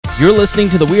You're listening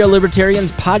to the We Are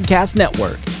Libertarians Podcast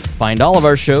Network. Find all of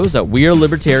our shows at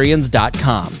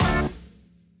wearelibertarians.com.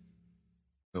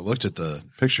 I looked at the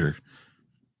picture.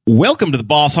 Welcome to the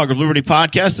Boss Hog of Liberty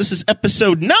podcast. This is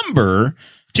episode number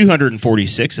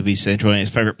 246 of East San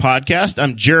Antonio's favorite podcast.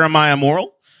 I'm Jeremiah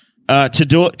Morrill.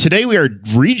 Today we are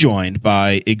rejoined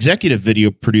by executive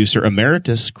video producer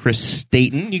emeritus Chris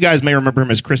Staten. You guys may remember him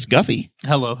as Chris Guffey.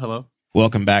 Hello.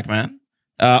 Welcome back, man.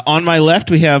 On my left,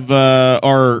 we have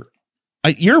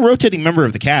you're a rotating member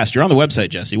of the cast. You're on the website,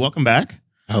 Jesse. Welcome back.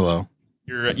 Hello.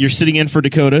 You're sitting in for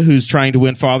Dakota, who's trying to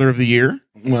win Father of the Year.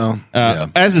 Well, yeah.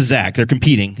 As is Zach. They're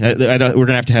competing. We're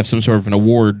going to have some sort of an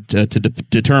award to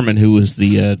determine who was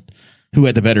who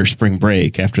had the better spring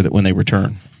break when they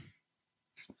return.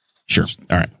 Sure.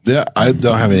 All right. Yeah, I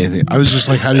don't have anything. I was just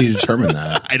like, how do you determine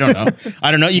that? I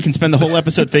don't know. You can spend the whole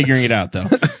episode figuring it out, though.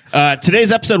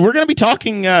 Today's episode, we're going to be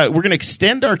talking, we're going to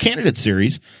extend our candidate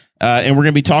series, and we're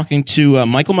going to be talking to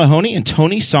Michael Mahoney and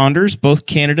Tony Saunders, both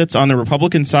candidates on the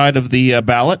Republican side of the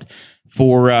ballot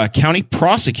for county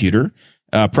prosecutor.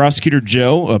 Prosecutor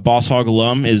Joe, a Boss Hog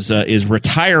alum, is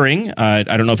retiring. I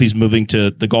don't know if he's moving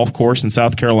to the golf course in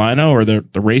South Carolina or the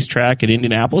racetrack at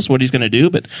Indianapolis, what he's going to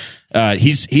do, but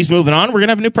he's moving on. We're going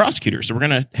to have a new prosecutor. So we're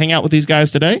going to hang out with these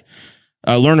guys today,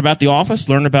 learn about the office,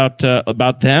 learn about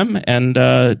them, and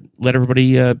let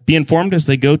everybody be informed as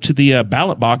they go to the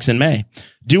ballot box in May.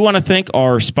 Do want to thank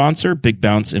our sponsor, Big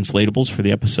Bounce Inflatables, for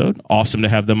the episode. Awesome to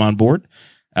have them on board.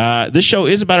 This show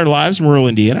is about our lives in rural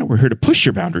Indiana. We're here to push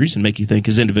your boundaries and make you think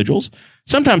as individuals.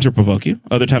 Sometimes we'll provoke you.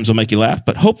 Other times we'll make you laugh,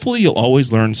 but hopefully you'll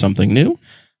always learn something new.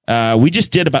 We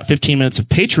just did about 15 minutes of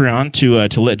Patreon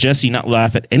to let Jesse not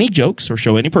laugh at any jokes or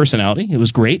show any personality. It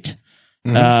was great.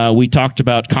 Mm-hmm. We talked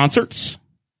about concerts.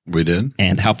 We did.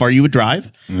 And how far you would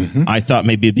drive. Mm-hmm. I thought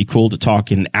maybe it'd be cool to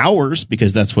talk in hours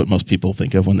because that's what most people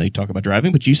think of when they talk about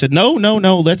driving. But you said, no,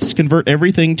 let's convert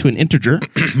everything to an integer.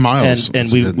 Miles.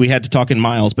 And we had to talk in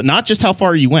miles, but not just how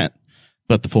far you went,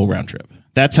 but the full round trip.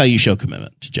 That's how you show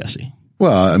commitment to Jesse.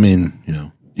 Well, I mean,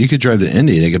 you could drive to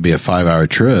Indy and it could be a 5-hour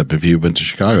trip. If you went to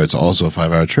Chicago, it's also a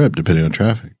 5-hour trip depending on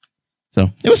traffic. So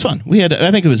it was fun.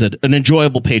 I think it was an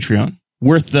enjoyable Patreon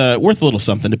worth a little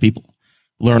something to people.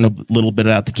 Learn a little bit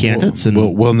about the candidates and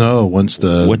we'll know once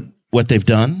what they've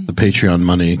done. The Patreon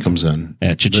money comes in.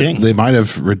 Yeah, cha-ching. They might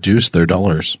have reduced their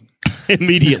dollars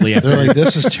immediately. After. They're like,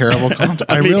 this is terrible content.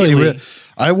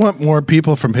 I want more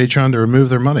people from Patreon to remove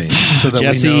their money so that we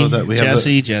know that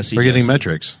we're getting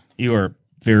metrics. You are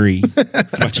very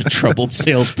much a troubled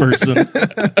salesperson.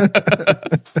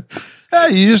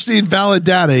 Hey, you just need valid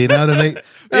data, to make.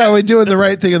 Yeah, we're doing the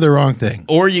right thing or the wrong thing.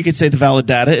 Or you could say the valid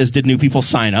data is, did new people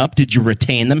sign up? Did you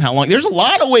retain them? How long? There's a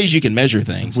lot of ways you can measure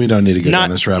things. We don't need to go down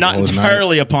this rabbit hole. Not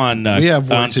entirely upon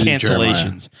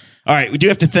cancellations. All right, we do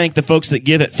have to thank the folks that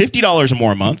give at $50 or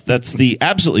more a month. That's the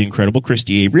absolutely incredible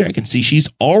Christy Avery. I can see she's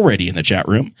already in the chat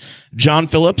room. John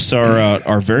Phillips,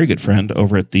 our very good friend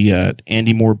over at the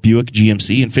Andy Moore Buick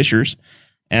GMC in Fishers.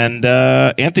 And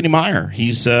Anthony Meyer,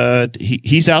 he's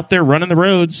out there running the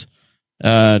roads,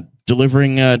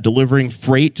 delivering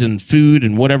freight and food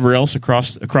and whatever else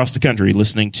across the country,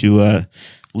 listening to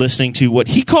what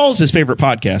he calls his favorite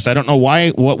podcast. I don't know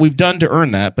what we've done to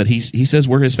earn that, but he says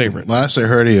we're his favorite. Last I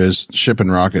heard, he was shipping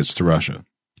rockets to Russia.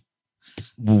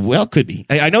 Well, could be.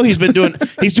 I know he's been doing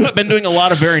a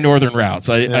lot of very northern routes.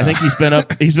 I think he's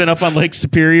been up on Lake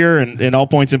Superior and all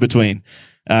points in between.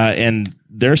 And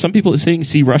there are some people that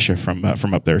see Russia from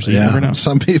up there. So you never know.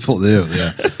 Some people do.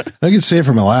 Yeah, I can see it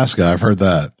from Alaska. I've heard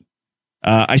that.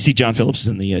 I see John Phillips is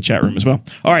in the chat room as well.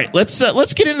 All right, let's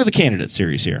get into the candidate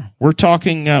series here. We're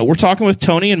talking with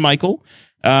Tony and Michael.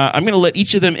 I'm going to let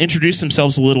each of them introduce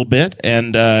themselves a little bit,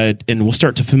 and we'll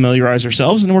start to familiarize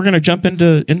ourselves, and we're going to jump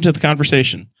into the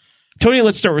conversation. Tony,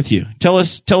 let's start with you. Tell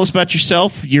us about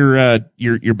yourself,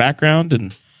 your background,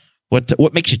 and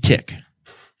what makes you tick.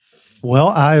 Well,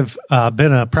 I've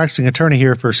been a practicing attorney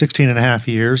here for 16 and a half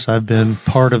years. I've been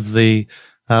part of the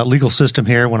legal system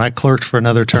here when I clerked for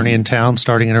another attorney in town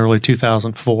starting in early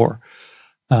 2004.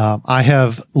 I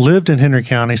have lived in Henry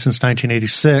County since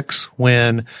 1986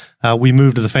 when we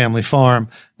moved to the family farm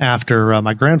after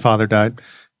my grandfather died,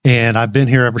 and I've been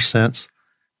here ever since.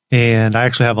 And I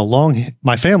actually have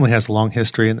my family has a long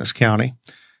history in this county.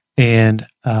 And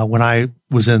when I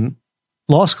was in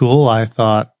law school, I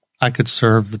thought I could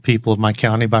serve the people of my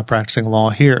county by practicing law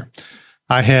here.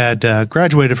 I had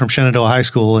graduated from Shenandoah High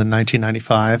School in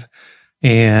 1995,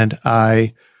 and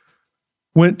I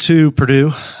went to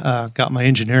Purdue, got my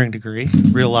engineering degree,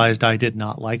 realized I did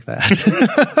not like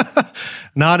that.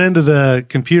 Not into the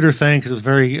computer thing because it was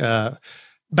very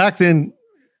back then,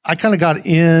 I kind of got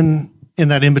in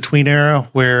that in-between era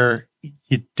where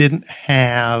you didn't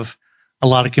have a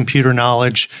lot of computer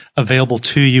knowledge available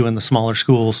to you in the smaller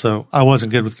schools. So I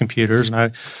wasn't good with computers, and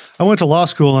I went to law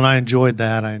school, and I enjoyed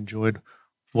that. I enjoyed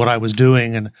what I was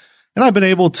doing, and I've been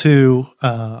able to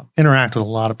interact with a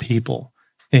lot of people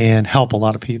and help a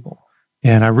lot of people.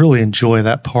 And I really enjoy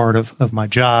that part of my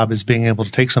job, is being able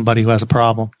to take somebody who has a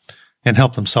problem and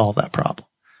help them solve that problem.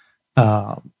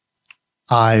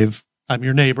 I'm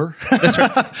your neighbor. That's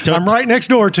right. I'm right next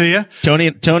door to you.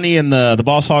 Tony and the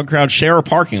Boss Hog crowd share a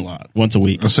parking lot once a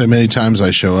week. I'll say many times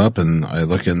I show up and I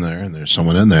look in there and there's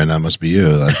someone in there, and that must be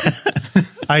you.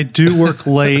 I do work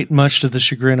late, much to the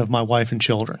chagrin of my wife and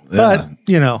children. Yeah. But,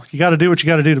 you got to do what you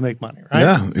got to do to make money, right?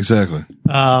 Yeah, exactly.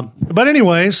 But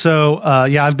anyway, so,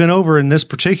 I've been over in this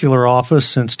particular office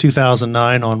since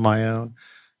 2009 on my own.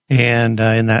 And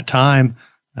in that time,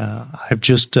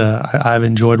 I've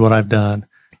enjoyed what I've done.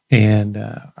 And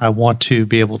I want to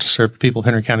be able to serve the people of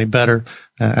Henry County better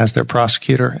as their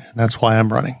prosecutor. And that's why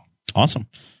I'm running. Awesome.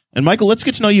 And Michael, let's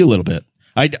get to know you a little bit.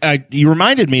 You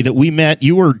reminded me that we met.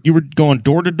 You were going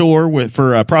door to door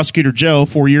for Prosecutor Joe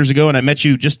 4 years ago, and I met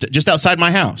you just outside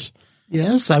my house.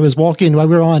 Yes, I was walking.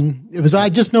 I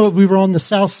just know we were on the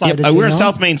south side of town. We were on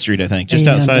South Main Street, I think, just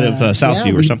outside of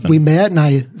Southview or something. We met, and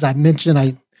as I mentioned,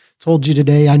 I told you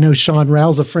today, I know Sean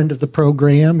Rouse, a friend of the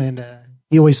program, and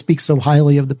he always speaks so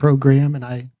highly of the program,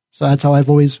 and so that's how I've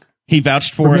always he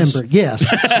vouched for us. Yes,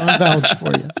 Sean vouched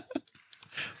for you.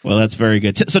 Well, that's very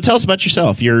good. So tell us about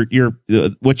yourself. Your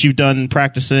what you've done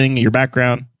practicing, your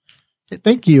background.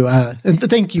 Thank you, and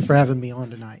thank you for having me on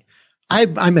tonight.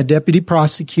 I'm a deputy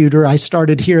prosecutor. I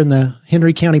started here in the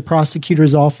Henry County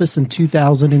Prosecutor's Office in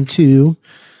 2002.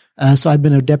 So I've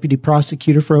been a deputy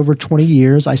prosecutor for over 20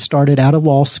 years. I started out of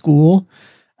law school.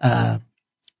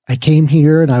 I came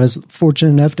here and I was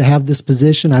fortunate enough to have this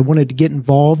position. I wanted to get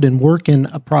involved and work in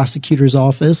a prosecutor's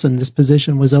office, and this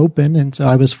position was open. And so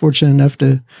I was fortunate enough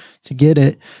to get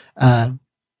it. I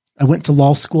went to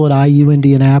law school at IU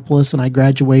Indianapolis, and I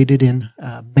graduated in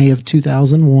May of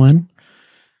 2001.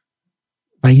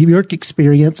 My work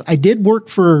experience, I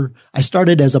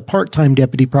started as a part-time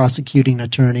deputy prosecuting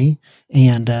attorney,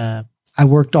 and I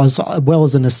worked as well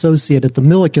as an associate at the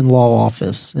Milliken Law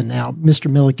Office. And now Mr.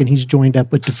 Milliken, he's joined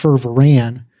up with Defer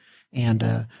Varan. And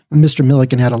Mr.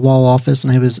 Milliken had a law office,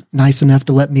 and he was nice enough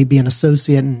to let me be an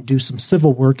associate and do some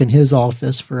civil work in his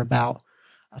office for about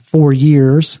 4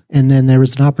 years. And then there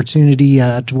was an opportunity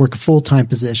to work a full-time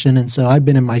position. And so I've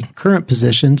been in my current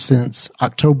position since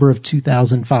October of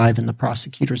 2005 in the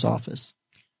prosecutor's office.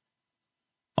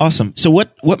 Awesome. So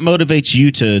what motivates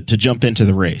you to jump into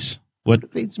the race? What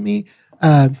motivates me?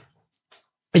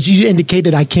 As you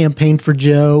indicated, I campaigned for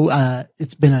Joe.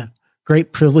 It's been a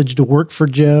great privilege to work for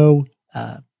Joe.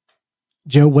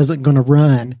 Joe wasn't going to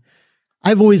run.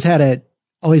 I've always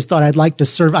thought I'd like to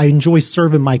serve. I enjoy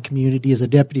serving my community as a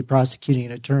deputy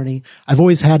prosecuting attorney. I've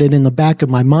always had it in the back of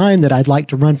my mind that I'd like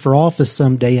to run for office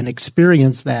someday and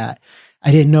experience that.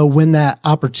 I didn't know when that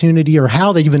opportunity or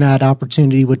how even that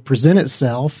opportunity would present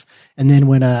itself. And then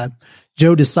when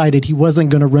Joe decided he wasn't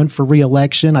going to run for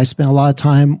re-election, I spent a lot of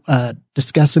time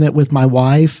discussing it with my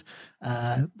wife.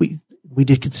 We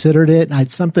did consider it,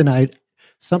 and something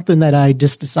that I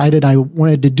just decided I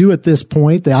wanted to do at this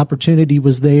point. The opportunity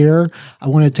was there. I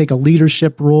wanted to take a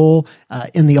leadership role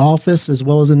in the office as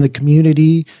well as in the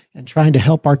community, and trying to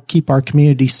help keep our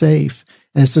community safe.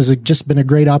 And this has just been a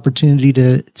great opportunity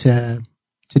to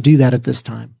do that at this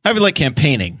time. How do you like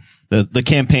campaigning, the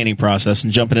campaigning process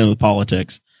and jumping into the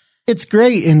politics? It's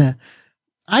great, and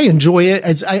I enjoy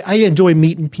it. I enjoy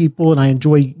meeting people, and I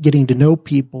enjoy getting to know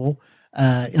people.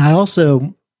 And I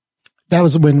also, that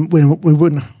was when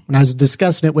I was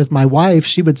discussing it with my wife,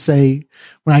 she would say,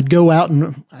 when I'd go out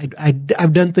and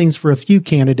I've done things for a few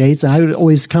candidates, and I would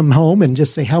always come home and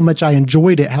just say how much I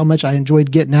enjoyed it, how much I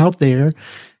enjoyed getting out there.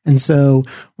 And so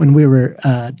when we were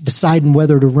deciding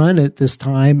whether to run at this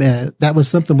time, that was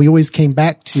something we always came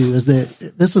back to, is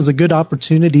that this is a good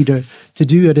opportunity to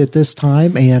do it at this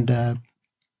time. And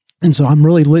so I'm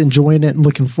really enjoying it and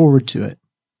looking forward to it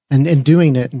and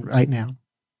doing it right now.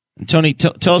 Tony,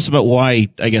 tell us about why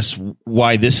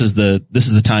this is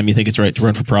the time you think it's right to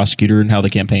run for prosecutor, and how the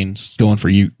campaign's going for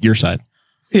your side.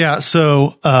 Yeah.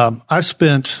 So, I've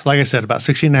spent, like I said, about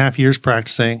 16 and a half years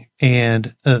practicing.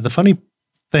 And the funny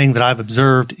thing that I've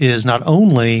observed is not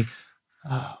only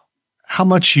how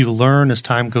much you learn as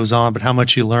time goes on, but how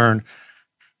much you learn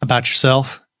about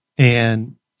yourself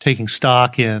and taking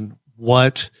stock in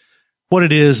what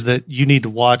it is that you need to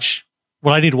watch,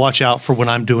 what I need to watch out for when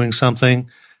I'm doing something.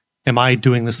 Am I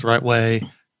doing this the right way?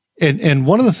 And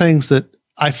one of the things that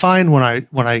I find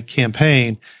when I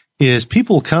campaign is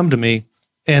people come to me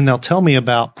and they'll tell me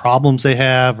about problems they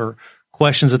have or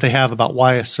questions that they have about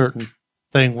why a certain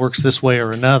thing works this way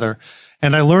or another.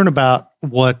 And I learn about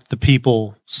what the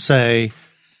people say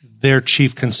their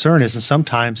chief concern is. And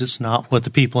sometimes it's not what the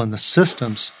people in the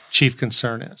system's chief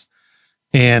concern is.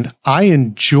 And I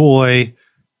enjoy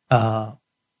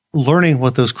learning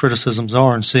what those criticisms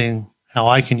are and seeing how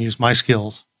I can use my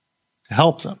skills to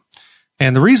help them.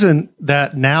 And the reason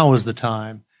that now is the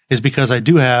time is because I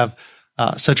do have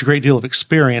such a great deal of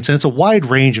experience, and it's a wide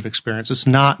range of experience. It's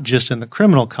not just in the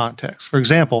criminal context. For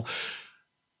example,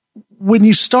 when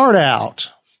you start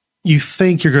out, you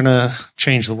think you're going to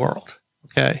change the world,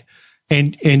 okay?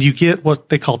 And you get what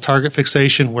they call target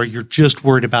fixation, where you're just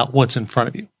worried about what's in front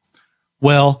of you.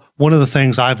 Well, one of the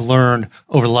things I've learned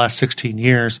over the last 16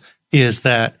 years is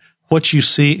that what you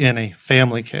see in a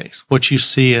family case, what you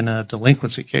see in a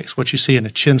delinquency case, what you see in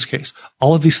a chins case,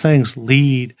 all of these things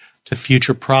lead to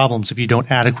future problems if you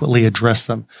don't adequately address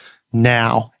them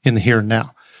now, in the here and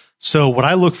now. So what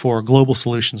I look for are global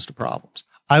solutions to problems.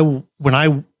 When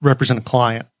I represent a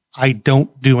client, I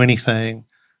don't do anything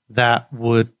that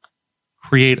would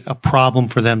create a problem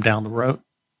for them down the road.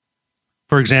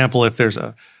 For example, if there's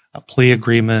a plea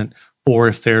agreement, or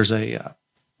if there's a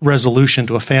resolution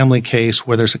to a family case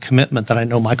where there's a commitment that I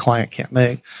know my client can't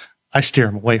make, I steer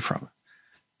them away from it.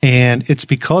 And it's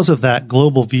because of that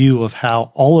global view of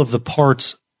how all of the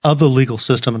parts of the legal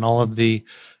system and all of the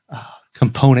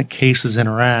component cases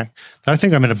interact that I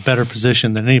think I'm in a better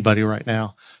position than anybody right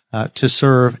now to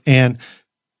serve. And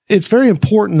it's very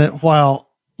important that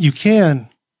while you can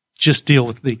just deal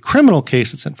with the criminal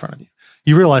case that's in front of you,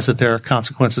 you realize that there are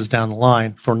consequences down the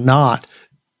line for not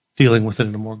dealing with it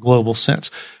in a more global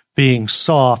sense, being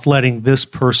soft, letting this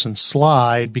person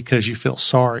slide because you feel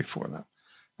sorry for them.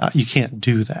 You can't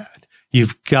do that.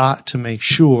 You've got to make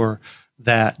sure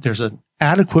that there's an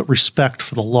adequate respect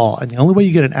for the law. And the only way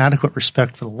you get an adequate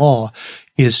respect for the law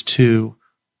is to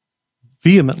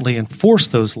vehemently enforce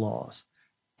those laws.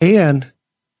 And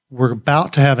we're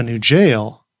about to have a new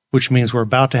jail, which means we're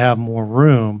about to have more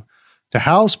room to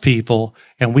house people,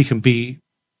 and we can be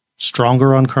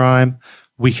stronger on crime.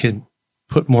 We can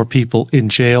put more people in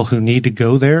jail who need to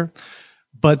go there.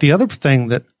 But the other thing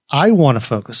that I want to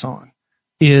focus on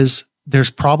is there's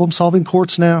problem-solving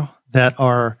courts now that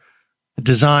are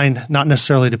designed not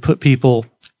necessarily to put people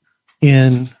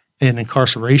in an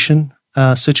incarceration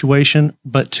situation,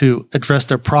 but to address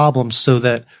their problems so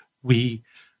that we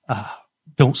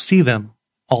don't see them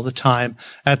all the time.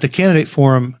 At the candidate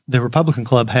forum, the Republican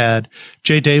Club had,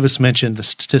 Jay Davis mentioned the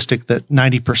statistic that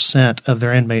 90% of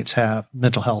their inmates have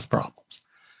mental health problems.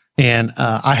 And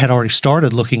I had already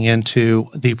started looking into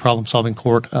the problem-solving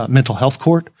court, mental health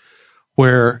court,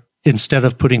 where instead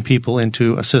of putting people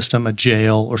into a system, a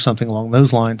jail or something along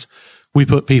those lines, we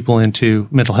put people into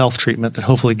mental health treatment that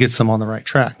hopefully gets them on the right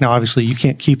track. Now, obviously, you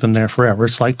can't keep them there forever.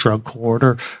 It's like drug court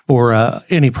or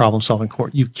any problem-solving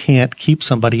court. You can't keep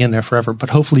somebody in there forever, but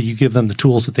hopefully you give them the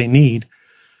tools that they need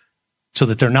so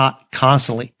that they're not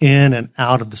constantly in and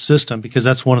out of the system, because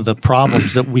that's one of the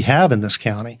problems that we have in this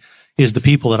county is the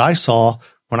people that I saw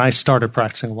when I started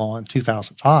practicing law in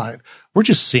 2005. We're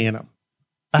just seeing them.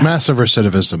 Massive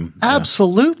recidivism.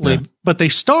 Absolutely. Yeah. But they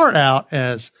start out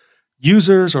as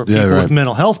users or people with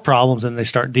mental health problems, and they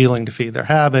start dealing to feed their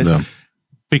habit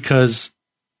because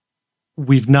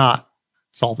we've not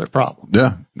solved their problem.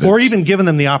 Yeah. Or even given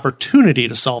them the opportunity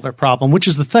to solve their problem, which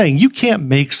is the thing. You can't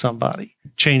make somebody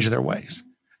change their ways.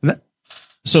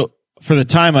 So for the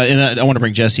time, and I want to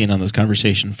bring Jesse in on this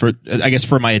conversation, for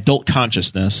my adult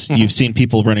consciousness, you've seen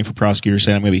people running for prosecutors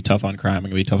saying, I'm going to be tough on crime. I'm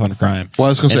going to be tough on crime. Well, I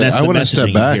was going to say, I want to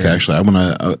step back, actually. I want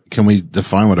to, can we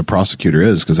define what a prosecutor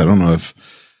is? Because I don't know if,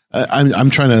 I'm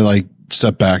trying to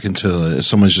step back into, if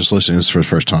someone's just listening to this for the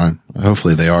first time,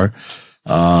 hopefully they are,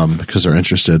 because they're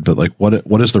interested, but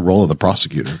what is the role of the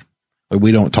prosecutor?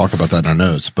 We don't talk about that in our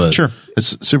notes, but sure,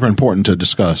 it's super important to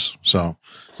discuss. So,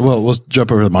 well, let's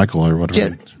jump over to Michael or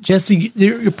whatever. Jesse,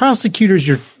 your prosecutor is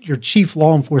your chief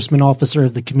law enforcement officer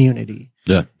of the community.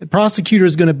 Yeah. The prosecutor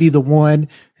is going to be the one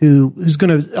who's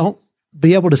going to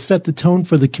be able to set the tone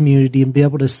for the community and be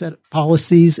able to set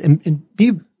policies and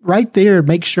be right there and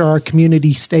make sure our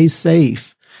community stays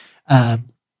safe.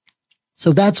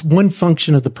 So that's one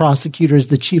function of the prosecutor, is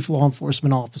the chief law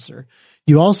enforcement officer.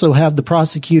 You also have the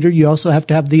prosecutor. You also have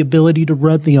to have the ability to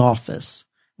run the office,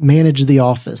 manage the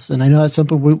office. And I know that's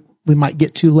something we might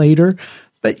get to later,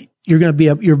 but you're going to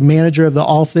be your manager of the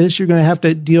office. You're going to have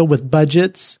to deal with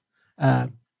budgets.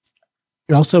 You're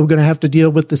also going to have to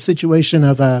deal with the situation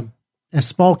of a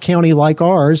small county like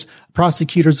ours.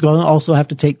 Prosecutors going to also have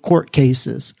to take court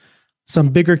cases. Some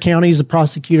bigger counties, the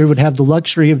prosecutor would have the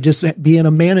luxury of just being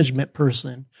a management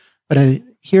person. But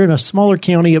here in a smaller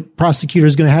county, a prosecutor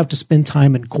is going to have to spend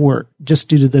time in court just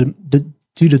due to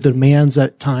the demands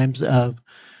at times of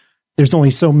there's only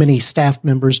so many staff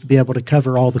members to be able to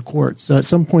cover all the courts. So at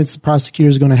some points, the prosecutor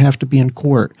is going to have to be in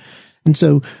court. And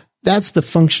so that's the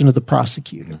function of the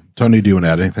prosecutor. Tony, do you want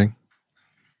to add anything?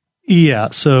 Yeah.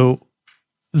 So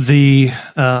the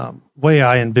way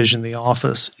I envision the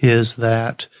office is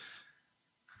that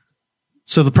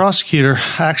so the prosecutor,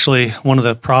 actually, one of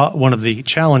the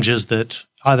challenges that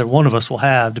either one of us will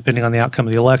have, depending on the outcome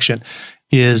of the election,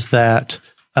 is that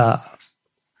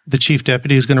the chief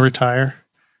deputy is going to retire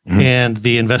and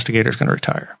the investigator is going to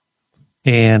retire.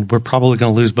 And we're probably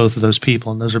going to lose both of those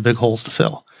people, and those are big holes to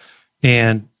fill.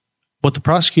 And what the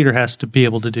prosecutor has to be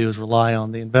able to do is rely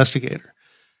on the investigator.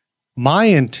 My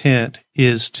intent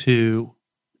is to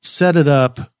set it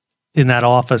up in that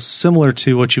office similar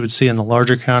to what you would see in the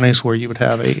larger counties, where you would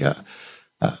have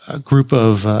a group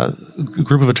of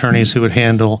attorneys who would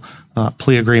handle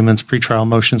plea agreements, pretrial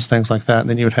motions, things like that. And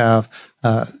then you would have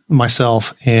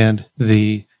myself and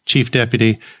the chief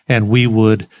deputy, and we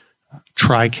would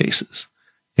try cases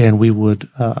and we would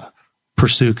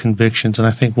pursue convictions. And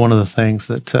I think one of the things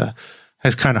that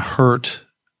has kind of hurt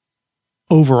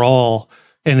overall,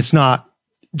 and it's not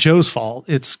Joe's fault,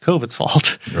 it's COVID's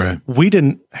fault. Right. We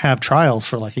didn't have trials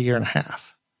for like a year and a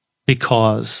half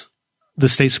because the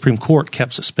state Supreme Court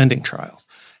kept suspending trials.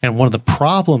 And one of the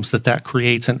problems that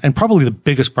creates, and probably the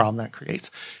biggest problem that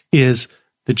creates, is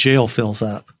the jail fills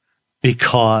up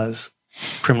because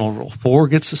Criminal Rule 4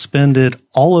 gets suspended.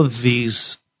 All of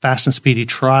these fast and speedy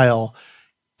trial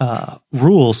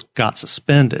rules got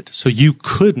suspended. So you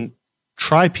couldn't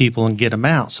try people and get them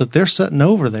out. So they're sitting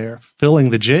over there filling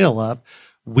the jail up.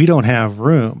 We don't have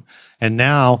room. And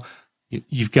now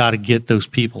you've got to get those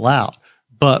people out.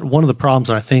 But one of the problems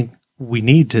that I think we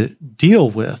need to deal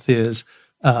with is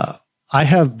I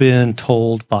have been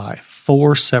told by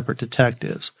 4 separate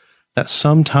detectives that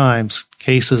sometimes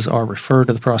cases are referred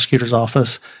to the prosecutor's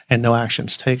office and no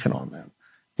action's taken on them.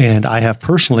 And I have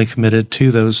personally committed to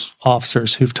those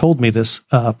officers who've told me this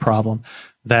problem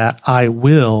that I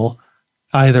will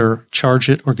either charge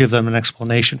it or give them an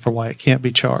explanation for why it can't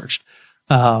be charged.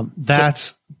 So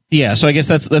I guess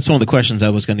that's one of the questions I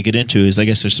was going to get into is I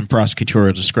guess there's some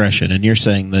prosecutorial discretion, and you're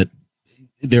saying that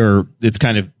it's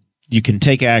kind of, you can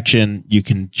take action, you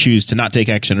can choose to not take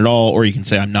action at all, or you can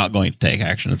say, I'm not going to take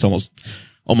action. It's almost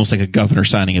like a governor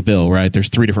signing a bill, right? There's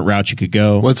 3 different routes you could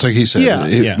go. Well, it's like he said,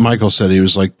 Yeah. Michael said he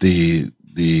was like the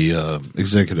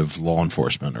executive law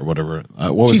enforcement or whatever.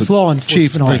 What was Chief it? law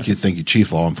enforcement. Thank you,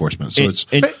 chief law enforcement. So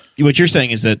What you're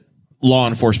saying is that law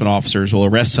enforcement officers will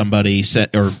arrest somebody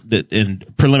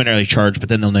and preliminarily charge, but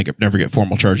then they'll never get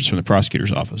formal charges from the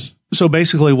prosecutor's office. So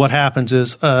basically what happens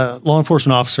is a law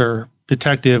enforcement officer,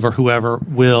 detective, or whoever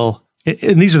will,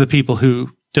 and these are the people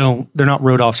who they're not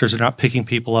road officers, they're not picking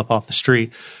people up off the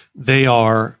street. They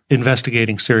are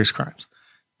investigating serious crimes.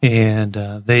 And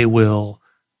they will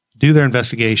do their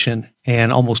investigation,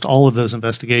 and almost all of those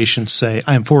investigations say,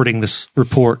 I'm forwarding this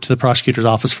report to the prosecutor's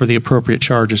office for the appropriate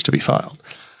charges to be filed.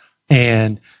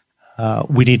 And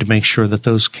we need to make sure that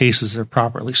those cases are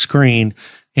properly screened.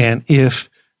 And if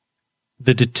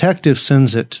the detective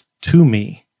sends it to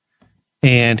me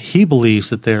and he believes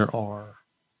that there are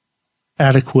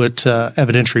adequate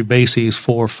evidentiary bases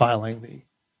for filing the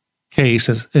case,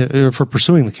 for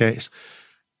pursuing the case,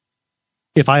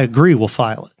 if I agree, we'll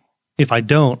file it. If I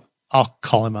don't, I'll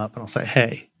call him up and I'll say,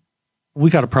 hey, we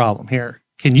got a problem here.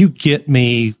 Can you get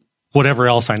me whatever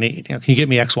else I need? Can you get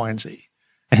me X, Y, and Z?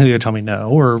 And he'll either tell me no,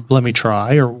 or let me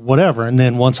try, or whatever. And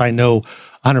then once I know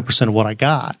 100% of what I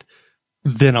got,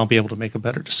 then I'll be able to make a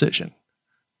better decision.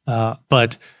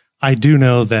 But I do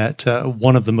know that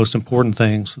one of the most important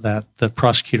things that the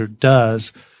prosecutor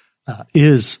does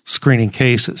is screening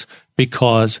cases,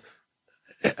 because,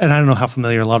 and I don't know how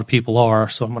familiar a lot of people are,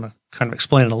 so I'm going to kind of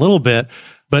explain it a little bit,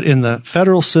 but in the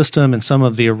federal system and some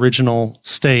of the original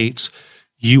states,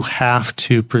 you have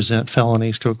to present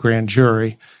felonies to a grand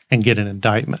jury and get an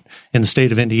indictment. In the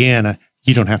state of Indiana,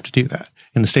 you don't have to do that.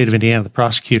 In the state of Indiana, the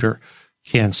prosecutor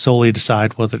can solely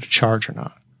decide whether to charge or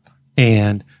not.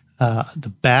 And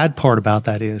the bad part about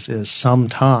that is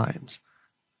sometimes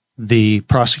the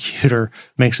prosecutor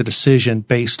makes a decision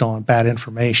based on bad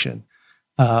information.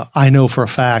 I know for a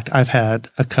fact I've had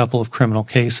a couple of criminal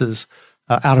cases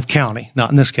out of county, not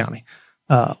in this county,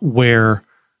 where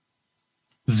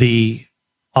the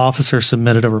officer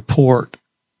submitted a report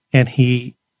and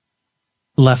he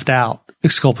left out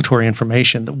exculpatory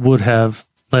information that would have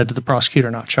led to the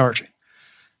prosecutor not charging.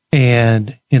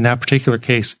 And in that particular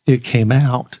case, it came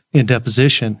out in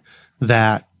deposition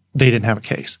that they didn't have a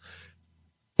case.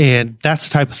 And that's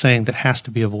the type of thing that has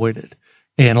to be avoided.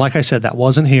 And like I said, that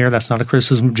wasn't here. That's not a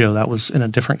criticism of Joe. That was in a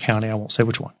different county. I won't say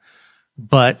which one.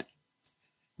 But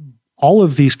all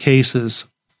of these cases,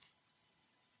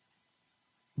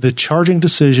 the charging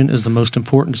decision is the most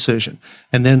important decision.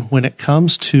 And then when it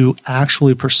comes to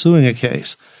actually pursuing a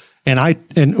case, and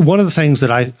one of the things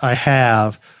that I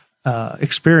have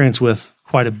experience with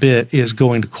quite a bit is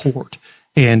going to court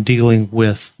and dealing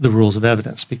with the rules of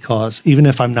evidence, because even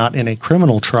if I'm not in a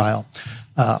criminal trial,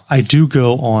 I do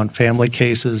go on family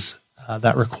cases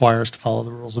that require us to follow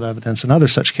the rules of evidence and other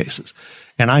such cases.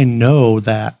 And I know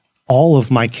that all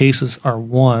of my cases are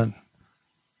won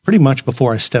pretty much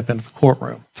before I step into the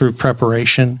courtroom, through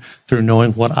preparation, through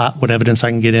knowing what evidence I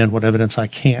can get in, what evidence I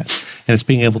can't. And it's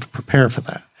being able to prepare for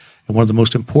that. And one of the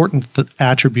most important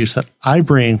attributes that I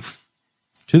bring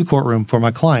to the courtroom for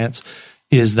my clients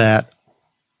is that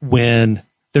when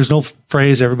there's no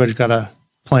phrase, everybody's got a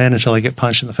plan until they get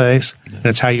punched in the face, and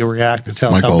it's how you react that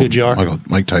tells how good you are.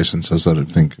 Mike Tyson says that, I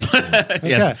think.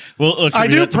 Yes. Well, I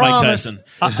do promise.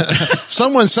 Mike Tyson.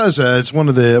 Someone says that. It's one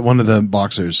of the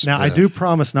boxers. Now, I do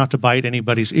promise not to bite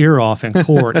anybody's ear off in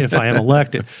court if I am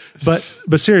elected. But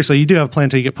seriously, you do have a plan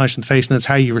until you get punched in the face, and that's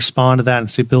how you respond to that, and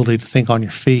it's the ability to think on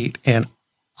your feet. And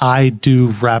I do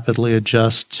rapidly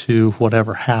adjust to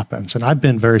whatever happens, and I've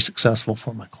been very successful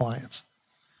for my clients.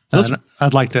 And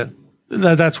I'd like to.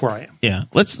 That's where I am. Yeah.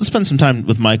 Let's spend some time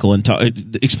with Michael and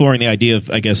exploring the idea of,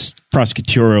 I guess,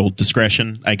 prosecutorial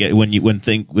discretion. I get when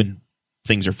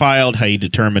things are filed, how you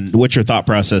determine what your thought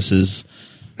process is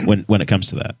when it comes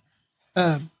to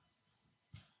that.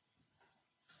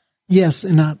 Yes,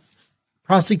 in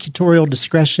prosecutorial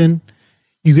discretion,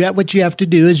 you got what you have to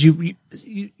do is you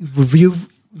review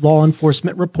law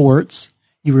enforcement reports,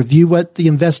 you review what the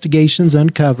investigation's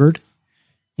uncovered,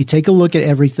 you take a look at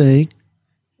everything.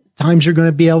 Times you're going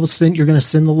to be able to send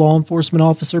the law enforcement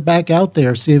officer back out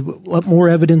there, see what more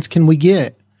evidence can we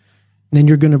get. And then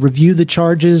you're going to review the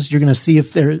charges. You're going to see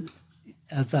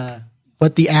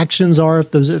what the actions are,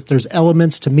 if there's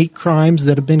elements to meet crimes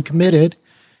that have been committed.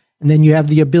 And then you have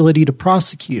the ability to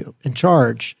prosecute and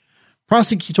charge.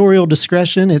 Prosecutorial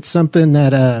discretion, it's something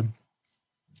that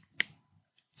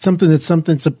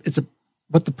it's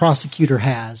what the prosecutor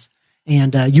has.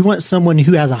 And you want someone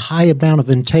who has a high amount of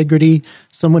integrity,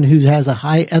 someone who has a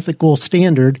high ethical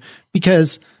standard,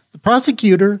 because the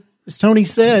prosecutor, as Tony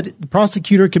said, the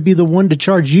prosecutor could be the one to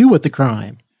charge you with the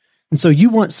crime. And so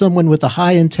you want someone with a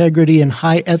high integrity and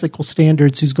high ethical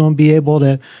standards who's going to be able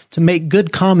to make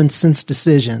good common sense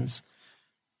decisions.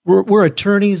 We're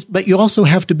attorneys, but you also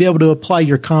have to be able to apply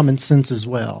your common sense as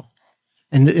well.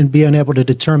 And being able to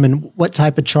determine what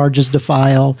type of charges to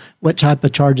file, what type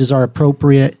of charges are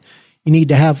appropriate. You need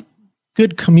to have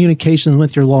good communication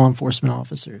with your law enforcement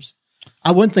officers.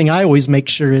 One thing I always make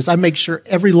sure is I make sure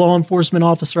every law enforcement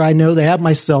officer I know, they have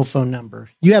my cell phone number.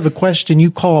 You have a question,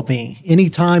 you call me any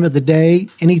time of the day,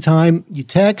 anytime you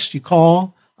text, you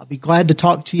call. I'll be glad to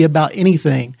talk to you about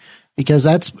anything, because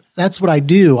that's what I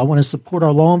do. I want to support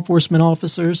our law enforcement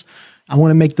officers. I want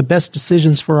to make the best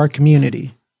decisions for our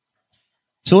community.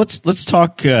 So let's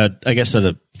talk, I guess, at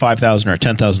a 5,000 or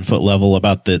 10,000 foot level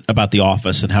about the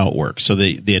office and how it works. So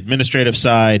the administrative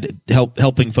side,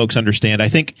 helping folks understand. I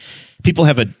think people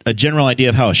have a general idea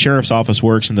of how a sheriff's office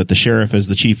works, and that the sheriff is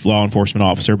the chief law enforcement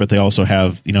officer, but they also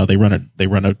have, they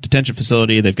run a detention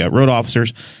facility. They've got road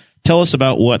officers. Tell us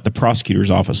about what the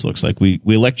prosecutor's office looks like. We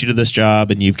elect you to this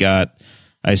job, and I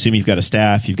assume you've got a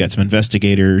staff, you've got some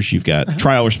investigators, you've got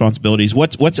trial responsibilities.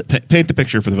 What's it? Paint the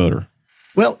picture for the voter.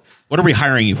 Well, what are we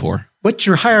hiring you for? What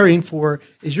you're hiring for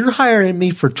is you're hiring me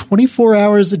for 24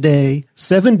 hours a day,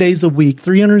 7 days a week,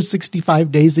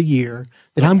 365 days a year,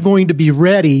 that I'm going to be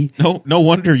ready. No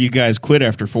wonder you guys quit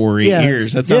after 4 or 8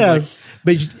 years.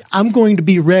 But I'm going to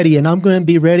be ready, and I'm going to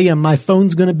be ready, and my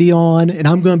phone's going to be on, and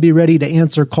I'm going to be ready to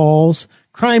answer calls.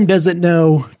 Crime doesn't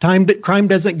know time. Crime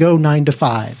doesn't go 9 to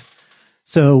 5.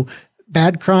 So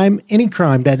bad crime, any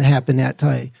crime doesn't happen that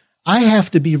time. I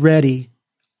have to be ready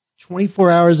 24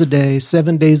 hours a day,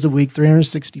 7 days a week,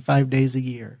 365 days a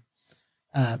year.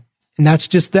 And that's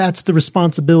the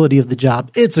responsibility of the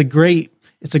job. It's a great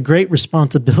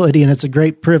responsibility, and it's a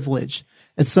great privilege.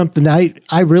 It's something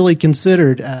I really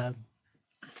considered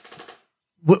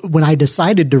when I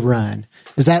decided to run.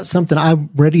 Is that something I'm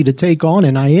ready to take on?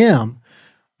 And I am.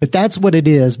 But that's what it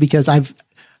is, because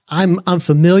I'm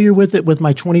familiar with it with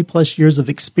my 20 plus years of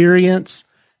experience.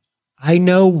 I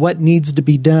know what needs to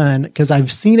be done because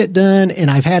I've seen it done, and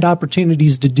I've had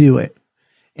opportunities to do it.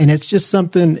 And it's just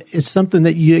something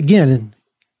that you, again,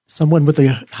 someone with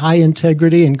a high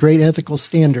integrity and great ethical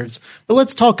standards. But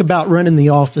let's talk about running the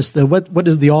office, though. What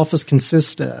does the office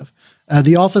consist of?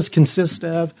 The office consists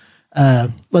of,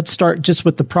 let's start just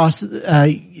with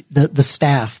the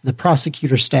staff, the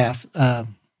prosecutor staff. And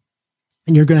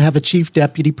you're going to have a chief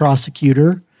deputy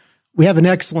prosecutor. We have an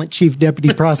excellent chief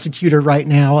deputy prosecutor right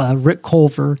now, Rick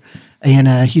Culver, and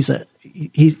he's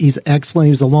excellent.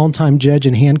 He was a longtime judge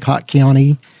in Hancock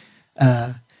County.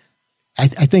 I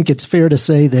think it's fair to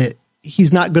say that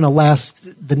he's not going to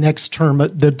last the next term,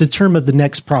 the term of the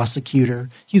next prosecutor.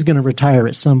 He's going to retire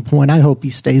at some point. I hope he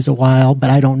stays a while, but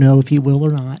I don't know if he will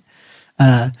or not.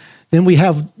 Then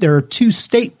there are 2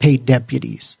 state paid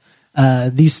deputies.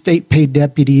 These state paid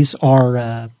deputies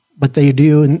are what they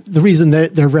do, and the reason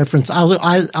they're referenced, I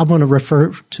want to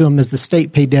refer to them as the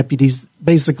state paid deputies.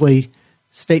 Basically,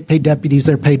 state paid deputies,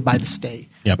 they're paid by the state.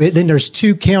 Yep. Then there's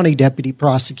 2 county deputy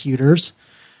prosecutors,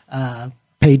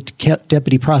 paid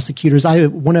deputy prosecutors.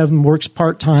 One of them works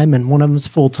part-time and one of them is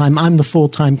full-time. I'm the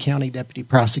full-time county deputy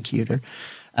prosecutor.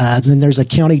 Then there's a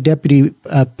county deputy,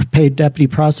 paid deputy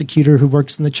prosecutor who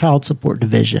works in the child support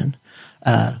division.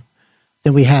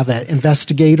 Then we have an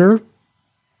investigator.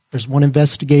 There's 1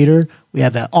 investigator. We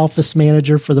have an office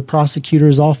manager for the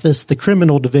prosecutor's office, the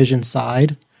criminal division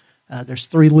side. There's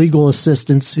 3 legal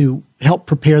assistants who help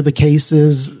prepare the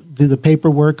cases, do the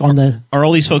paperwork on the. Are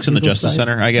all these folks in the Justice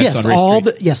Center? I guess. Yes, on Race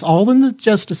Street? Yes, all in the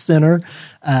Justice Center.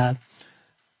 And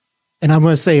I'm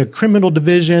going to say a criminal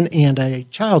division and a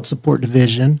child support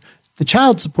division. The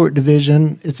child support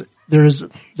division, there's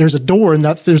a door, and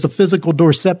there's a physical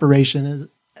door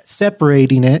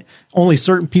separating it. Only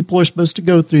certain people are supposed to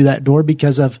go through that door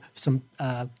because of some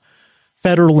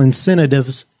federal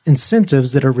incentives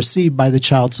that are received by the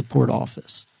child support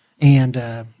office. And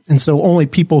so only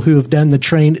people who have done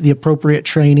the appropriate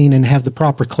training and have the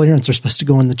proper clearance are supposed to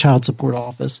go in the child support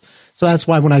office. So that's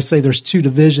why when I say there's 2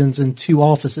 divisions and 2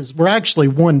 offices, we're actually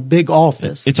one big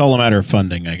office. It's all a matter of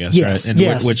funding, I guess, yes, right? And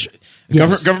yes. Which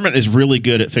yes. Government is really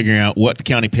good at figuring out what the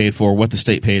county paid for, what the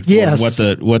state paid for, yes.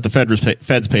 and what the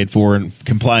feds paid for, and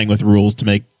complying with rules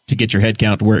to get your head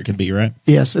count to where it can be, right?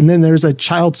 Yes, and then there's a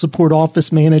child support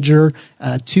office manager,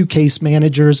 2 case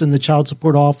managers in the child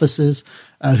support offices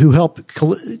who help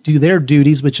do their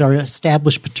duties, which are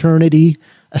establish paternity,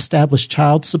 establish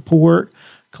child support,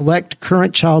 collect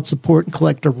current child support, and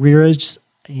collect arrearage.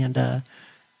 And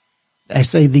I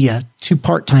say the 2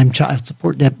 part-time child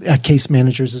support case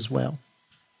managers as well.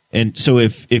 And so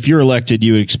if you're elected,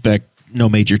 you would expect no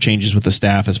major changes with the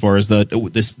staff as far as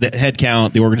the head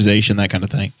count, the organization, that kind of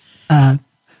thing.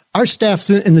 Our staffs,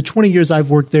 in the 20 years I've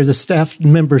worked there, the staff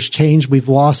members changed. We've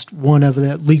lost one of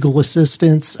the legal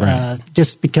assistants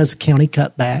just because of county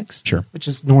cutbacks, sure, which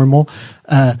is normal.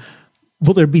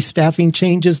 Will there be staffing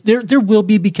changes? There will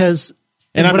be because.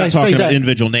 And I'm not talking about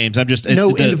individual names. I'm just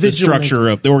the structure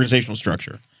of the organizational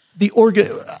structure. The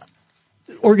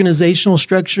organizational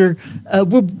structure.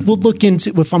 We'll look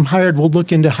into, if I'm hired, we'll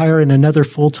look into hiring another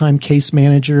full-time case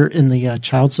manager in the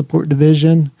child support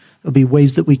division. There'll be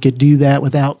ways that we could do that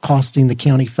without costing the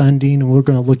county funding, and we're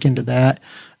going to look into that.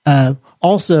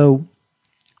 Also,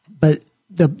 but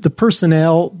the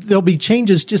personnel, there'll be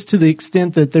changes just to the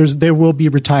extent that there will be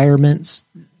retirements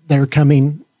that are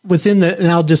coming within and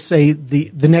I'll just say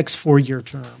the next 4-year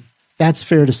term. That's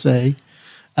fair to say.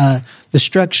 The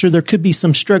structure, there could be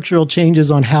some structural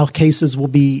changes on how cases will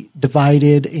be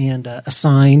divided and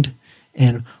assigned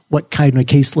and what kind of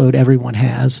caseload everyone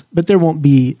has. But there won't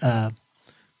be,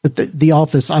 but the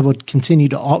office, I would continue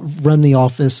to run the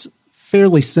office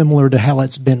fairly similar to how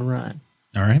it's been run.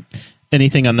 All right.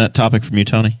 Anything on that topic from you,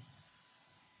 Tony?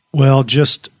 Well,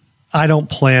 I don't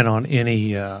plan on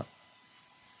any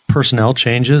personnel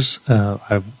changes.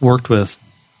 I've worked with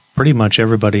pretty much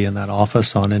everybody in that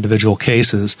office on individual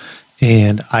cases,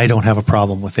 and I don't have a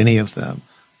problem with any of them.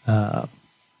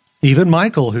 Even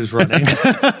Michael, who's running,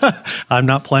 I'm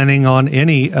not planning on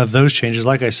any of those changes.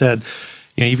 Like I said,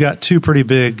 you've got 2 pretty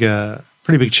big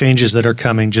changes that are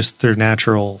coming just through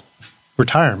natural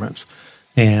retirements,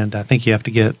 and I think you have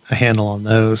to get a handle on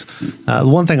those. The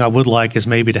one thing I would like is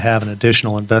maybe to have an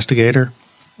additional investigator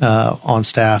on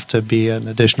staff to be an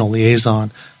additional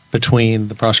liaison between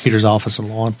the prosecutor's office and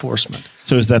law enforcement.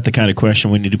 So is that the kind of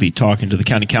question we need to be talking to the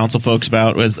county council folks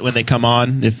about when they come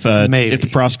on? If the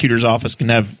prosecutor's office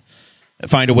can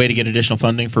find a way to get additional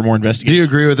funding for more investigation? Do you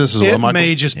agree with this as well, Michael? It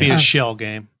may just be a shell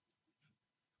game.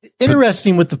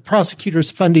 Interesting with the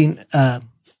prosecutor's funding.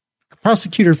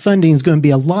 Prosecutor funding is going to be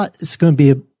a lot. It's going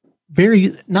to be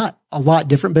not a lot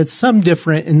different, but some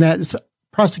different in that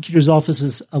prosecutor's office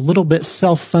is a little bit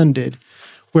self-funded,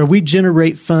 where we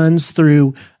generate funds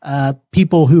through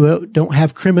people who don't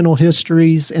have criminal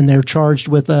histories and they're charged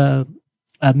with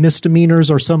misdemeanors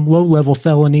or some low-level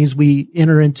felonies. We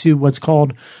enter into what's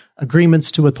called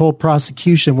agreements to withhold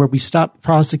prosecution, where we stop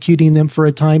prosecuting them for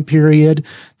a time period.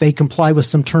 They comply with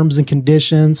some terms and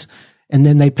conditions, and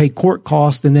then they pay court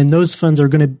costs. And then those funds are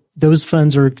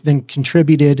then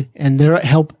contributed, and they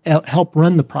help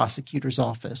run the prosecutor's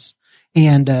office.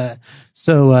 And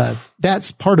so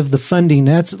that's part of the funding.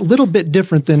 That's a little bit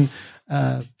different than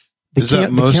is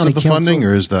that most of the funding,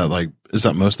 or is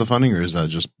that most of the funding, or is that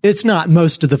just? It's not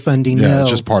most of the funding. Yeah, no,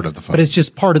 it's just part of the funding. But it's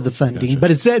just part of the funding. Gotcha.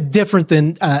 But it's that different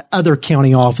than other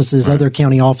county offices. Right. Other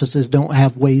county offices don't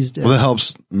have ways to. Well, that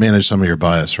helps manage some of your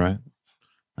bias, right?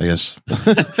 I guess.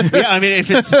 Yeah, I mean, if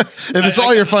it's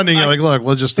all your funding, you're like, look,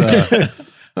 we'll just.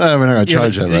 We're not going to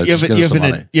charge you. Right?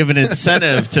 You have an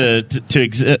incentive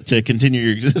to continue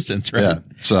your existence, right? Yeah.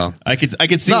 So I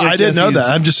could see. No, I didn't know Jesse's-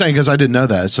 that. I'm just saying because I didn't know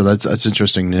that. So that's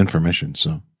interesting information.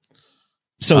 So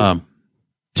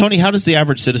Tony, how does the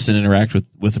average citizen interact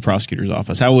with the prosecutor's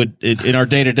office? How would in our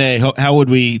day to day? How would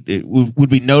we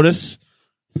notice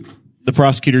the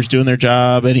prosecutors doing their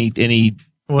job?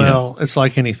 Well, it's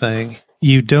like anything.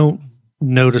 You don't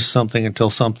notice something until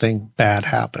something bad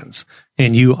happens,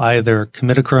 and you either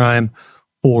commit a crime,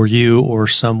 or you or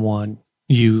someone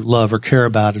you love or care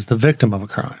about is the victim of a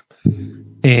crime.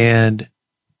 And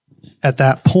at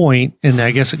that point, and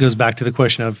I guess it goes back to the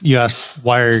question of, you asked,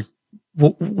 why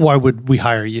would we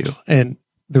hire you? And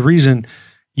the reason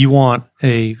you want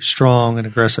a strong and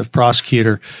aggressive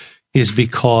prosecutor is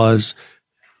because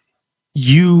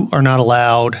you are not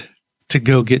allowed to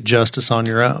go get justice on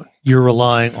your own. You're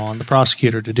relying on the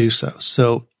prosecutor to do so.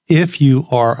 So if you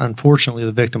are unfortunately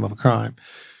the victim of a crime,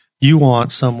 you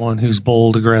want someone who's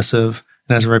bold, aggressive,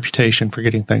 and has a reputation for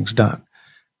getting things done.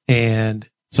 And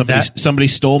somebody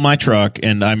stole my truck,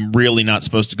 and I'm really not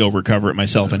supposed to go recover it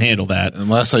myself and handle that. And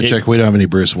last I checked, we don't have any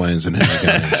Bruce Waynes in Henry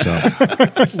County.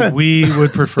 So we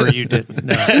would prefer you didn't.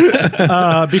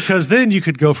 No. Because then you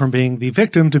could go from being the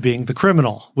victim to being the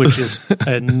criminal, which is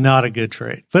not a good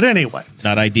trait. But anyway,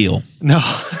 not ideal. No,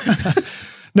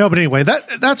 no. But anyway,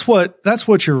 that's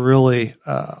what you're really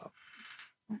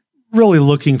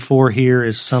looking for here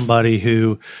is somebody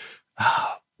who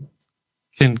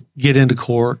can get into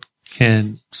court,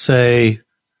 can say,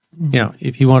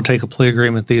 if you want to take a plea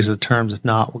agreement, these are the terms. If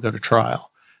not, we'll go to trial.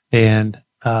 And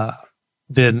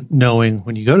then knowing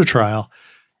when you go to trial,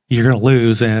 you're going to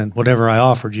lose, and whatever I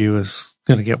offered you is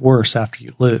going to get worse after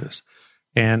you lose.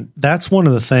 And that's one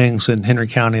of the things in Henry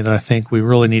County that I think we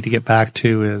really need to get back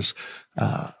to is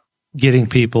getting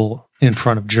people in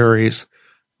front of juries,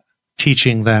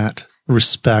 teaching that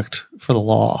respect for the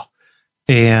law,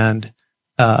 and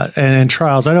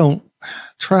trials.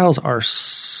 Trials are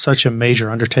such a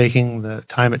major undertaking, the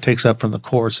time it takes up from the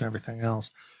courts and everything else.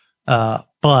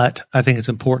 But I think it's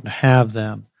important to have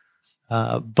them.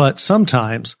 But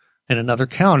sometimes in another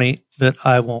county that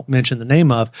I won't mention the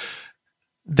name of,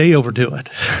 they overdo it.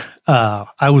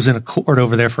 I was in a court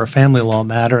over there for a family law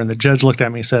matter, and the judge looked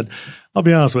at me and said, I'll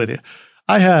be honest with you,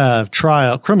 I have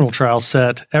criminal trials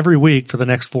set every week for the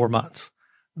next 4 months.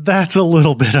 That's a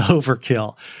little bit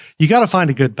overkill. You got to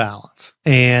find a good balance.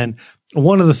 And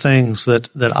one of the things that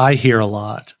I hear a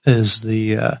lot is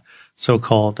the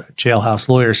so-called jailhouse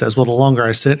lawyer says, well, the longer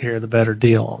I sit here, the better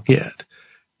deal I'll get.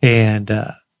 And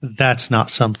that's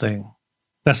not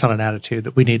an attitude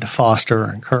that we need to foster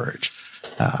or encourage.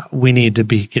 We need to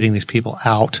be getting these people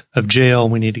out of jail.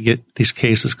 We need to get these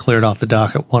cases cleared off the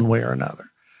docket one way or another.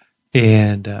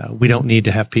 And we don't need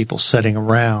to have people sitting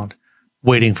around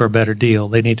waiting for a better deal.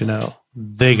 They need to know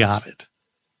they got it.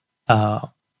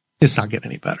 It's not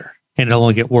getting any better. And it'll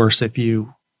only get worse if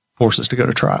you force us to go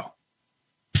to trial.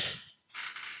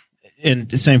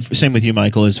 And same with you,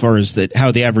 Michael, as far as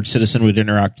how the average citizen would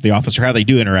interact with the office, or how they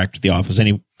do interact with the office.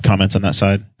 Any comments on that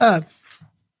side?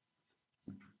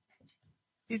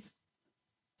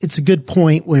 It's a good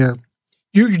point where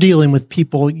you're dealing with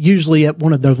people usually at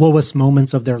one of the lowest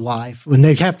moments of their life when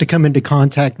they have to come into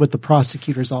contact with the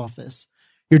prosecutor's office.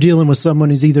 You're dealing with someone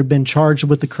who's either been charged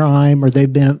with a crime or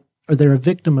they're a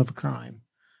victim of a crime.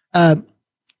 How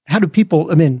do people,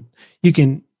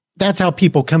 that's how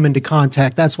people come into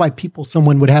contact. That's why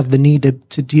someone would have the need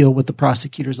to deal with the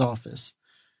prosecutor's office.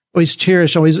 Always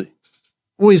cherish,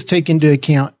 always take into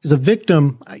account as a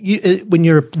victim. When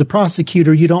you're the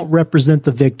prosecutor, you don't represent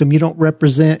the victim. You don't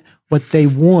represent what they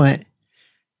want,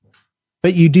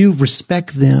 but you do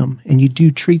respect them and you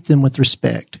do treat them with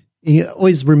respect. And you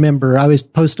always remember, I always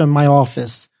post on my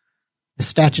office, the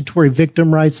statutory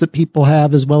victim rights that people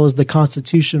have, as well as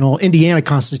the Indiana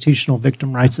constitutional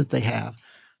victim rights that they have,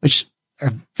 which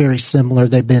are very similar.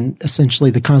 They've been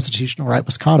essentially the constitutional right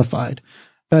was codified.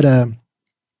 But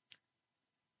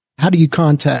how do you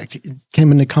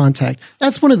came into contact?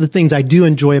 That's one of the things I do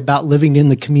enjoy about living in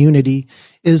the community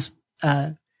is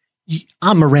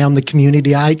I'm around the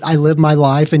community. I live my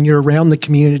life and you're around the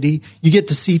community. You get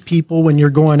to see people when you're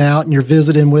going out and you're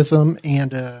visiting with them,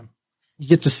 and you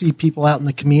get to see people out in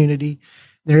the community.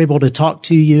 They're able to talk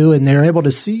to you and they're able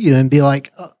to see you and be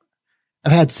like,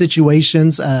 I've had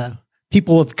situations,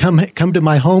 people have come to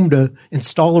my home to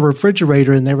install a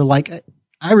refrigerator, and they were like,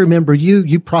 I remember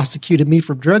you prosecuted me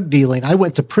for drug dealing. I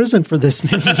went to prison for this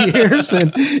many years,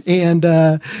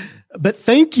 but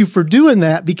thank you for doing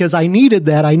that, because I needed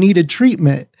that. I needed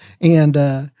treatment. And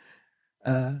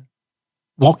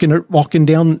walking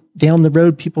down the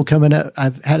road, people coming up.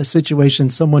 I've had a situation.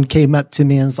 Someone came up to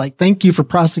me and was like, thank you for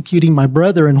prosecuting my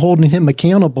brother and holding him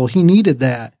accountable. He needed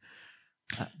that.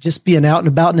 Just being out and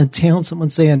about in town, someone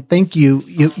saying, thank you.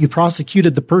 You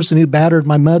prosecuted the person who battered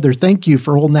my mother. Thank you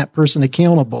for holding that person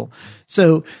accountable.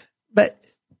 So, but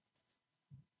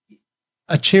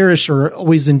I cherish or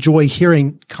always enjoy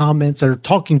hearing comments or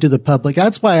talking to the public.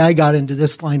 That's why I got into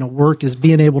this line of work, is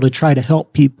being able to try to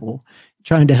help people,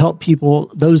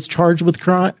 those charged with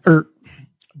crime, or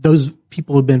those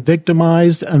people who've been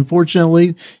victimized,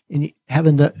 unfortunately, and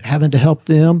having to help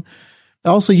them.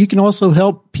 Also, you can also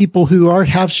help people who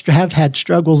have had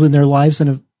struggles in their lives and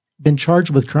have been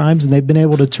charged with crimes, and they've been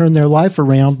able to turn their life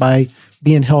around by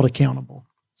being held accountable.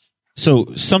 So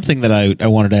something that I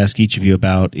wanted to ask each of you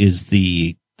about is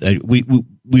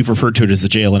we've referred to it as a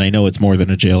jail, and I know it's more than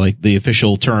a jail. Like, the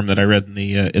official term that I read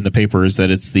in the paper is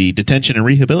that it's the Detention and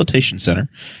Rehabilitation Center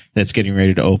that's getting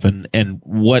ready to open, and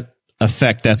what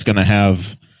effect that's going to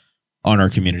have on our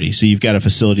community. So you've got a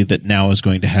facility that now is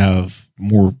going to have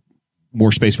more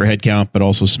space for head count, but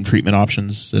also some treatment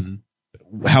options. And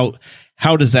how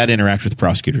does that interact with the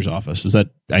prosecutor's office? Is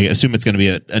that, I assume it's going to be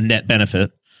a net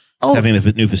benefit, having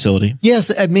the new facility?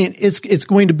 Yes. I mean, it's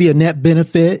going to be a net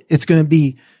benefit. It's going to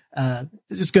be a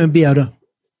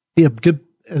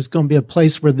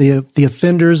place where the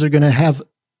offenders are going to have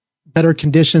better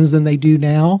conditions than they do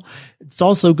now. It's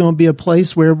also going to be a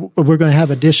place where we're going to have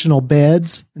additional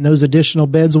beds, and those additional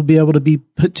beds will be able to be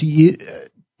put to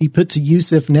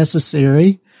use if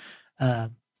necessary.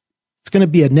 It's going to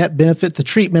be a net benefit. The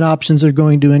treatment options are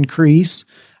going to increase,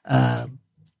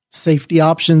 safety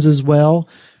options as well.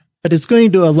 But it's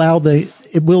going to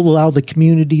it will allow the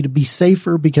community to be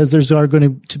safer, because there's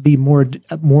going to be more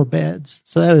beds.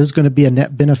 So that is going to be a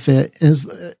net benefit,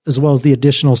 as well as the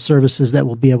additional services that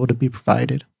will be able to be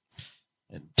provided.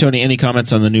 Tony, any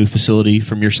comments on the new facility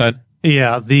from your side?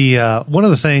 Yeah, one of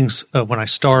the things when I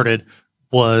started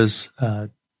was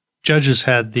judges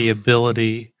had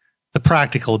the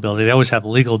practical ability. They always have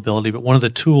legal ability, but one of the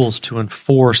tools to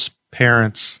enforce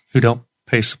parents who don't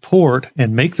pay support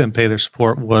and make them pay their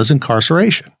support was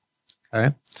incarceration.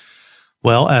 Okay.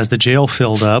 Well, as the jail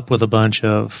filled up with a bunch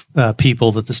of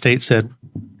people that the state said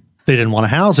they didn't want to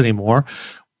house anymore,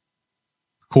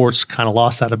 courts kind of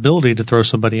lost that ability to throw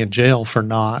somebody in jail for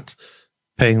not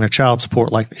paying their child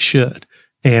support like they should.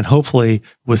 And hopefully,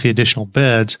 with the additional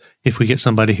beds, if we get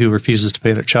somebody who refuses to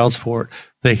pay their child support,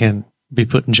 they can be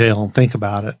put in jail and think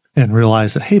about it and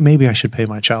realize that, hey, maybe I should pay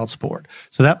my child support.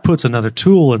 So that puts another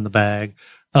tool in the bag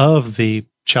of the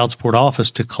child support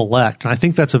office to collect. And I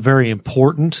think that's a very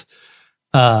important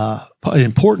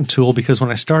tool, because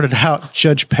when I started out,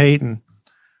 Judge Payton,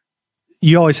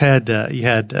 you always had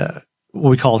what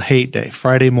we called hate day.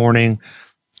 Friday morning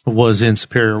was in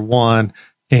Superior 1,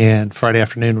 and Friday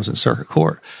afternoon was in Circuit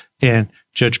Court. And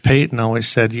Judge Payton always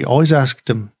said, you always asked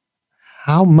him,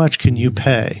 how much can you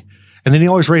pay? And then he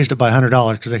always raised it by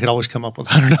 $100, because they could always come up with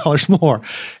 $100 more.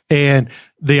 And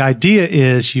the idea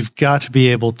is you've got to be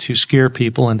able to scare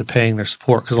people into paying their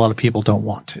support, because a lot of people don't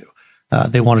want to.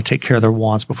 They want to take care of their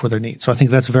wants before their needs. So I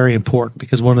think that's very important,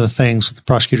 because one of the things that the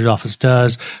prosecutor's office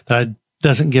does that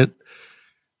doesn't get,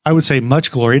 I would say,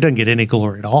 much glory, it doesn't get any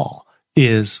glory at all,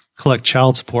 is collect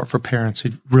child support for parents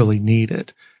who really need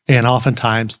it. And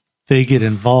oftentimes they get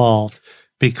involved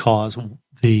because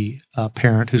the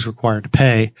parent who's required to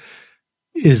pay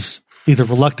is either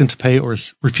reluctant to pay or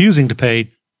is refusing to pay,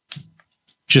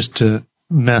 just to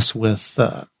mess with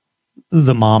the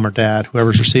mom or dad,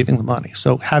 whoever's receiving the money.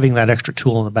 So having that extra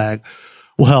tool in the bag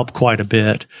will help quite a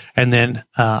bit. And then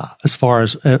as far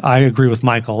as I agree with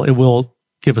Michael, it will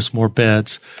give us more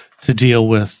beds to deal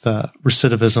with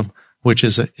recidivism, which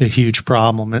is a huge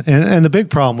problem. And the big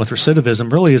problem with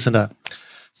recidivism really it's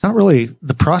not really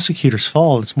the prosecutor's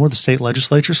fault. It's more the state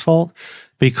legislature's fault,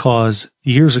 because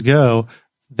years ago,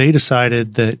 they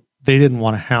decided that they didn't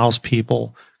want to house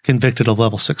people convicted of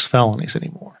level 6 felonies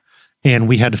anymore. And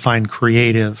we had to find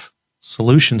creative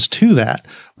solutions to that.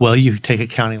 Well, you take a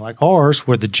county like ours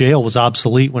where the jail was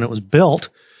obsolete when it was built.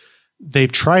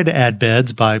 They've tried to add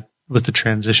beds with the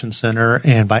transition center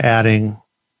and by adding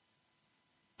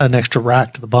an extra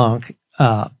rack to the bunk.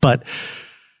 But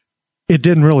it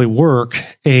didn't really work.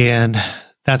 And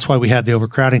that's why we had the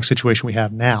overcrowding situation we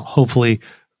have now. Hopefully,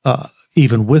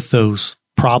 even with those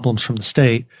problems from the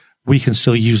state, we can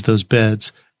still use those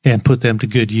beds and put them to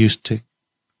good use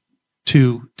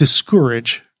to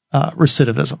discourage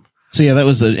recidivism. So yeah, that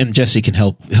was and Jesse can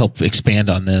help expand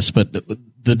on this, but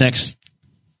the next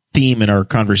theme in our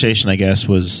conversation, I guess,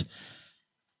 was,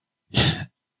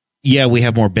 yeah, we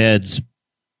have more beds,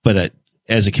 but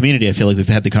as a community, I feel like we've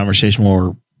had the conversation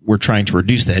where we're trying to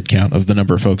reduce the head count of the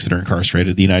number of folks that are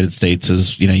incarcerated. The United States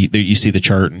is, you see the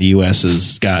chart, and the U.S.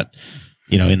 has got,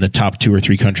 in the top 2 or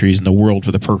 3 countries in the world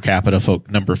for the per capita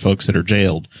number of folks that are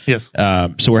jailed. Yes.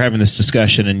 So we're having this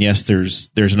discussion, and yes, there's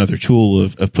another tool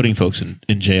of putting folks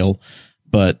in jail,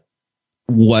 but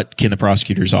what can the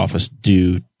prosecutor's office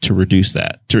do to reduce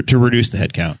that, to reduce the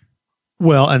head count?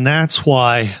 Well, and that's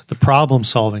why the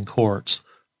problem-solving courts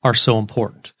are so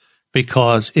important,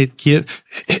 because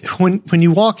when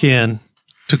you walk in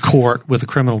to court with a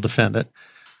criminal defendant,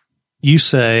 you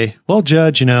say, well,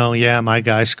 judge, yeah, my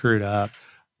guy screwed up,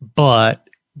 but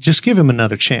just give him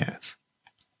another chance.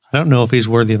 I don't know if he's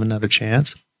worthy of another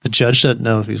chance. The judge doesn't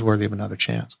know if he's worthy of another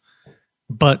chance,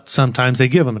 but sometimes they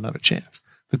give him another chance.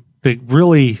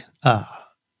 The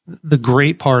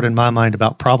great part in my mind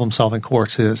about problem solving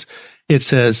courts is it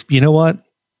says, you know what?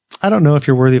 I don't know if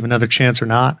you're worthy of another chance or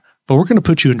not, but we're going to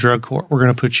put you in drug court. We're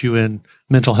going to put you in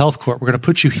mental health court. We're going to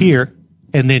put you here.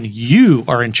 And then you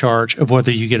are in charge of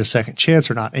whether you get a second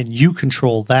chance or not. And you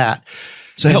control that.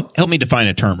 So help me define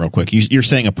a term real quick. You're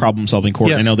saying a problem solving court.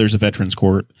 Yes. I know there's a veterans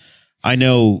court. I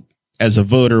know as a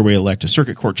voter, we elect a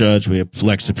circuit court judge. We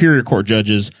elect superior court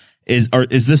judges. Is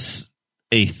this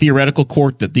a theoretical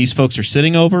court that these folks are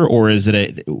sitting over, or is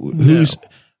it who's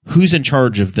in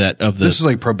charge of that? This is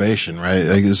like probation, right?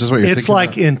 Like, is this what you're thinking? It's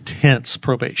like intense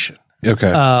probation.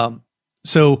 Okay.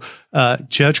 So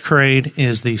Judge Crane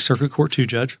is the Circuit Court 2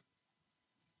 judge.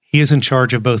 He is in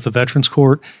charge of both the Veterans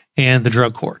Court and the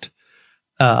Drug Court.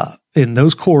 In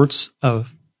those courts,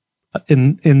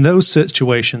 in those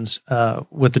situations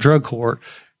with the Drug Court,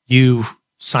 you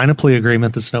sign a plea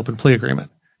agreement that's an open plea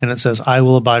agreement. And it says, I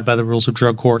will abide by the rules of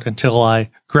Drug Court until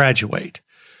I graduate.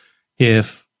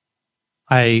 If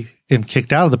I am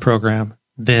kicked out of the program,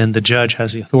 then the judge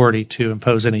has the authority to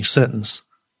impose any sentence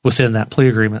within that plea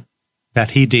agreement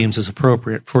that he deems is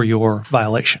appropriate for your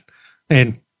violation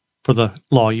and for the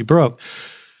law you broke.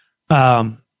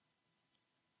 But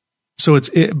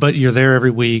you're there every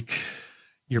week.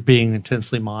 You're being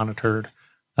intensely monitored.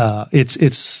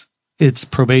 It's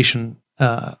probation.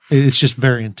 It's just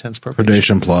very intense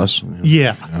probation plus.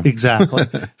 Yeah. Exactly.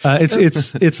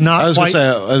 It's not. I was going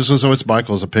to say, what's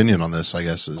Michael's opinion on this? I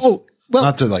guess is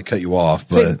not to cut you off,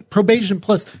 but probation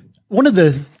plus. One of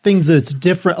the things that's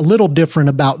different, a little different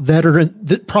about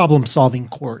problem solving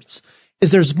courts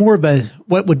is there's more of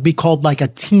what would be called like a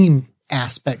team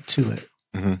aspect to it.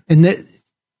 Mm-hmm.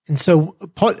 And so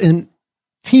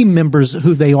team members,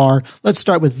 who they are, let's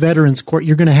start with Veterans Court.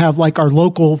 You're going to have like our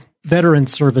local veteran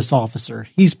service officer.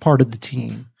 He's part of the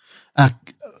team.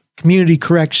 Community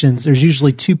corrections. There's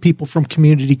usually 2 people from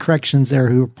community corrections there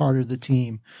who are part of the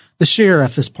team. The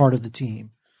sheriff is part of the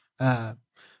team. For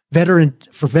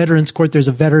Veterans Court, there's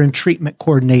a veteran treatment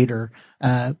coordinator.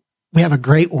 We have a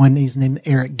great one. He's named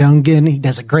Eric Dungan. He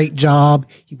does a great job.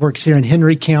 He works here in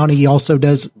Henry County. He also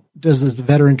does as the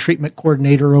veteran treatment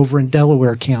coordinator over in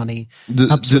Delaware County.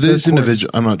 Do these individuals,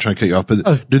 I'm not trying to cut you off,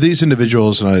 but do these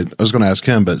individuals, and I was going to ask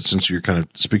him, but since you're kind of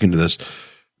speaking to this,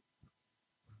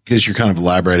 because you're kind of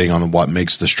elaborating on what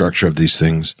makes the structure of these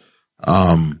things,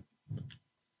 are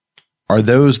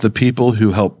those the people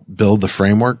who help build the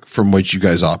framework from which you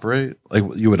guys operate? Like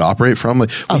you would operate from?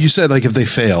 Like you said, like if they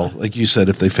fail,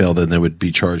 then they would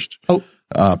be charged.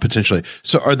 Potentially.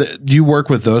 So do you work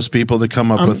with those people to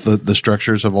come up with the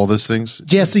structures of all these things?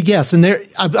 Jesse, yes. And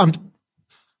the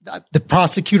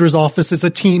prosecutor's office is a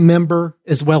team member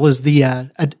as well as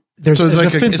there's so it's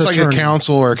like a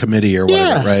council or a committee or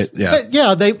whatever, right?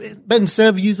 Yeah. But instead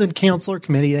of using council or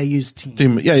committee, they use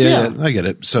team. Yeah. I get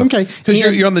it. So, because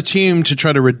you're on the team to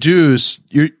try to reduce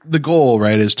the goal,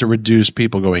 right, is to reduce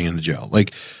people going into jail.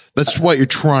 Like that's what you're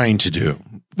trying to do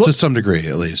to some degree,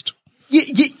 at least.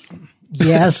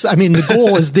 Yes. I mean, the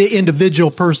goal is the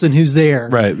individual person who's there.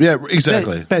 Right. Yeah,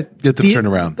 exactly. But get them turned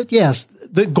around. But yes,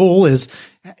 the goal is,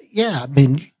 I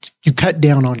mean, you cut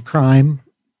down on crime,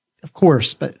 of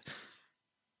course, but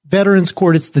Veterans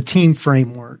court, it's the team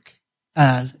framework.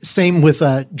 Same with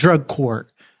a drug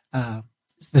court.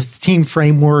 This team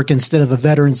framework, instead of a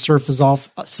veteran service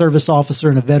officer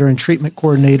and a veteran treatment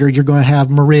coordinator, you're going to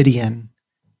have Meridian.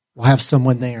 We'll have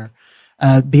someone there,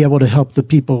 be able to help the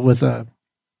people with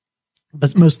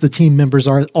but most of the team members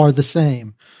are the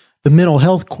same. The mental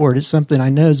health court is something I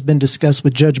know has been discussed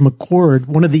with Judge McCord.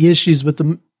 One of the issues with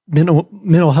the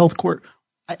mental health court,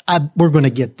 we're going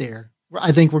to get there.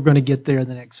 I think we're going to get there in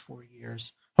the next 4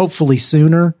 years, hopefully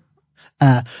sooner.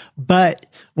 But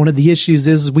one of the issues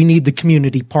is we need the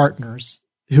community partners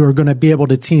who are going to be able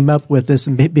to team up with us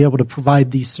and be able to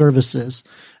provide these services.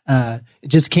 It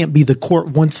just can't be the court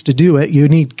wants to do it. You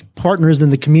need partners in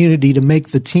the community to make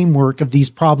the teamwork of these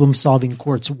problem-solving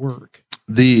courts work.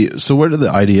 So where did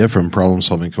the idea from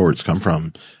problem-solving courts come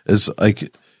from? Is like,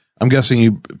 I'm guessing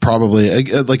you probably,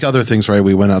 like other things, right?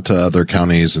 We went out to other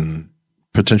counties and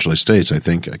potentially states. I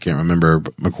think, I can't remember,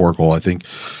 McCorkle. I think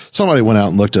somebody went out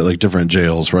and looked at like different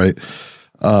jails, right?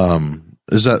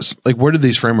 Is that like, where did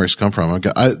these frameworks come from?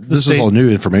 This is all new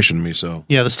information to me. So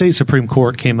yeah, the state Supreme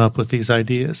Court came up with these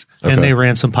ideas and they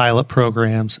ran some pilot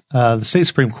programs. The state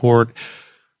Supreme Court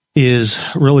is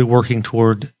really working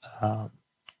toward,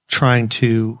 trying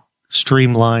to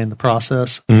streamline the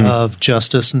process of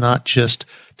justice, not just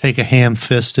take a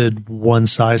ham-fisted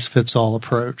one-size-fits-all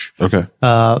approach. Okay.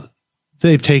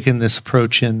 They've taken this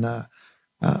approach in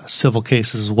civil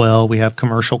cases as well. We have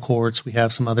commercial courts. We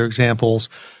have some other examples.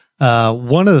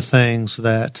 One of the things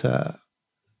that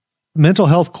mental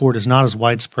health court is not as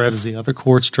widespread as the other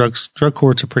courts. Drug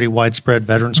courts are pretty widespread.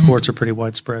 Veterans courts are pretty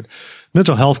widespread.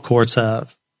 Mental health courts,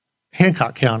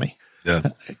 Hancock County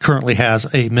currently has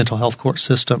a mental health court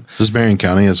system. Does Marion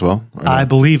County as well? I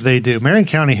believe they do. Marion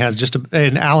County has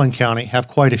and Allen County have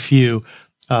quite a few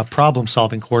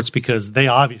problem-solving courts because they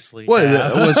obviously they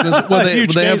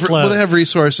have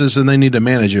resources and they need to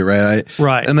manage it, right?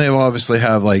 Right. And they obviously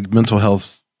have like mental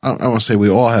health. I want to say we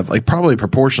all have, like, probably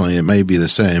proportionally it may be the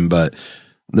same, but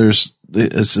it's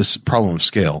this problem of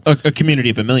scale. A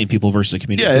community of 1 million people versus a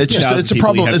community of 50,000 it's a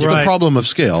problem. It's the problem of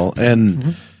scale.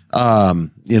 And,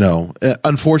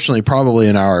 unfortunately, probably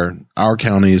in our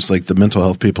counties, like the mental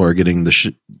health people are getting the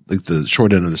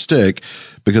short end of the stick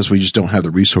because we just don't have the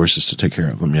resources to take care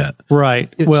of them yet.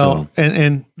 Right. Well,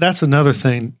 and that's another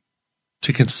thing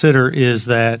to consider is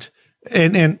that,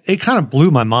 and it kind of blew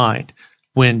my mind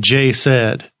when Jay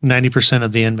said 90%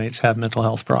 of the inmates have mental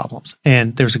health problems.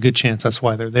 And there's a good chance that's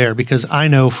why they're there, because I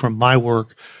know from my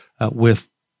work with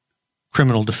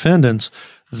criminal defendants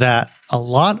that a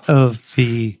lot of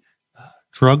the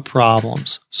drug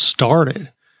problems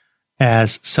started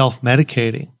as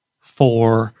self-medicating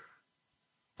for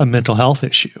a mental health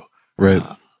issue. Right.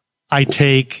 I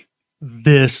take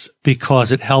this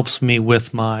because it helps me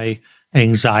with my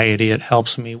anxiety. It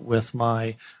helps me with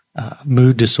my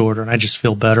mood disorder. And I just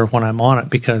feel better when I'm on it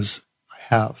because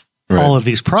I have all of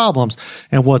these problems.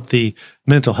 And what the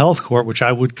mental health court, which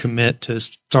I would commit to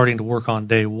starting to work on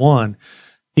day one,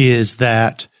 is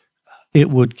that it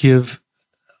would give,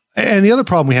 and the other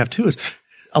problem we have too is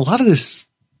a lot of these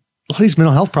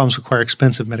mental health problems require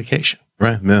expensive medication.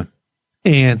 Right. Yeah.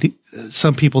 And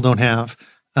some people don't have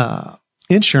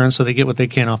insurance, so they get what they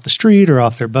can off the street or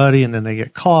off their buddy, and then they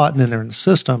get caught, and then they're in the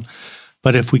system.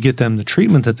 But if we get them the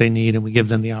treatment that they need and we give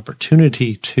them the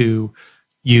opportunity to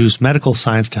use medical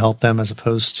science to help them as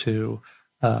opposed to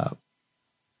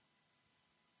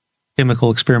chemical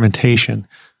experimentation,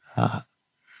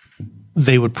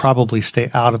 they would probably stay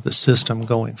out of the system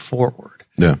going forward.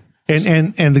 Yeah.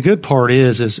 And the good part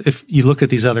is if you look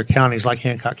at these other counties like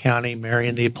Hancock County,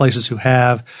 Marion, the places who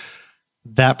have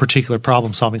that particular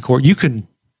problem-solving court, you can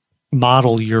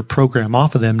model your program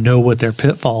off of them, know what their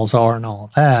pitfalls are and all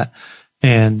of that.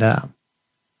 And,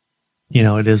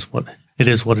 it is what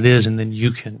it is. And then you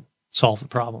can solve the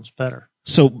problems better.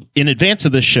 So in advance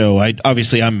of this show,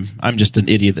 I'm just an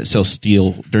idiot that sells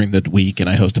steel during the week and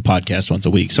I host a podcast once a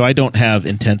week. So I don't have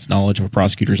intense knowledge of a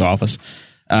prosecutor's office.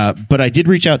 But I did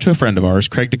reach out to a friend of ours.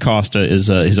 Craig DaCosta is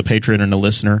a patron and a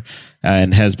listener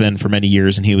and has been for many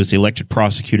years. And he was the elected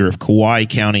prosecutor of Kauai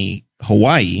County,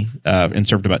 Hawaii, and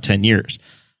served about 10 years.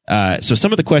 So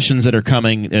some of the questions that are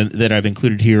coming that I've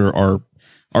included here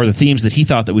are the themes that he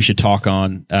thought that we should talk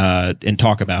on and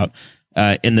talk about.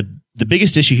 And the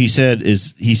biggest issue he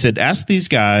said, ask these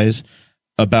guys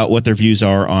about what their views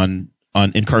are on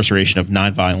incarceration of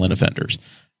nonviolent offenders.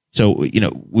 So,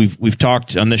 we've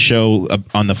talked on this show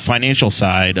on the financial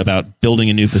side about building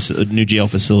a new jail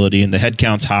facility, and the head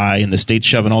count's high and the state's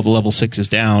shoving all the level 6s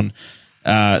down.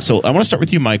 So I want to start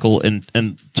with you, Michael,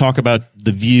 and talk about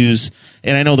the views.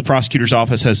 And I know the prosecutor's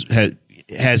office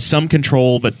has some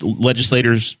control, but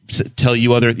legislators tell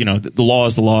you other, the law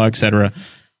is the law, et cetera.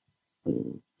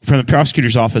 From the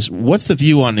prosecutor's office, what's the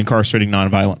view on incarcerating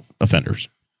nonviolent offenders?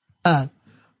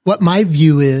 What my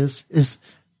view is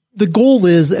the goal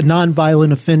is a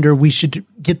nonviolent offender. We should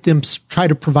get them, try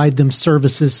to provide them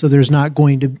services so there's not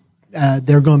going to,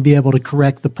 they're going to be able to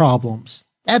correct the problems.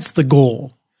 That's the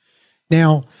goal.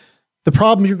 Now, the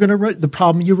problem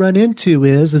you run into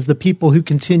is the people who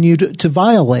continue to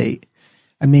violate.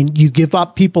 I mean, you give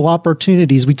up people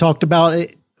opportunities. We talked about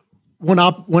it. One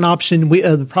option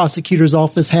the prosecutor's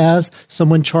office has,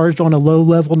 someone charged on a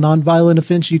low-level nonviolent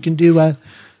offense, you can do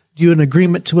an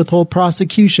agreement to withhold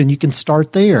prosecution. You can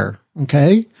start there,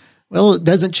 okay? Well, it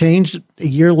doesn't change. A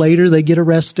year later, they get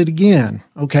arrested again.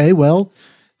 Okay, well,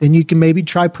 then you can maybe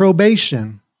try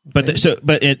probation. Okay?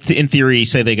 But in theory,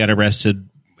 say they got arrested,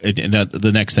 and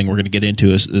the next thing we're going to get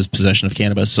into is possession of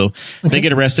cannabis. So they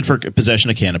get arrested for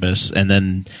possession of cannabis, and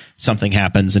then something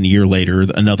happens, and a year later,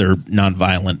 another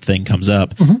nonviolent thing comes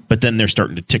up. Mm-hmm. But then they're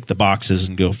starting to tick the boxes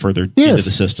and go further into the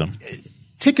system.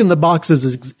 Ticking the boxes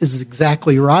is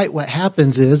exactly right. What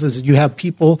happens is you have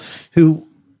people who,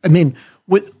 I mean,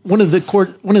 one of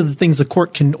the things the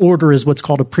court can order is what's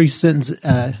called a pre-sentence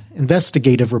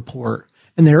investigative report.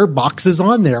 And there are boxes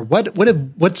on there.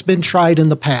 What's been tried in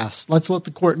the past? Let's let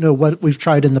the court know what we've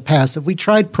tried in the past. Have we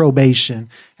tried probation?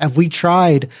 Have we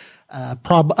tried a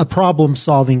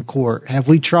problem-solving court? Have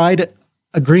we tried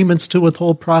agreements to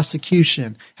withhold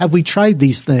prosecution? Have we tried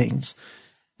these things?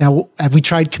 Now, have we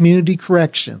tried community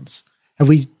corrections? Have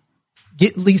we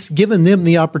at least given them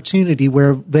the opportunity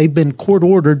where they've been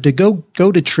court-ordered to go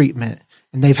to treatment?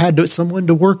 And they've had someone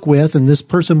to work with, and this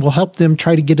person will help them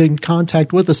try to get in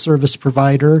contact with a service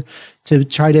provider to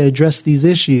try to address these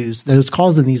issues that is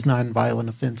causing these nonviolent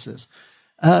offenses.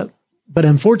 But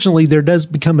unfortunately, there does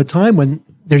become a time when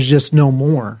there's just no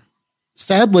more.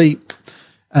 Sadly,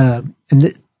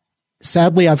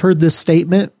 sadly, I've heard this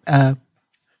statement.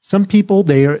 Some people,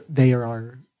 they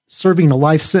are serving a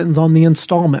life sentence on the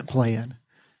installment plan,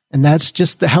 and that's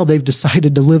just how they've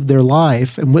decided to live their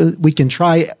life. And we can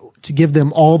try to give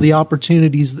them all the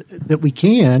opportunities that we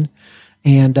can.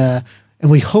 And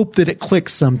we hope that it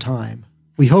clicks sometime.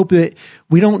 We hope that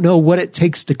we don't know what it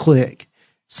takes to click.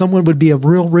 Someone would be a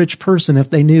real rich person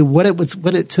if they knew what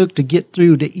it took to get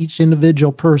through to each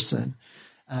individual person.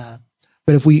 But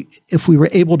if we were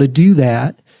able to do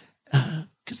that,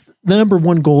 because the number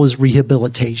one goal is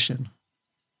rehabilitation.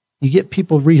 You get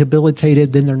people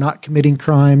rehabilitated, then they're not committing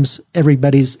crimes.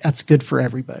 That's good for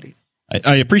everybody.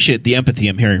 I appreciate the empathy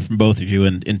I'm hearing from both of you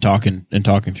in talking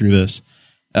through this.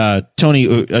 Tony,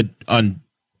 on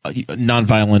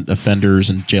nonviolent offenders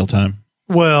and jail time,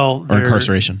 or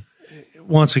incarceration.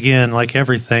 Once again, like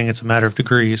everything, it's a matter of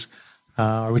degrees.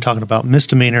 Are we talking about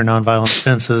misdemeanor nonviolent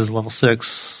offenses, level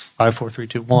 6, 5, 4, 3,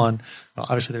 2, 1? Well,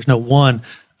 obviously, there's no one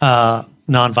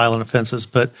nonviolent offenses,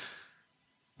 but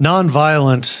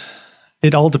nonviolent,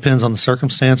 it all depends on the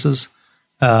circumstances.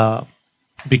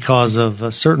 Because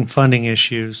of certain funding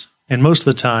issues. And most of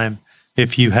the time,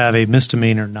 if you have a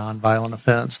misdemeanor nonviolent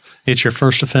offense, it's your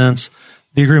first offense.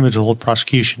 The agreement to hold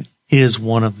prosecution is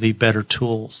one of the better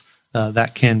tools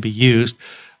that can be used.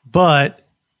 But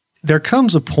there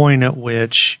comes a point at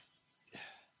which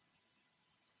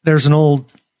there's an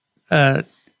old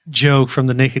joke from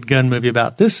the Naked Gun movie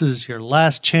about this is your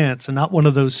last chance, and not one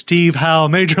of those Steve Howe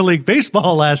Major League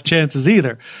Baseball last chances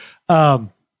either.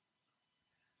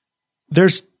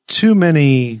 There's too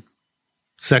many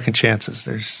second chances.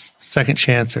 There's second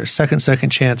chance. There's second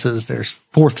chances. There's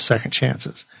fourth second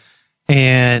chances.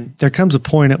 And there comes a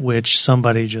point at which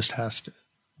somebody just has to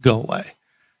go away.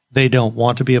 They don't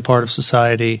want to be a part of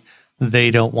society.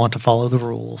 They don't want to follow the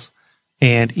rules.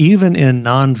 And even in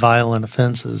nonviolent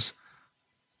offenses,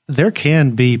 there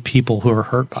can be people who are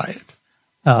hurt by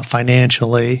it,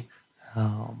 financially,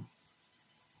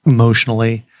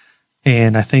 emotionally.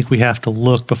 And I think we have to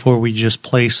look before we just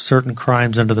place certain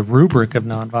crimes under the rubric of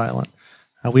nonviolent.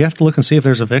 We have to look and see if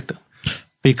there's a victim,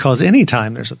 because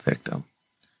anytime there's a victim,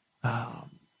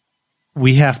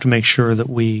 we have to make sure that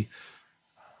we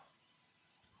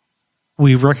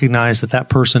recognize that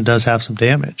person does have some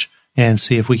damage and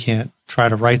see if we can't try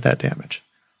to right that damage.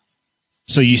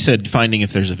 So you said finding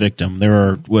if there's a victim. There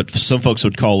are what some folks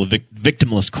would call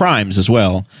victimless crimes as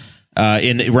well.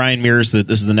 In Ryan Mears,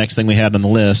 this is the next thing we had on the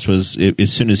list, was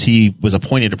as soon as he was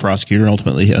appointed a prosecutor, and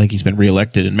ultimately I think he's been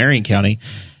reelected in Marion County,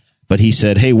 but he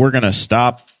said, hey, we're going to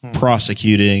stop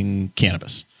prosecuting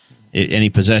cannabis. Any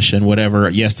possession, whatever.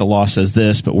 Yes, the law says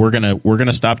this, but we're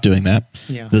gonna stop doing that.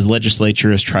 Yeah. The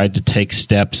legislature has tried to take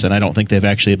steps, and I don't think they've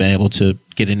actually been able to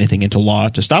get anything into law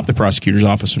to stop the prosecutor's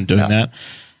office from doing that.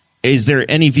 Is there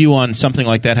any view on something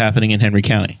like that happening in Henry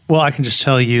County? Well, I can just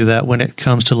tell you that when it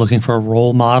comes to looking for a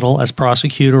role model as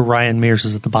prosecutor, Ryan Mears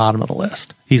is at the bottom of the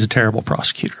list. He's a terrible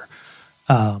prosecutor.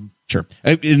 Sure.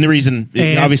 And the reason,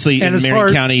 obviously, in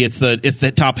Marion County, it's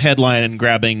the top headline and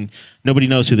grabbing. Nobody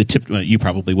knows who you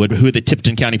probably would, who the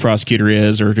Tipton County prosecutor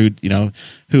is, or who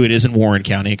it is in Warren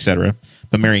County, et cetera.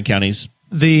 But Marion County's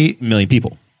a million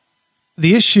people.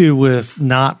 The issue with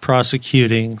not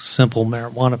prosecuting simple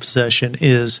marijuana possession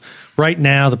is right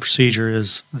now the procedure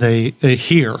is the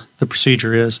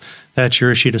procedure is that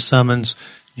you're issued a summons,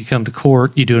 you come to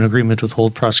court, you do an agreement to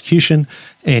withhold prosecution,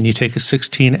 and you take a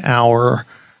 16-hour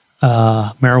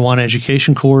marijuana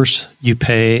education course, you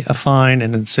pay a fine,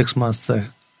 and in 6 months the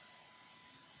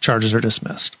charges are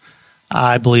dismissed.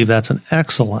 I believe that's an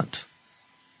excellent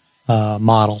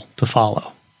model to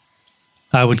follow.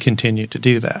 I would continue to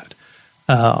do that.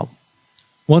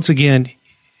 Once again,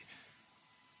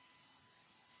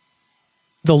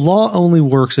 the law only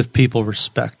works if people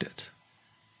respect it.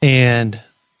 And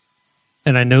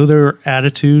I know there are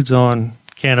attitudes on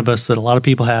cannabis that a lot of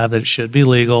people have that it should be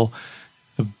legal,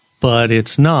 but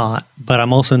it's not. But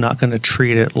I'm also not going to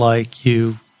treat it like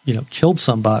you killed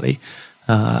somebody.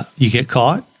 You get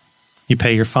caught, you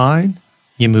pay your fine,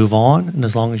 you move on, and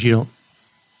as long as you don't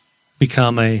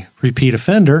become a repeat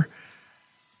offender,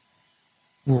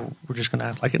 we're just going to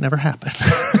act like it never happened.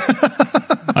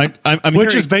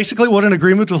 Which is basically what an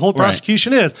agreement to withhold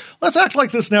prosecution is. Let's act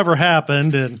like this never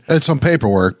happened. And it's some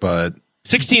pamark, but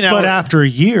 16 hours. But after a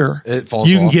year, you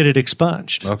can get it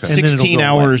expunged. Okay. 16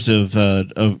 hours of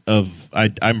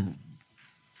I'm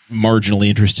marginally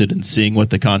interested in seeing what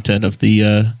the content of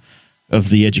the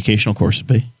educational course would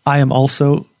be. I am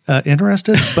also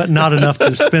interested, but not enough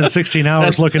to spend 16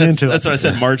 hours looking into it. That's what I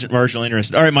said, marginally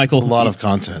interested. All right, Michael. A lot of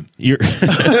content. And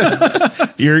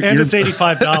it's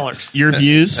 $85. Your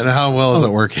views? And how well is it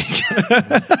working?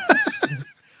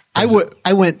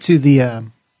 I went to the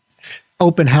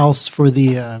open house for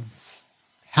the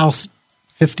House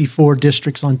 54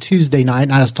 districts on Tuesday night,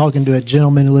 and I was talking to a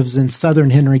gentleman who lives in southern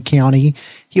Henry County.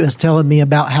 He was telling me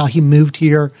about how he moved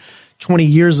here 20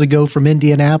 years ago from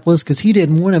Indianapolis because he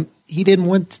didn't want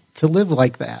to live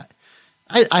like that.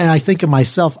 I think of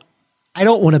myself, I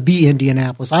don't want to be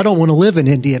Indianapolis. I don't want to live in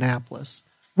Indianapolis.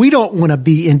 We don't want to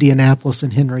be Indianapolis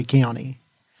in Henry County.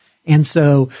 And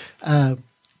so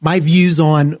my views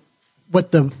on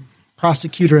what the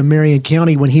prosecutor in Marion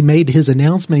County, when he made his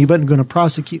announcement he wasn't going to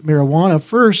prosecute marijuana,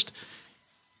 first,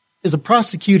 as a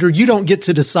prosecutor, you don't get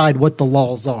to decide what the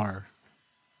laws are.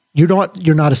 You're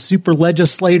not a super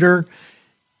legislator.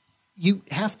 You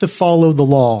have to follow the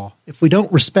law. If we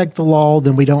don't respect the law,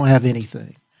 then we don't have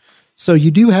anything. So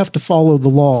you do have to follow the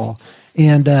law.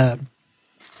 And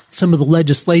some of the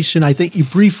legislation I think you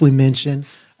briefly mentioned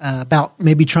about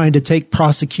maybe trying to take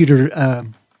prosecutor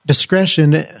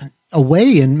discretion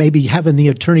away and maybe having the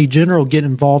attorney general get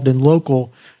involved in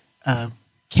local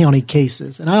county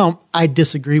cases. And I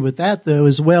disagree with that though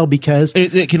as well, because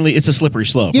it's a slippery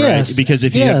slope, yes, right? Because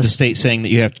if you have the state saying that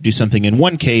you have to do something in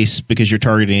one case because you're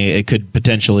targeting it could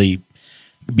potentially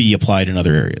be applied in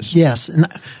other areas. Yes.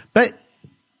 But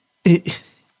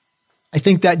I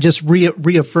think that just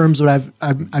reaffirms what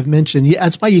I've mentioned.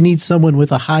 That's why you need someone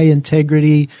with a high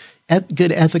integrity,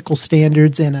 good ethical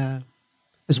standards, and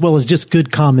as well as just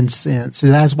good common sense.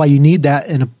 And that's why you need that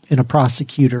in a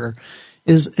prosecutor.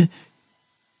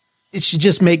 It should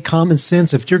just make common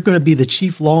sense. If you're going to be the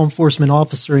chief law enforcement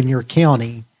officer in your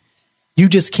county, you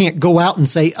just can't go out and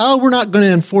say, "Oh, we're not going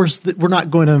to enforce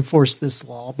this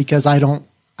law because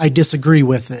I disagree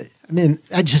with it." I mean,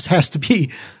 that just has to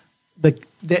be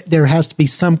there has to be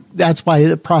some. That's why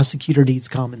the prosecutor needs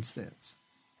common sense.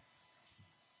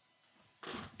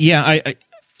 Yeah,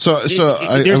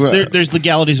 there's there's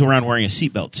legalities around wearing a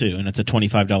seatbelt too, and it's a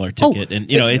 $25 ticket, and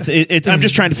it's. I'm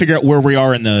just trying to figure out where we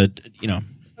are in the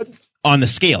on the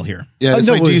scale here. Yeah, it's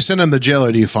like, do you send them to jail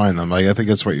or do you fine them? Like, I think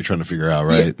that's what you're trying to figure out,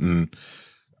 right? Yeah. And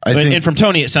and from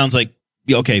Tony, it sounds like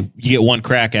okay, you get one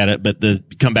crack at it, but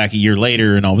come back a year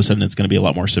later, and all of a sudden it's going to be a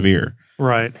lot more severe.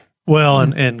 Right. Well,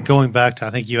 and going back to,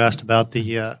 I think you asked about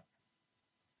the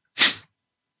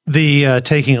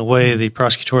taking away the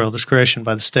prosecutorial discretion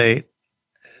by the state.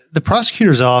 The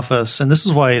prosecutor's office, and this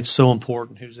is why it's so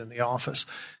important who's in the office,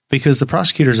 because the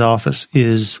prosecutor's office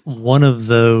is one of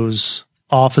those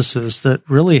offices that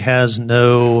really has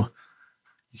you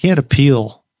can't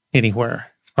appeal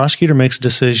anywhere. The prosecutor makes a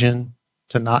decision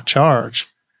to not charge.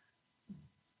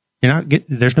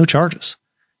 There's no charges.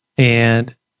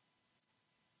 And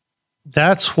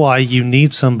that's why you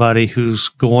need somebody who's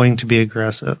going to be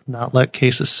aggressive, not let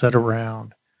cases sit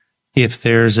around. If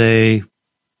there's a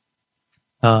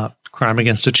crime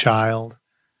against a child,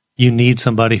 you need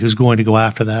somebody who's going to go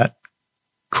after that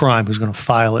crime, who's going to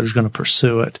file it, who's going to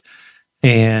pursue it.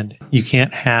 And you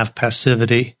can't have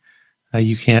passivity.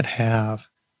 You can't have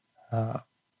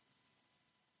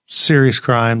serious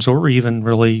crimes or even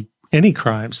really any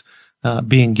crimes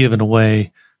being given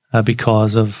away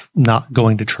because of not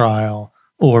going to trial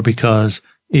or because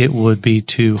it would be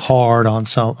too hard on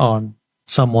someone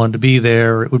to be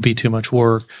there. It would be too much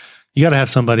work. You got to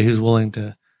have somebody who's willing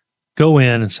to go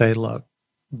in and say, look,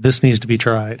 this needs to be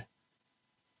tried,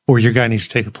 or your guy needs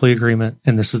to take a plea agreement,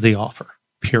 and this is the offer,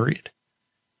 period.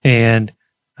 And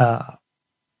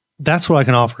that's what I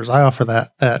can offer. Is I offer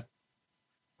that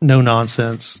no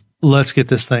nonsense. Let's get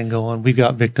this thing going. We've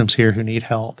got victims here who need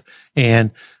help,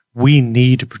 and we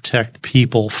need to protect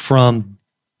people from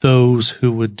those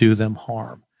who would do them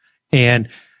harm. And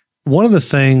one of the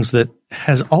things that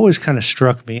has always kind of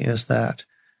struck me is that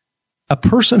a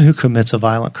person who commits a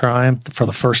violent crime for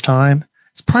the first time,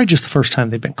 it's probably just the first time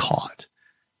they've been caught.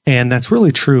 And that's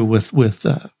really true with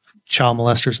child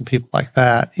molesters and people like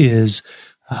that is,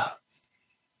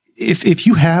 if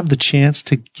you have the chance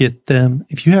to get them,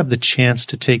 if you have the chance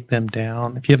to take them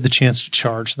down, if you have the chance to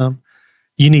charge them,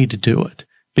 you need to do it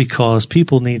because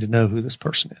people need to know who this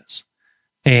person is.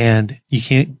 And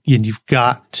you've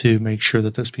got to make sure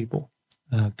that those people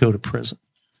go to prison.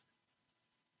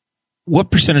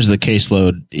 What percentage of the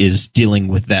caseload is dealing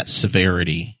with that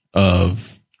severity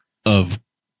of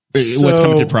what's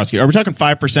coming to the prosecutor? Are we talking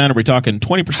 5%? Are we talking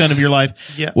 20% of your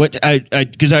life? Yeah.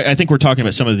 Because I think we're talking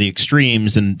about some of the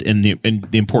extremes and the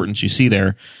importance you see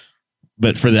there.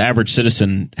 But for the average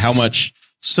citizen, how much?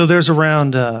 So there's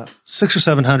around 600 or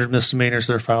 700 misdemeanors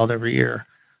that are filed every year.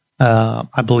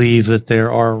 I believe that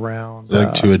there are around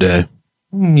like 2 a day.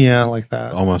 Yeah, like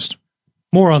that. Almost.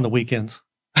 More on the weekends.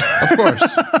 Of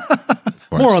course.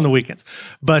 More on the weekends.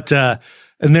 But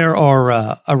and there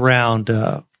are around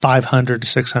 500 to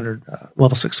 600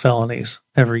 level 6 felonies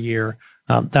every year.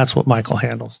 That's what Michael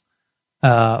handles.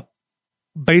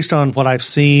 Based on what I've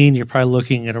seen, you're probably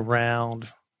looking at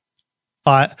around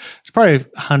it's probably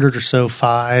 100 or so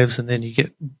fives, and then you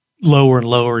get lower and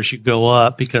lower as you go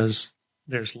up because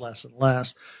there's less and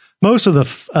less. Most of the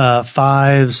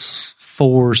fives,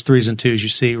 fours, threes, and twos you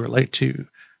see relate to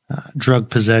drug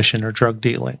possession or drug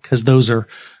dealing because those are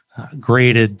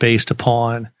graded based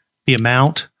upon the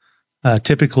amount.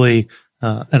 Typically,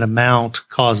 an amount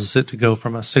causes it to go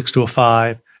from a 6 to a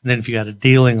 5, and then if you got a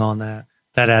dealing on that,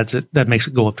 that makes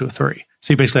it go up to a 3.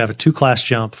 So you basically have a 2-class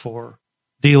jump for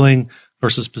dealing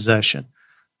versus possession.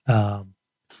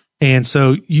 And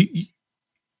so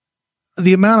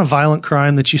the amount of violent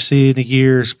crime that you see in a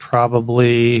year is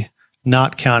probably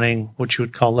not counting what you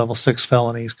would call level 6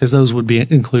 felonies, because those would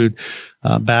include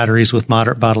batteries with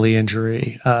moderate bodily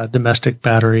injury, domestic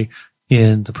battery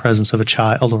in the presence of a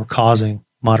child or causing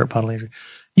moderate bodily injury.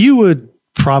 You would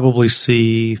probably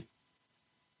see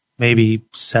maybe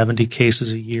 70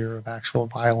 cases a year of actual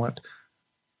violent,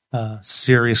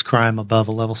 serious crime above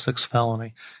a level 6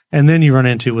 felony. And then you run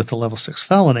into with the level 6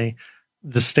 felony,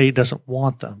 the state doesn't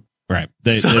want them. Right.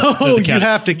 You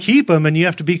have to keep them, and you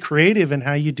have to be creative in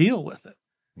how you deal with it.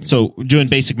 So doing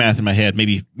basic math in my head,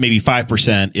 maybe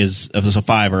 5% is of a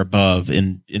 5 or above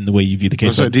in the way you view the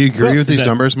case. So do you agree with these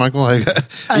numbers, Michael?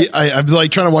 I'm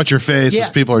like trying to watch your face as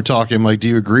people are talking. Like, do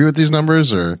you agree with these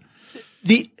numbers, or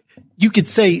you could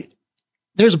say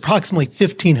there's approximately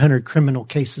 1,500 criminal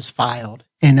cases filed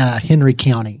in Henry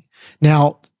County.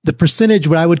 Now, the percentage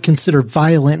what I would consider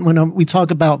violent, when we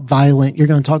talk about violent, you're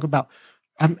going to talk about,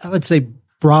 I would say,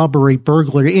 robbery,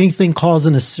 burglary, anything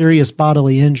causing a serious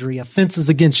bodily injury, offenses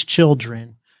against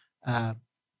children,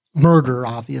 murder,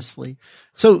 obviously.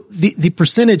 So the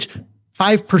percentage,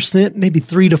 5%, maybe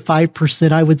 3 to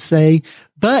 5%, I would say.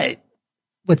 But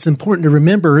what's important to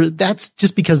remember, that's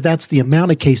just because that's the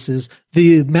amount of cases,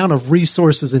 the amount of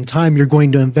resources and time you're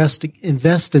going to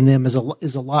invest in them is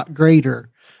a lot greater.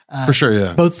 For sure,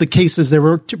 yeah. Both the cases, there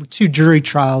were two jury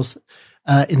trials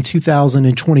in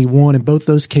 2021, and both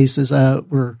those cases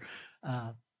were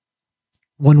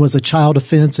one was a child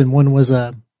offense and one was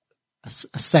a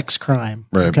sex crime.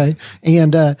 Right. Okay,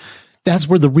 and that's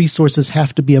where the resources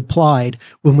have to be applied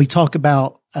when we talk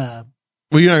about. Well,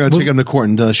 you're not going to take them to court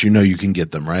unless you know you can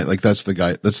get them, right? Like that's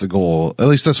the goal. At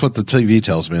least that's what the TV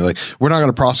tells me. Like, we're not going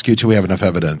to prosecute till we have enough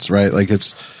evidence, right? Like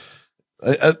it's.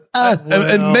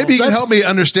 And maybe you can help me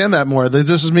understand that more.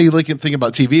 This is me thinking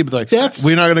about TV, but like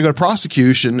we're not going to go to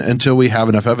prosecution until we have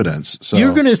enough evidence. So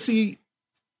you're going to see,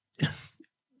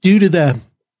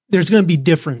 there's going to be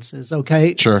differences.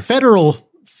 Okay, sure. Federal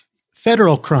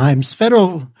crimes,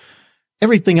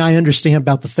 everything I understand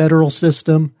about the federal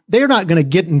system, they're not going to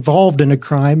get involved in a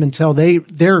crime until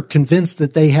they're convinced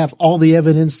that they have all the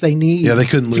evidence they need. Yeah, they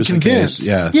couldn't lose the case.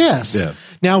 Yeah. Yes. Yeah.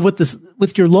 Now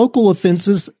with your local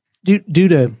offenses, due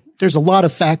to there's a lot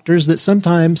of factors that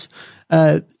sometimes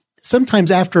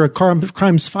after a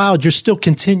crime's filed, you're still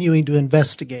continuing to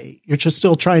investigate. You're just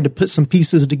still trying to put some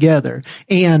pieces together,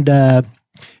 and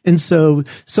so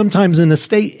sometimes in a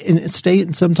state,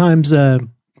 and sometimes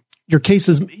your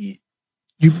cases.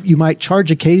 You might charge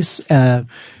a case. I'd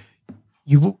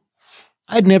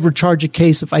never charge a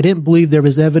case if I didn't believe there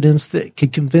was evidence that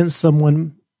could convince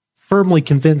someone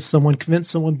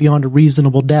beyond a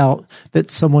reasonable doubt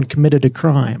that someone committed a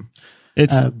crime.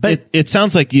 It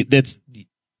sounds like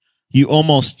you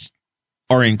almost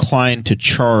are inclined to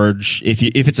charge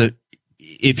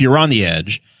if you're on the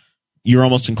edge, you're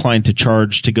almost inclined to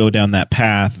charge to go down that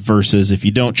path versus if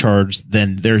you don't charge,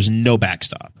 then there's no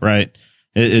backstop, right?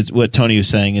 It's what Tony was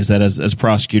saying is that as a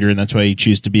prosecutor, and that's why you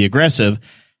choose to be aggressive,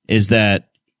 is that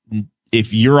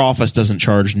if your office doesn't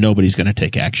charge, nobody's going to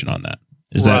take action on that.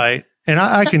 Is right. And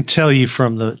I can tell you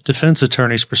from the defense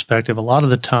attorney's perspective, a lot of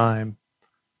the time,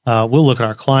 we'll look at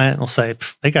our client and we'll say,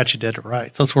 they got you dead to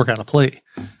rights. Let's work out a plea.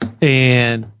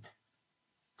 And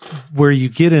where you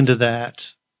get into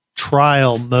that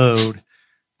trial mode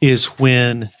is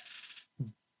when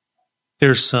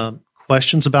there's some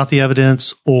questions about the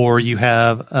evidence, or you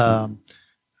have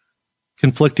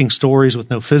conflicting stories with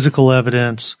no physical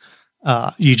evidence.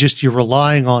 You're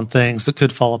relying on things that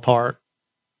could fall apart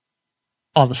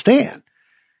on the stand.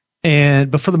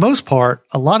 But for the most part,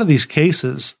 a lot of these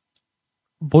cases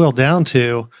boil down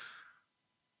to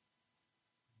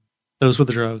those were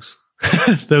the drugs.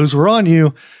 Those were on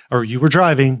you, or you were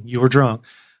driving, you were drunk.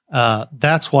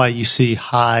 That's why you see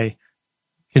high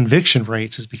conviction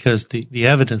rates, is because the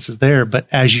evidence is there. But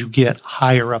as you get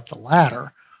higher up the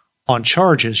ladder on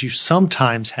charges, you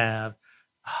sometimes have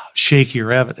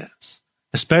shakier evidence,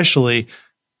 especially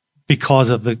because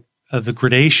of the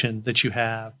gradation that you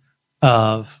have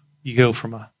of, you go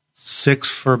from a 6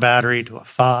 for a battery to a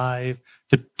 5,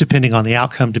 depending on the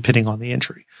outcome, depending on the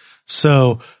injury.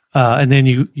 So, and then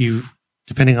you,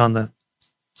 depending on the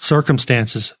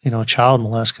circumstances, a child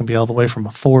molest can be all the way from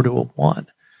a 4 to a 1.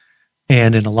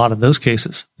 And in a lot of those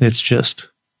cases, it's just,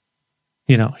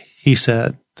 he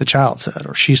said, the child said,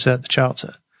 or she said, the child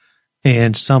said.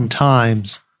 And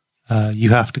sometimes you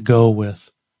have to go with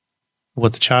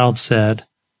what the child said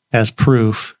as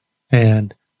proof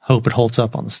and hope it holds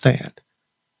up on the stand.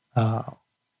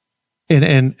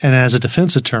 And as a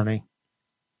defense attorney,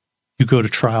 you go to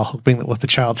trial hoping that what the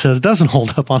child says doesn't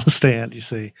hold up on the stand, you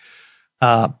see.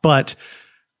 But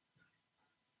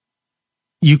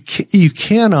you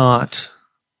cannot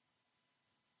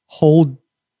hold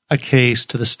a case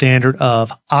to the standard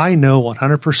of, I know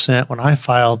 100% when I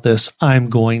filed this, I'm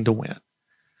going to win.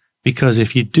 Because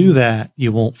if you do that,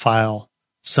 you won't file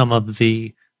some of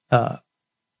the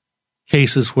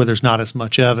cases where there's not as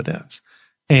much evidence.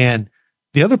 And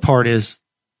the other part is,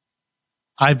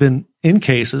 I've been in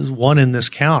cases, one in this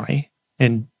county,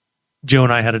 and Joe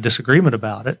and I had a disagreement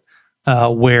about it,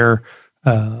 where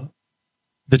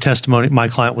the testimony, my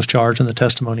client was charged, and the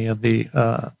testimony of the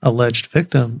alleged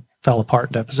victim fell apart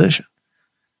in deposition.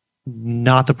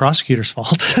 Not the prosecutor's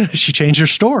fault. She changed her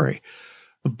story.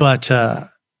 But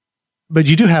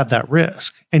you do have that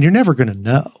risk, and you're never going to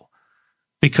know,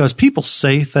 because people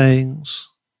say things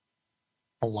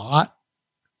a lot.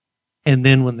 And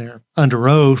then when they're under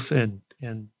oath and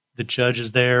the judge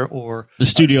is there, or the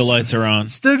studio lights are on,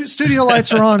 studio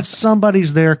lights are on,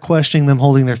 somebody's there questioning them,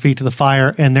 holding their feet to the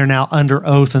fire, and they're now under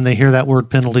oath, and they hear that word,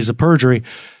 penalties of perjury.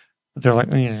 They're like,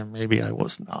 maybe I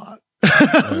was not.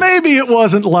 Maybe it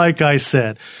wasn't like I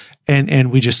said.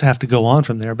 And we just have to go on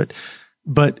from there.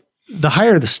 But the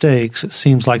higher the stakes, it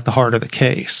seems like the harder the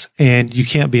case. And you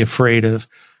can't be afraid of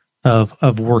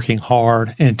working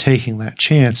hard and taking that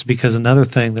chance, because another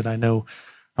thing that I know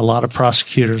a lot of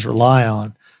prosecutors rely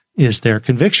on is their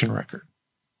conviction record.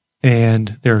 And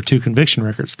there are 2 conviction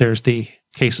records. There's the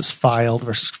cases filed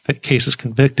versus cases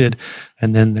convicted,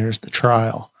 and then there's the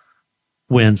trial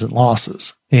wins and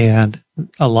losses. And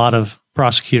a lot of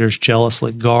prosecutors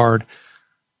jealously guard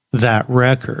that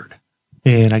record.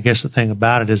 And I guess the thing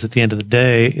about it is, at the end of the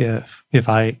day, if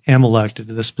I am elected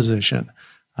to this position,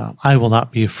 I will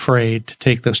not be afraid to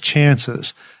take those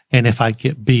chances. And if I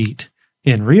get beat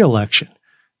in re-election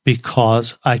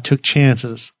because I took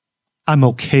chances, I'm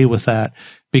okay with that,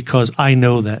 because I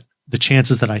know that the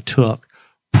chances that I took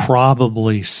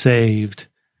probably saved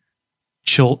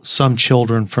some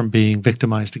children from being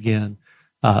victimized again,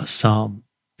 some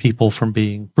people from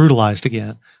being brutalized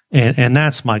again. And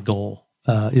that's my goal.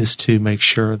 is to make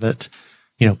sure that,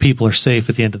 people are safe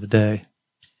at the end of the day,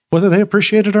 whether they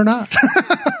appreciate it or not.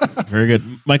 Very good.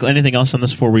 Michael, anything else on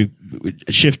this before we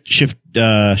shift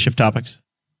topics?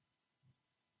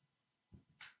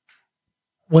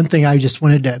 One thing I've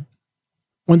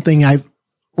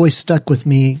always stuck with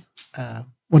me,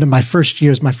 one of my first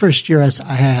year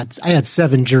I had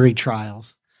 7 jury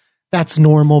trials. That's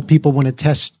normal. People want to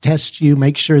test you,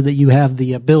 make sure that you have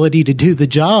the ability to do the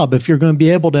job. If you're going to be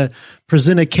able to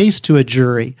present a case to a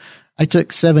jury, I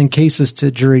took 7 cases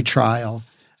to jury trial.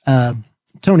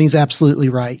 Tony's absolutely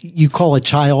right. You call a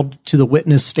child to the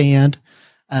witness stand.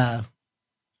 I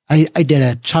did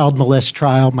a child molest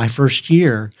trial my first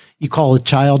year. You call a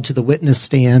child to the witness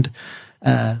stand.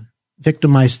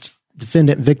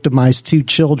 Defendant victimized 2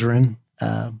 children.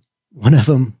 One of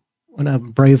them,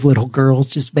 brave little girl,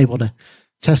 just able to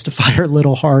testify her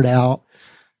little heart out.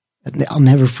 And I'll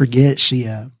never forget. She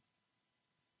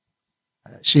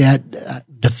had a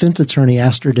defense attorney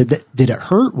asked her, did it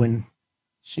hurt when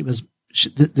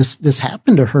this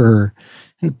happened to her?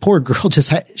 And the poor girl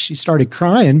she started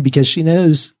crying because she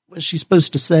knows what she's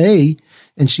supposed to say,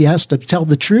 and she has to tell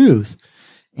the truth.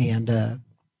 And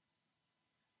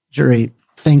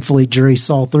thankfully, jury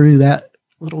saw through that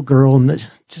little girl, and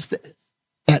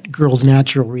that girl's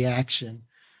natural reaction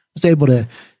was able to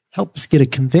help us get a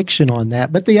conviction on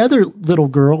that. But the other little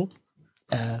girl,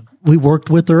 we worked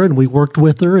with her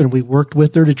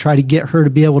to try to get her to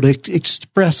be able to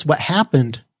express what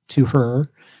happened to her.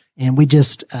 And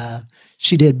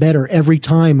she did better every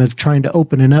time of trying to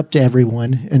open it up to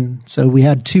everyone. And so we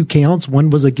had 2 counts.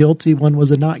 One was a guilty, one was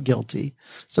a not guilty.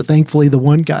 So thankfully the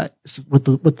one guy with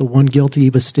the one guilty, he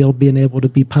was still being able to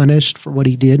be punished for what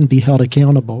he did and be held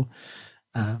accountable.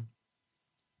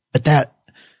 But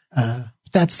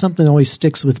that's something that always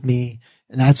sticks with me.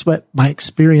 And that's what my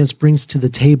experience brings to the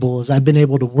table is I've been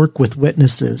able to work with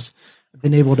witnesses. I've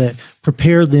been able to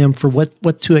prepare them for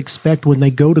what to expect when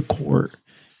they go to court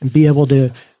and be able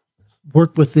to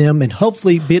work with them, and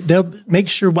hopefully they'll make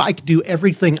sure I can do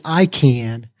everything I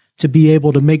can to be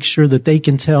able to make sure that they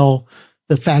can tell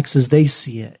the facts as they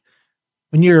see it.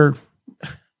 When you're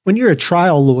a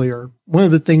trial lawyer, one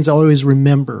of the things I always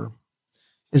remember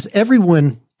is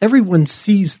everyone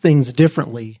sees things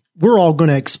differently. We're all going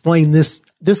to explain this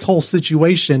whole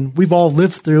situation. We've all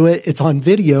lived through it. It's on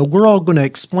video. We're all going to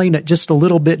explain it just a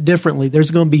little bit differently.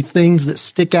 There's going to be things that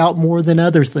stick out more than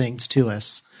other things to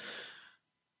us.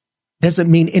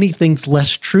 Doesn't mean anything's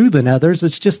less true than others.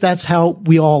 It's just that's how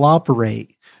we all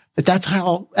operate. But that's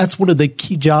one of the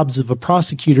key jobs of a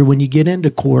prosecutor when you get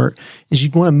into court is you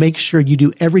want to make sure you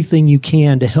do everything you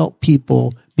can to help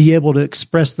people be able to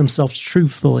express themselves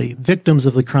truthfully. Victims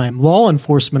of the crime, law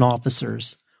enforcement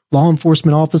officers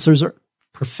are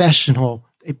professional.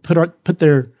 They go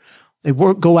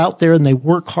out there and they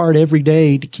work hard every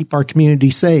day to keep our community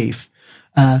safe.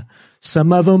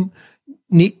 Some of them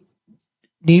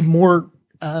need more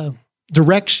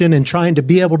direction in trying to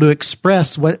be able to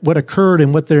express what occurred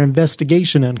and what their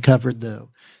investigation uncovered, though.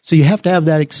 So you have to have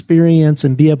that experience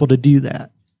and be able to do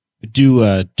that. I do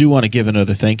want to give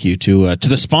another thank you to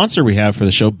the sponsor we have for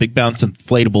the show. Big Bounce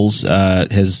Inflatables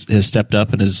has stepped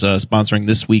up and is sponsoring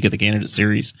this week of the Candidate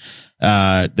Series.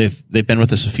 They've been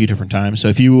with us a few different times. So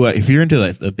if you're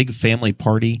into a big family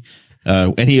party,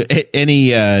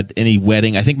 any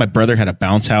wedding, I think my brother had a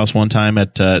bounce house one time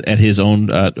at his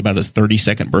own about his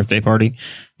 32nd birthday party.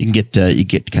 You get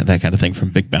kind of that kind of thing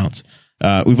from Big Bounce.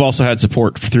 We've also had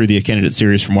support through the Candidate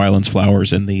Series from Wyland's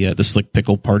Flowers and the Slick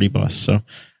Pickle Party Bus. So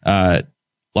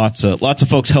lots of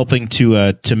folks helping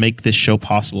to make this show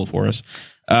possible for us.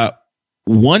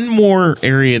 One more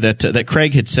area that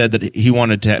Craig had said that he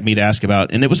wanted me to ask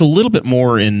about, and it was a little bit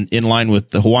more in line with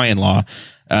the Hawaiian law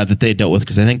that they dealt with,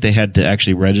 because I think they had to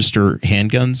actually register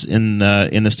handguns in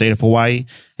the state of Hawaii,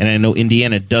 and I know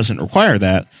Indiana doesn't require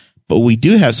that. But we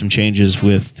do have some changes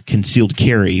with concealed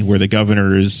carry, where the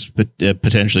governor is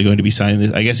potentially going to be signing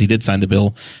this. I guess he did sign the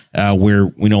bill where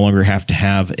we no longer have to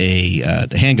have a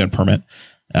handgun permit.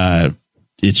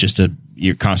 It's just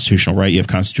your constitutional right. You have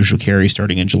constitutional carry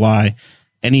starting in July.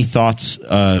 Any thoughts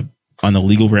on the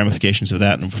legal ramifications of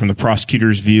that, and from the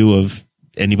prosecutor's view of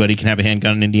anybody can have a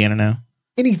handgun in Indiana now?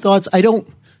 Any thoughts? I don't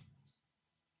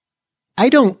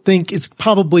think it's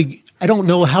probably. I don't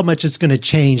know how much it's going to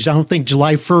change. I don't think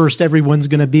July 1st, everyone's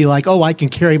going to be like, oh, I can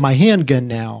carry my handgun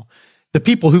now. The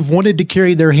people who've wanted to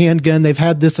carry their handgun, they've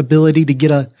had this ability to get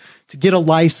a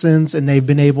license, and they've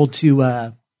been able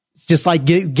to, just like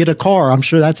get a car. I'm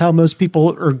sure that's how most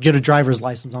people, or get a driver's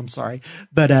license. I'm sorry.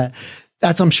 But,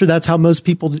 I'm sure that's how most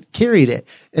people carried it.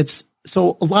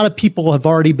 So a lot of people have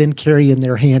already been carrying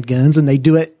their handguns, and they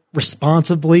do it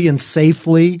responsibly and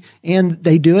safely, and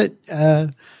they do it.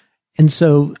 And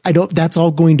so that's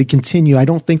all going to continue. I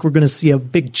don't think we're going to see a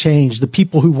big change. The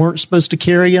people who weren't supposed to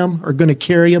carry them are going to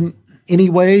carry them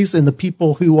anyways. And the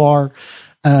people who are,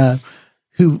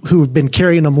 who have been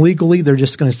carrying them legally, they're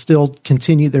just going to still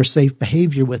continue their safe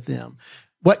behavior with them.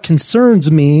 What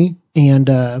concerns me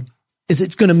is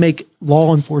it's going to make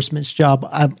law enforcement's job.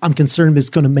 I'm concerned it's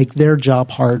going to make their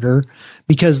job harder,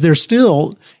 because they're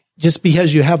still, just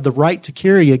because you have the right to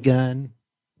carry a gun,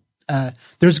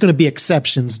 there's going to be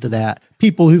exceptions to that.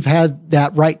 People who've had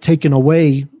that right taken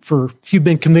away if you've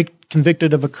been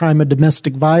convicted of a crime of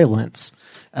domestic violence,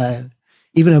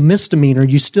 even a misdemeanor,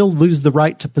 you still lose the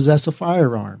right to possess a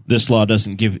firearm. This law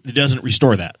doesn't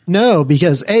restore that. No,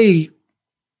 because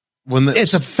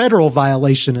it's a federal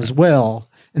violation as well.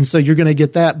 And so you're going to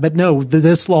get that. But no,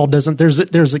 this law doesn't.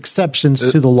 There's exceptions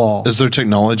to the law. Is there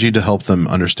technology to help them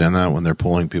understand that when they're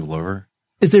pulling people over?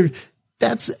 Is there?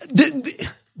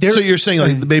 So you're saying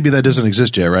like maybe that doesn't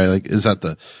exist yet, right? Like, is that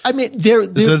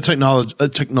is that a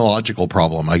technological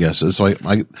problem? I guess it's like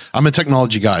I'm a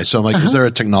technology guy, so I'm like, is there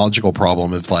a technological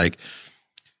problem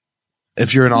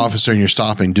if you're an officer and you're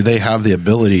stopping? Do they have the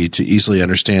ability to easily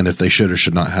understand if they should or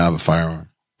should not have a firearm?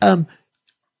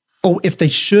 If they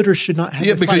should or should not have.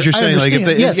 Yeah, because you're saying like if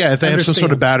they have some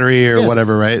sort of battery or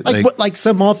whatever, right? Like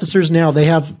some officers now, they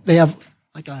have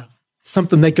like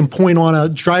something they can point on a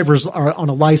driver's or on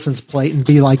a license plate and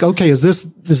be like, okay, is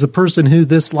the person who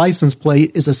this license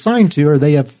plate is assigned to, or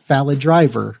they have valid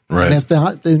driver? Right. And if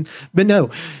not, but no.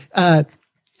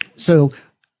 So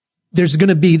there's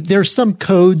some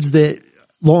codes that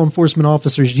law enforcement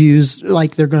officers use,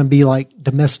 like they're going to be like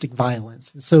domestic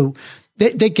violence. So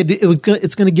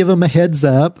it's going to give them a heads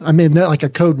up. I mean, like a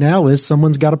code now is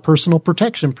someone's got a personal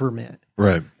protection permit.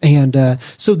 Right. And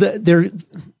so their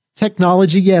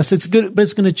technology, yes, it's good, but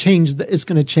it's going to change. It's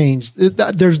going to change.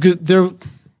 There's good. There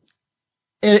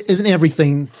isn't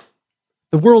everything.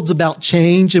 The world's about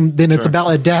change, and then it's about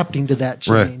adapting to that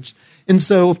change. Right. And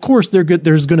so, of course,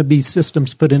 there's going to be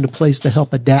systems put into place to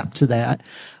help adapt to that.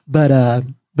 But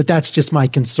that's just my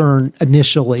concern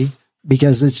initially,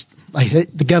 because it's like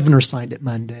the governor signed it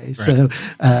Monday. Right. So,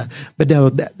 but no,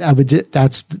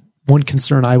 that's one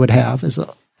concern I would have as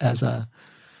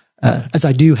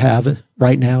I do have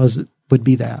right now would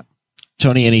be that.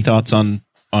 Tony, any thoughts on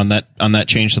that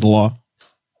change to the law?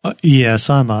 Yes,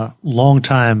 I'm a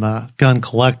longtime gun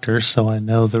collector, so I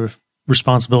know the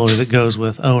responsibility that goes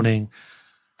with owning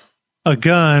a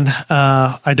gun.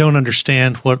 I don't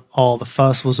understand what all the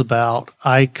fuss was about.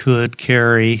 I could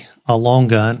carry a long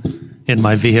gun in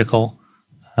my vehicle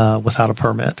without a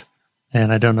permit,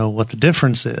 and I don't know what the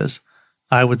difference is.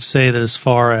 I would say that as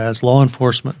far as law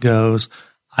enforcement goes,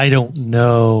 I don't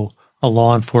know a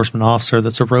law enforcement officer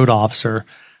that's a road officer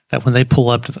that when they pull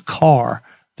up to the car,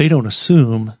 they don't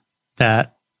assume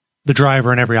that the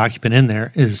driver and every occupant in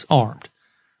there is armed.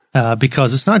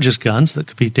 Because it's not just guns that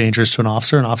could be dangerous to an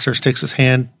officer. An officer sticks his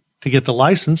hand to get the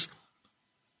license,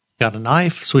 got a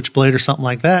knife, switchblade, or something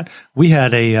like that. We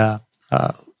had a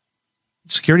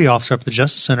security officer up at the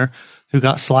Justice Center who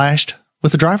got slashed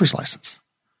with a driver's license.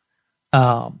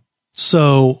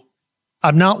 So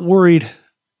I'm not worried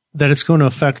that it's going to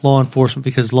affect law enforcement,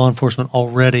 because law enforcement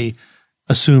already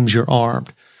assumes you're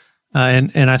armed.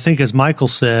 And I think, as Michael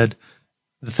said,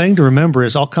 the thing to remember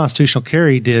is all constitutional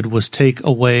carry did was take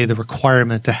away the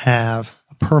requirement to have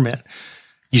a permit.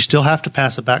 You still have to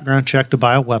pass a background check to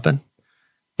buy a weapon.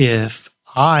 If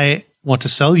I want to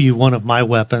sell you one of my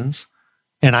weapons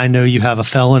and I know you have a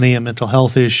felony, a mental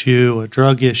health issue, a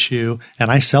drug issue, and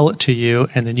I sell it to you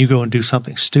and then you go and do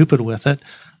something stupid with it,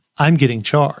 I'm getting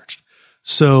charged.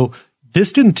 So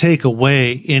this didn't take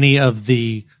away any of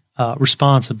the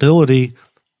responsibility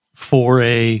for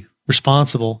a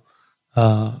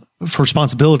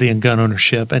responsibility in gun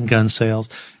ownership and gun sales.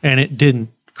 And it didn't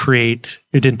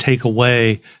take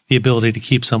away the ability to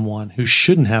keep someone who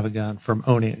shouldn't have a gun from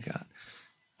owning a gun.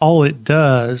 All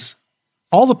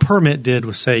the permit did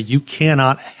was say you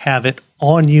cannot have it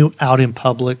on you out in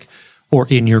public or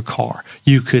in your car.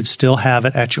 You could still have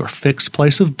it at your fixed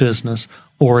place of business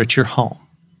or at your home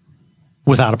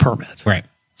without a permit. Right.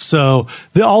 So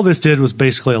all this did was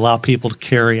basically allow people to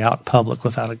carry out in public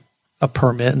without a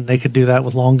permit, and they could do that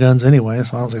with long guns anyway,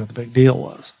 so I don't see what the big deal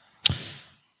was.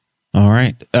 All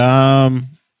right.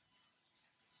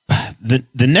 The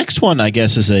next one, I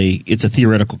guess, it's a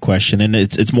theoretical question, and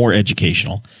it's more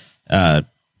educational. In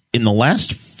the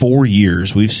last 4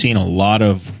 years, we've seen a lot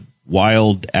of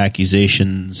wild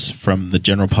accusations from the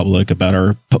general public about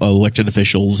our elected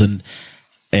officials and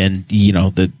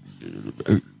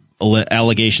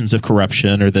allegations of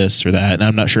corruption or this or that. And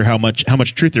I'm not sure how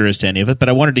much truth there is to any of it, but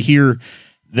I wanted to hear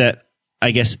that,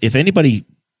 I guess, if anybody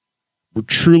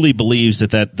truly believes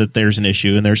that there's an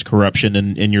issue and there's corruption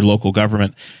in your local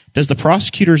government, does the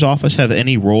prosecutor's office have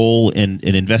any role in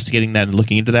investigating that and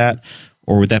looking into that?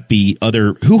 Or would that be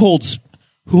who holds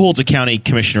a county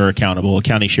commissioner accountable, a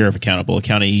county sheriff accountable, a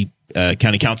county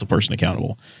council person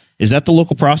accountable? Is that the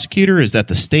local prosecutor? Is that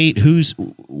the state?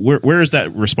 Where does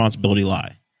that responsibility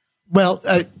lie? Well,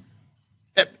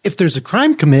 if there's a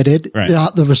crime committed, right,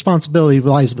 the responsibility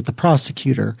lies with the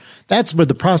prosecutor. That's where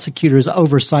the prosecutor's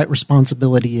oversight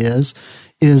responsibility is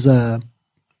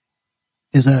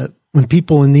when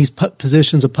people in these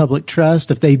positions of public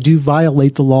trust, if they do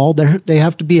violate the law, they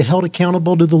have to be held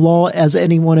accountable to the law as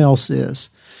anyone else is.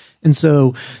 And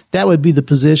so that would be the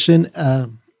position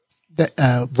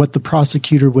that what the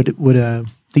prosecutor would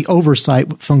the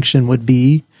oversight function would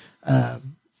be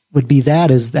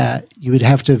that you would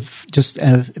have to just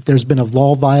if there's been a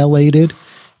law violated,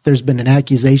 if there's been an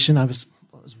accusation. I was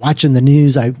watching the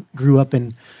news. I grew up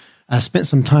I spent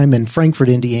some time in Frankfort,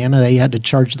 Indiana. They had to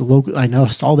charge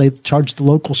they charged the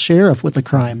local sheriff with a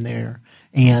crime there,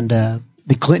 and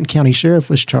the Clinton County sheriff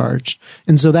was charged.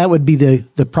 And so that would be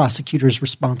the prosecutor's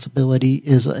responsibility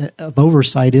of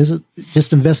oversight is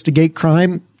just investigate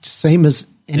crime, same as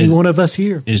any one of us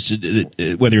here.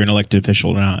 Whether you're an elected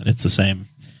official or not, it's the same.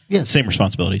 Yes. Same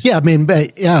responsibilities. Yeah, I mean,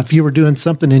 if you were doing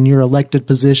something in your elected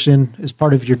position as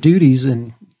part of your duties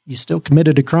and you still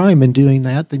committed a crime in doing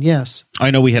that, then yes.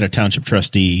 I know we had a township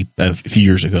trustee a few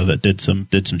years ago that did some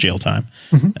jail time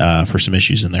for some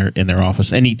issues in their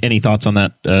office. Any thoughts on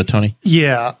that, Tony?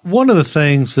 Yeah, one of the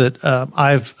things that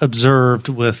I've observed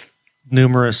with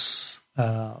numerous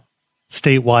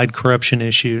statewide corruption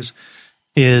issues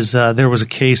is there was a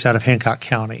case out of Hancock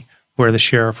County where the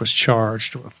sheriff was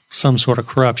charged with some sort of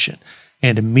corruption,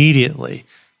 and immediately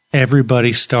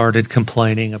everybody started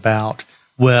complaining about,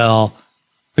 well,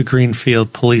 the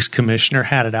Greenfield police commissioner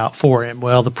had it out for him.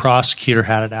 Well, the prosecutor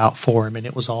had it out for him, and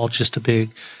it was all just a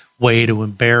big way to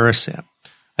embarrass him.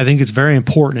 I think it's very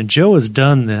important, and Joe has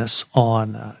done this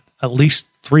on at least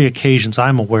 3 occasions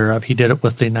I'm aware of. He did it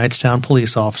with the Knightstown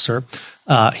police officer.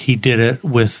 He did it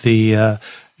with the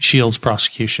Shields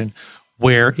prosecution,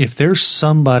 where if there's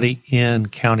somebody in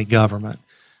county government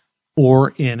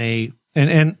or in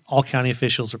and all county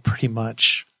officials are pretty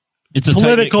much it's a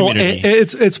political. Community.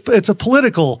 It's a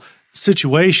political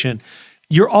situation.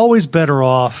 You're always better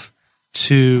off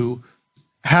to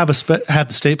have the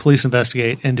state police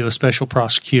investigate and do a special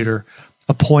prosecutor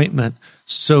appointment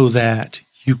so that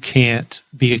you can't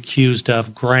be accused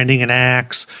of grinding an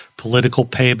axe, political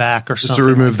payback, or something. Just to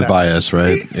remove like the bias,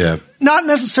 right? Yeah. Not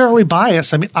necessarily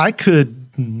bias. I mean, I could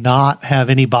not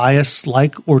have any bias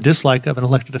or dislike of an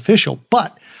elected official,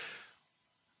 but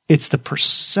it's the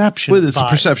perception. Well, it's the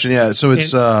perception, yeah. So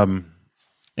it's and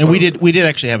we did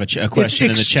actually have a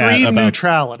question in the chat about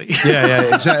neutrality.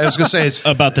 Yeah, exactly. I was going to say it's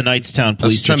about the Knightstown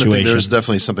police situation. situation. There's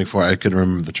definitely something for it. I couldn't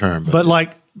remember the term,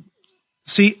 but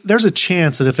see, there's a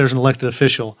chance that if there's an elected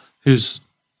official who's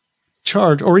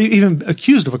charged or even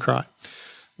accused of a crime,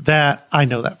 that I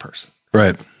know that person.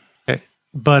 Right. Okay.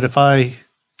 But if I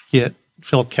get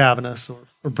Philip Cavanis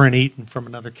or Brent Eaton from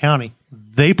another county,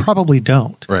 they probably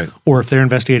don't. Right. Or if they're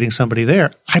investigating somebody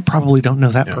there, I probably don't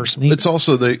know that person either. It's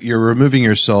also that you're removing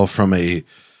yourself from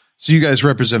so you guys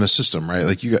represent a system, right?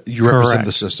 Like you represent Correct.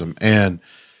 the system, and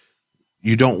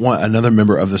you don't want another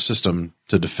member of the system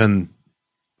to defend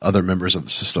other members of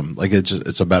the system. Like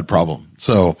it's a bad problem.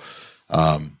 So,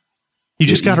 you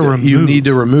just got to remove. You need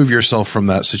to remove yourself from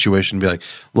that situation and be like,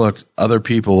 look, other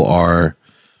people are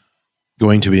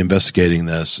going to be investigating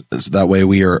this. That way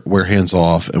we're hands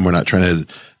off and we're not trying to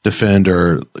defend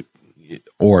or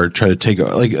try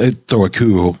to throw a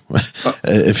coup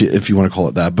if you want to call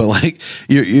it that. But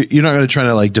you're not going to try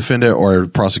to defend it or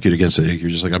prosecute against it. You're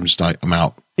just like, I'm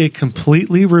out. It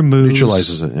completely removes,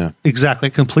 neutralizes it. Yeah, exactly.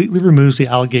 It completely removes the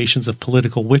allegations of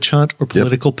political witch hunt or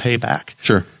political payback.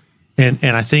 Sure. And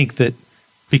I think that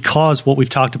because what we've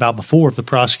talked about before of the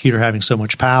prosecutor having so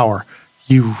much power,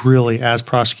 you really, as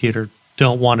prosecutor,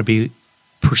 don't want to be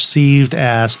perceived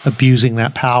as abusing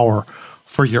that power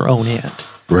for your own end.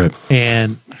 Right.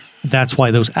 And that's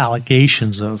why those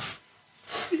allegations of,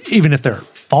 even if they're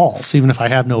false, even if I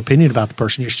have no opinion about the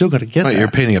person, you're still going to get that.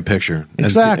 You're painting a picture.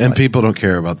 Exactly. And people don't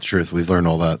care about the truth. We've learned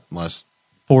all that in the last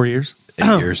 4 years.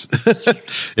 8 years.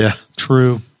 Yeah.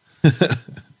 True.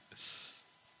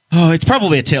 Oh, it's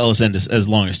probably a tale as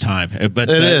long as time. But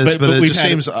it is, but it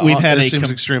seems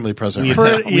extremely present.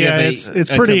 It's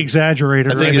pretty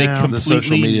exaggerated. I think right now. the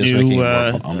social media is making it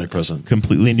more omnipresent.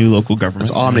 Completely new local government.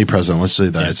 It's omnipresent. Let's say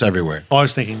that it's everywhere. I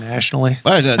was thinking nationally.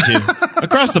 That too.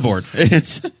 Across the board.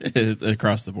 It's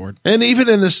across the board. And even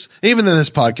in this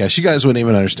podcast, you guys wouldn't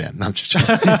even understand. No, I'm just joking.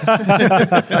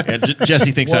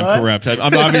 Jesse thinks I'm corrupt.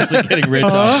 I'm obviously getting rich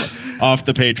off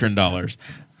the patron dollars.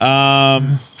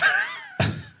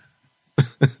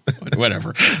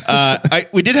 Whatever.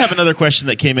 We did have another question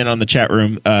that came in on the chat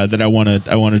room that I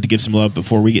wanted to give some love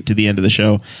before we get to the end of the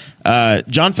show.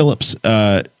 John Phillips,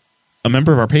 a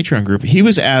member of our Patreon group, he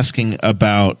was asking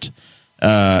about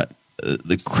the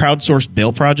crowdsourced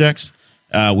bail projects.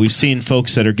 We've seen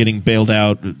folks that are getting bailed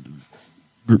out.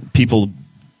 People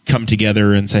come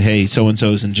together and say, "Hey, so and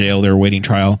so's in jail. They're awaiting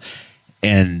trial."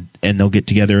 And they'll get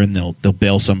together and they'll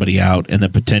bail somebody out, and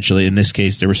then potentially in this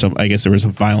case there was a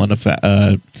violent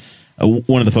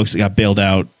one of the folks that got bailed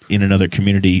out in another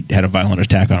community had a violent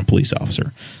attack on a police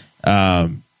officer.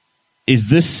 Is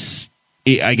this?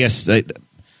 I guess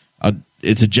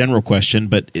it's a general question,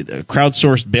 but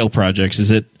crowdsourced bail projects, is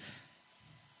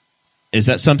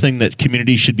that something that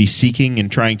communities should be seeking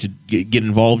and trying to get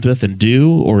involved with and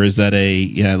do, or is that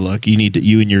look,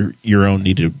 you and your own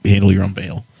need to handle your own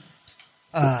bail?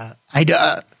 I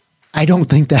don't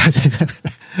think that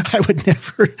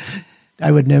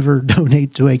I would never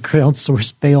donate to a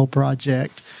crowdsourced bail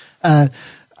project.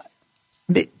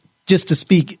 Just to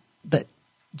speak,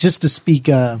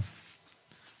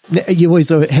 you always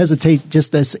hesitate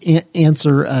just as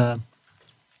answer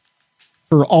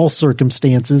for all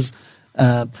circumstances.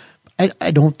 I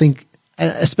don't think,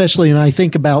 especially, and I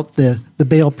think about the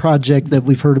bail project that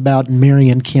we've heard about in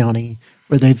Marion County,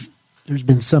 where there's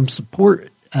been some support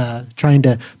trying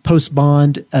to post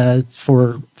bond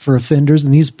for offenders,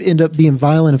 and these end up being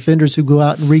violent offenders who go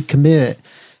out and recommit.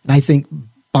 And I think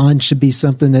bond should be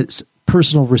something that's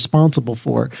personal responsible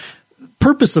for.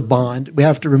 Purpose of bond, we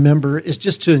have to remember, is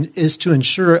to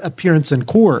ensure appearance in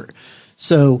court.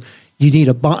 So you need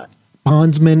a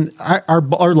bondsman.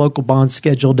 Our local bond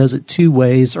schedule does it two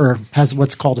ways, or has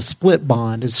what's called a split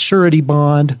bond. It's surety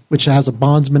bond, which has a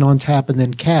bondsman on tap, and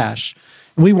then cash.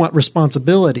 And we want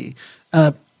responsibility.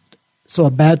 So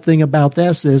a bad thing about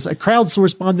this is a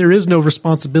crowdsourced bond. There is no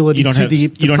responsibility to the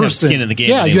person. You don't have skin in the game.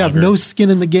 Yeah, you have no skin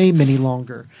in the game any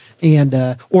longer,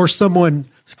 and or someone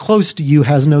close to you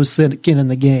has no skin in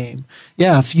the game.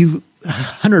 Yeah, if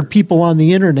 100 people on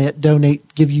the internet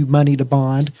give you money to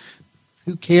bond,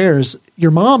 who cares?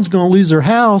 Your mom's going to lose her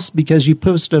house because you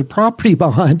posted a property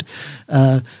bond.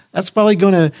 That's probably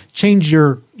going to change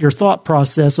your thought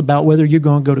process about whether you're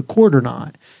going to go to court or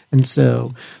not. And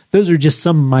so those are just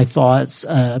some of my thoughts.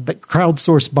 But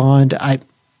crowdsourced bond, I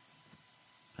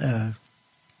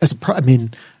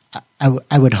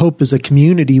would hope as a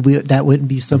community that wouldn't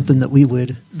be something that we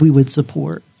would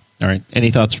support. All right.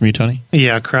 Any thoughts from you, Tony?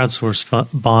 Yeah, crowdsourced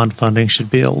bond funding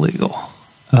should be illegal.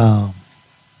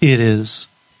 It is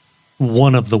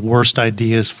one of the worst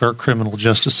ideas for our criminal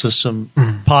justice system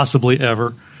possibly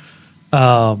ever.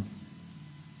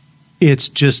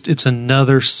 It's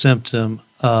another symptom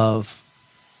of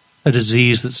a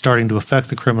disease that's starting to affect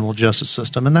the criminal justice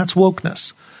system, and that's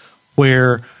wokeness,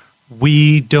 where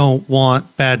we don't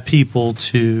want bad people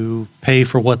to pay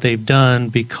for what they've done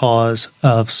because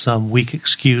of some weak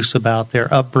excuse about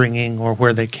their upbringing or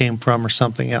where they came from or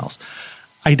something else.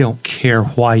 I don't care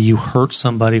why you hurt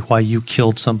somebody, why you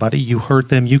killed somebody. You hurt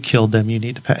them, you killed them, you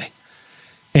need to pay.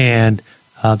 And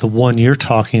the one you're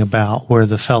talking about where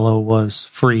the fellow was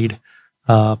freed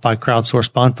by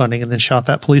crowdsourced bond funding and then shot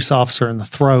that police officer in the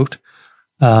throat,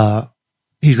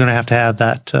 he's going to have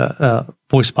that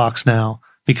voice box now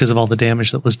because of all the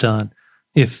damage that was done.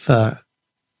 If the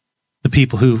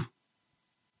people who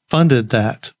funded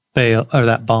that bail or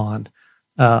that bond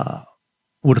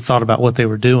would have thought about what they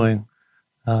were doing,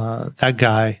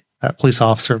 that police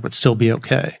officer would still be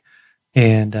okay.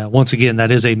 And once again,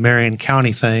 that is a Marion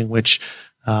County thing, which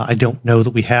I don't know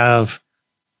that we have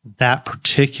that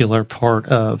particular part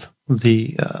of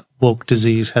the woke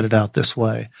disease headed out this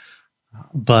way.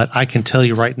 But I can tell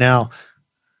you right now,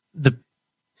 the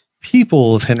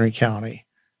people of Henry County,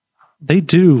 they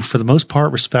do, for the most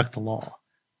part, respect the law.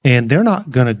 And they're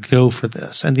not going to go for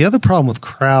this. And the other problem with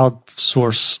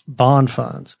crowdsourced bond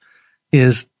funds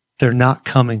is they're not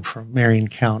coming from Marion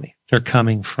County. They're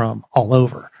coming from all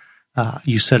over.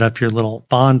 You set up your little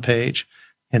bond page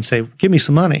and say, give me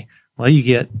some money. Well, you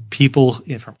get people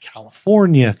from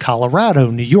California, Colorado,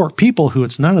 New York, people who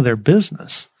it's none of their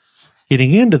business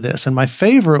getting into this. And my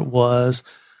favorite was,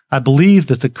 I believe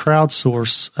that the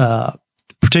crowdsource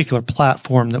particular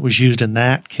platform that was used in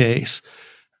that case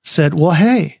said, well,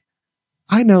 hey,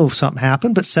 I know something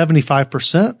happened, but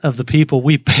 75% of the people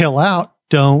we bail out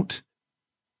don't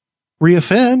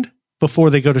reoffend before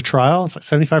they go to trial. It's like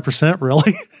 75%,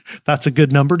 really? That's a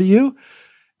good number to you?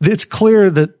 It's clear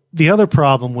that the other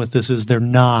problem with this is they're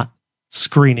not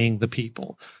screening the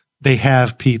people. They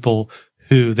have people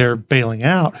who they're bailing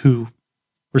out who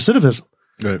recidivism.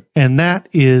 Right. And that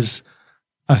is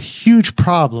a huge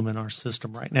problem in our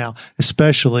system right now,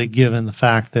 especially given the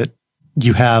fact that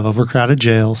you have overcrowded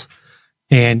jails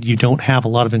and you don't have a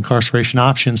lot of incarceration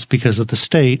options because of the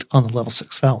state on the level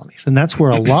 6 felonies. And that's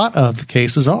where a lot of the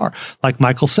cases are. Like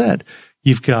Michael said,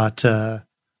 you've got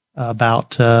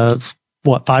about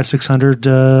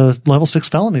 500-600 level 6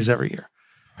 felonies every year.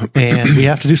 And we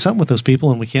have to do something with those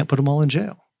people, and we can't put them all in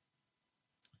jail.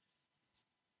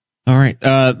 All right.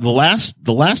 The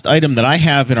last item that I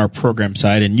have in our program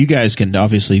side, and you guys can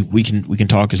obviously we can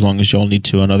talk as long as y'all need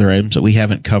to on other items that we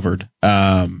haven't covered.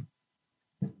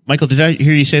 Michael, did I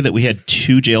hear you say that we had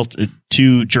two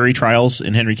jury trials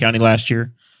in Henry County last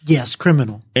year? Yes,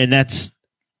 criminal. And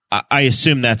I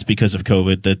assume that's because of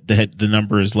COVID that the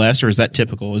number is less, or is that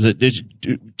typical? Is it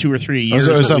 2 or 3 a year? Is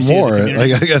that more? I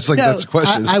guess that's the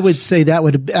question. I would say that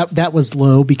was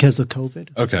low because of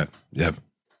COVID. Okay. Yeah.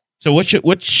 So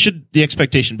what should the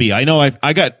expectation be? I know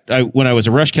when I was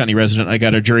a Rush County resident, I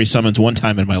got a jury summons one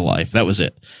time in my life. That was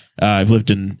it. I've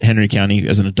lived in Henry County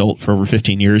as an adult for over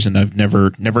 15 years, and I've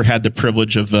never had the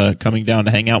privilege of coming down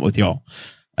to hang out with y'all.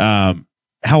 How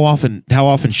often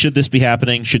should this be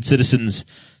happening? Should citizens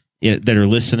that are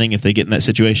listening, if they get in that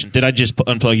situation, did I just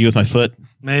unplug you with my foot?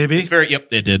 Maybe. Yep,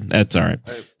 it did. That's all right.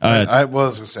 I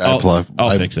was going to say, I'll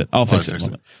fix it. I'll fix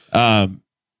it.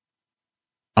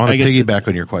 I want to piggyback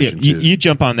on your question too. You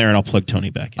jump on there and I'll plug Tony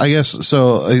back in. I guess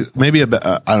so. Maybe it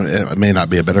may not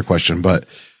be a better question, but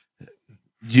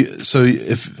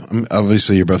if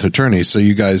obviously you're both attorneys, so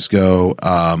you guys go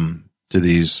to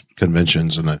these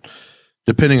conventions, and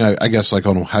depending, I guess, like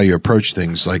on how you approach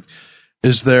things, like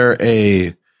is there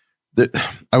I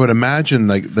would imagine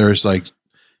like there's like,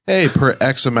 hey, per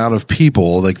X amount of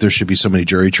people, like there should be so many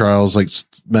jury trials, like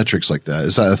metrics like that.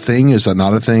 Is that a thing? Is that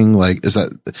not a thing? Like, is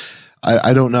that?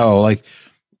 I don't know. Like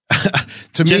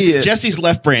to me, Jesse's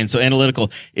left brain, so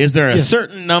analytical. Is there a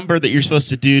certain number that you're supposed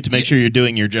to do to make sure you're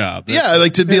doing your job?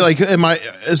 Like to be like,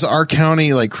 is our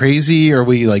county like crazy? Are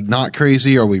we like not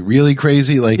crazy? Are we really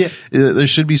crazy? Like there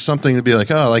should be something to be like,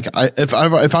 oh, like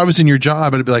if I was in your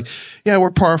job, I'd be like, yeah,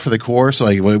 we're par for the course.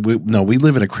 Like we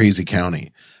live in a crazy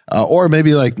county. Or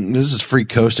maybe like, this is free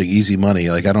coasting, easy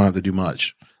money. Like I don't have to do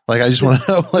much. Like, I just want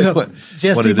to know, what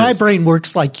Jesse, my brain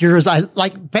works like yours. I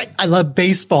love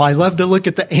baseball. I love to look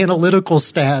at the analytical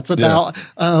stats about,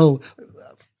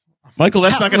 Michael,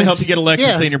 that's not going to help you get elected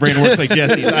saying your brain works like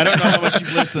Jesse's. I don't know how much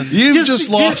you've listened. You've just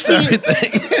lost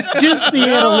everything. Just the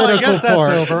analytical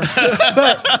part. Over.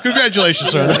 But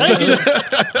congratulations, sir.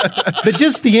 But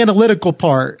just the analytical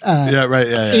part. Right.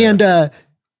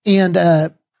 And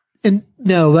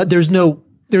no, there's no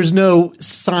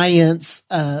science,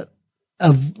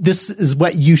 of this is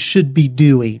what you should be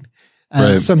doing.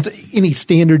 Any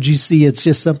standards you see, it's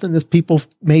just something that people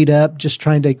made up, just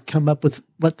trying to come up with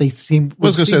what they seem to be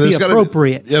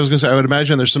appropriate. I was going to say, I would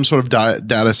imagine there's some sort of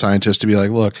data scientist to be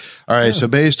like, look, all right, so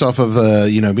based off of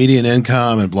the, median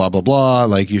income and blah, blah, blah,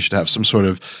 like you should have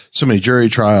so many jury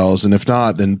trials. And if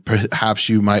not, then perhaps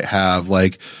you might have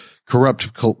like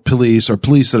corrupt police or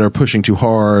police that are pushing too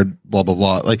hard, blah, blah,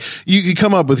 blah. Like you can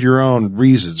come up with your own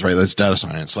reasons, right? That's data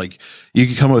science. Like you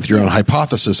can come up with your own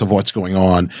hypothesis of what's going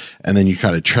on, and then you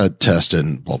kind of test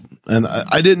and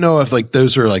I didn't know if like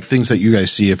those are like things that you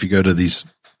guys see if you go to these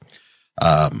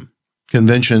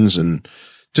conventions, and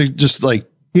to just like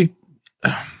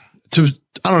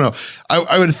I don't know.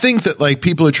 I would think that like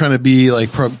people are trying to be like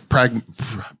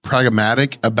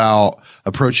pragmatic about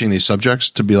approaching these subjects,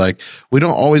 to be like, we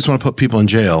don't always want to put people in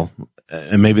jail.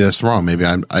 And maybe that's wrong. Maybe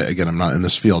I'm not in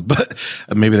this field, but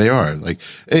maybe they are like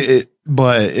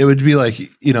but it would be like,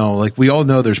 like we all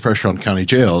know there's pressure on county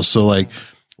jails. So like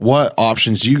what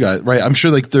options do you guys, right? I'm sure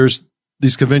like there's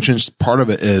these conventions. Part of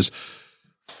it is,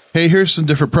 hey, here's some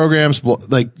different programs.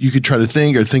 Like you could try to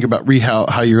think about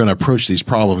how you're going to approach these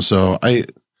problems. So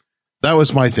that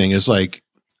was my thing, is like,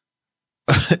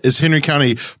 is Henry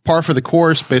County par for the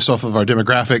course based off of our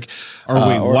demographic? Are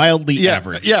we wildly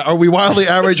average? Yeah. Are we wildly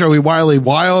average? Are we wildly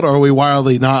wild? Or are we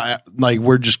wildly not? Like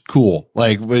we're just cool.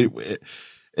 Like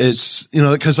it's,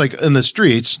 cause like in the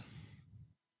streets,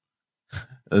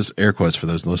 there's air quotes for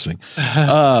those listening.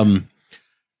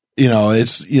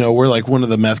 It's, we're like one of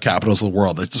the meth capitals of the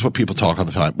world. That's just what people talk all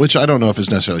the time, which I don't know if is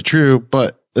necessarily true,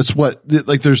 but That's what,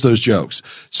 like, there's those jokes.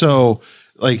 So,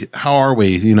 like, how are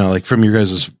we, like, from your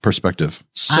guys' perspective?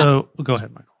 So go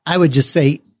ahead, Michael. I would just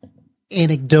say,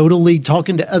 anecdotally,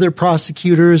 talking to other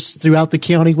prosecutors throughout the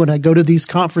county when I go to these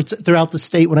conferences, throughout the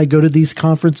state when I go to these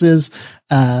conferences,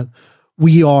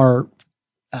 we are,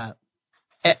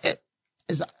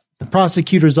 as the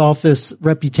prosecutor's office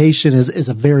reputation is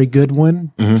a very good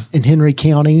one in Henry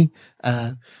County.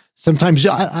 Sometimes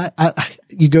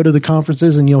you go to the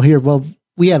conferences and you'll hear, well,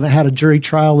 we haven't had a jury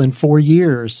trial in 4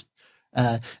 years.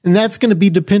 And that's going to be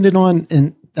dependent on,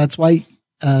 and that's why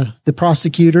the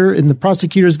prosecutor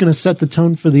is going to set the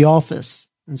tone for the office.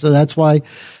 And so that's why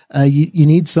you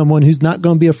need someone who's not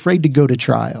going to be afraid to go to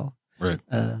trial. Right.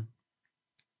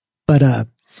 But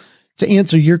to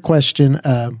answer your question,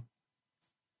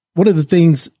 one of the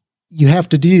things you have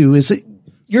to do is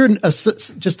you're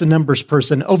just a numbers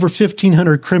person, over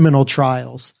 1,500 criminal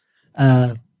trials.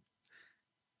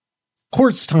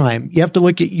 Court's time. You have to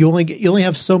look at, you only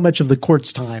have so much of the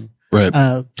court's time. Right.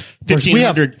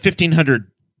 1,500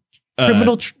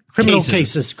 criminal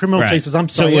cases. I'm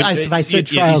sorry. If I said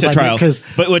trials,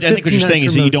 but what I think what you're saying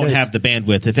is that you don't have the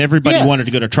bandwidth. If everybody wanted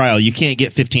to go to trial, you can't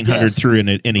get 1,500 through in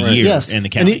a year in the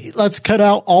county. And let's cut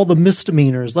out all the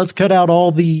misdemeanors. Let's cut out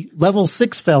all the level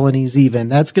 6 felonies even.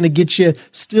 That's going to get you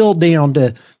still down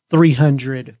to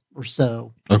 300 or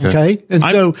so. Okay. And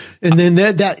then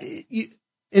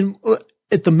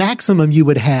at the maximum you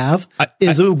would have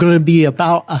is going to be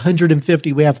about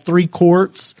 150. We have 3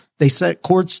 courts. They set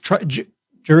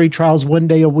jury trials 1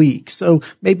 day a week. So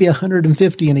maybe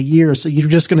 150 in a year. So you're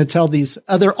just going to tell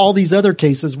all these other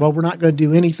cases, well, we're not going to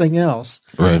do anything else.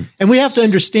 Right. And we have to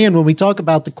understand when we talk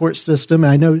about the court system,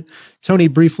 and I know Tony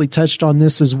briefly touched on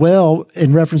this as well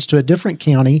in reference to a different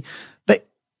county, but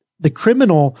the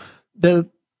criminal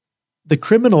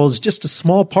is just a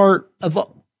small part of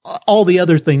all the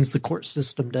other things the court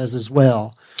system does as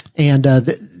well. And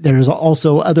there's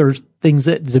also other things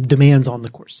that the demands on the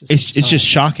court system. It's just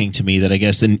shocking to me that I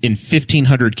guess in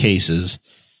 1,500 cases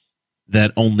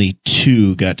that only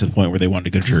 2 got to the point where they wanted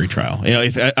to go to jury trial.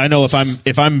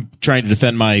 If I'm trying to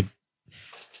defend I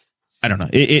don't know.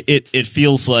 It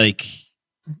feels like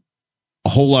a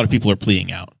whole lot of people are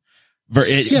pleading out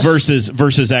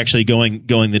versus actually going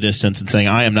the distance and saying,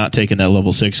 I am not taking that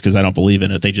level 6 because I don't believe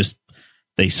in it.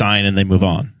 They sign and they move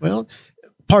on. Well,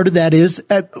 part of that is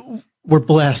we're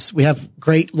blessed. We have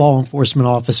great law enforcement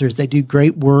officers. They do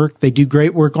great work. They do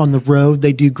great work on the road.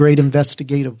 They do great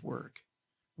investigative work.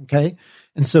 Okay.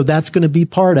 And so that's going to be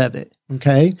part of it.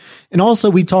 Okay. And also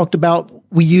we talked about,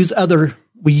 we use other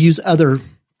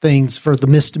things for the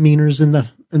misdemeanors in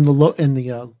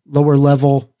the lower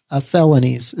level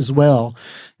felonies as well.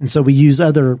 And so we use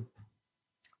other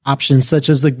options such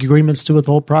as the agreements to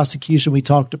withhold prosecution we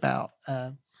talked about.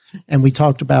 And we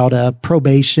talked about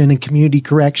probation and community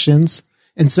corrections.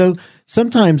 And so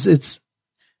sometimes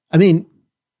to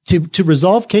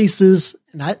resolve cases,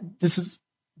 and this is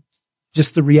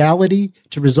just the reality,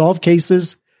 to resolve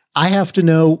cases, I have to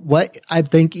know what I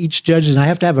think each judge is, and I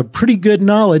have to have a pretty good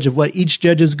knowledge of what each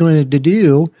judge is going to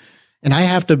do. And I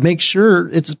have to make sure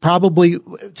it's probably,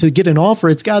 to get an offer,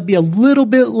 it's got to be a little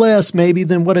bit less maybe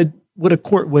than what the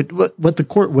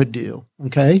court would do.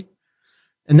 Okay.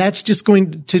 And that's just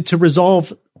going to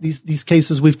resolve these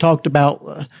cases we've talked about,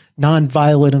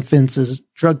 nonviolent offenses,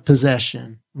 drug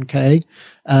possession. Okay.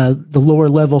 The lower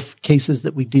level cases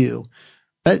that we do,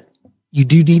 but you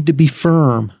do need to be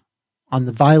firm on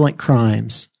the violent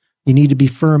crimes. You need to be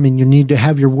firm, and you need to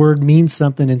have your word mean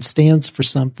something and stands for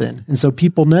something. And so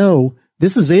people know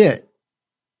this is it.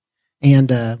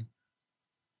 And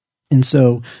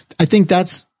so I think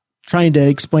that's trying to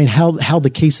explain how the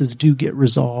cases do get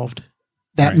resolved.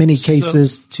 That many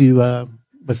cases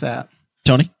with that.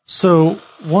 Tony? So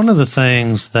one of the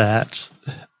things that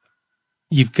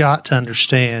you've got to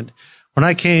understand, when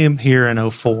I came here in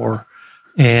 2004,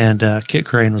 and Kit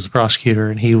Crane was the prosecutor,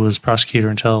 and he was prosecutor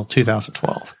until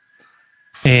 2012.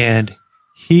 And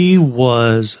he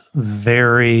was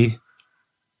very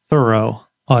thorough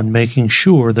on making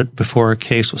sure that before a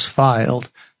case was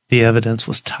filed, the evidence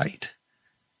was tight.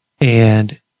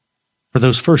 And for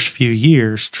those first few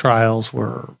years, trials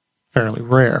were fairly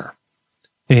rare.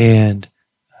 And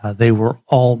they were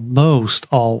almost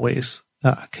always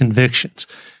convictions,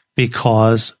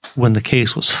 because when the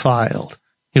case was filed,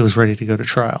 it was ready to go to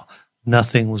trial.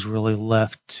 Nothing was really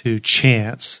left to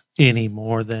chance any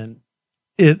more than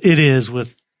it is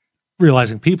with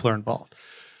realizing people are involved.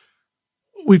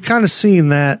 We've kind of seen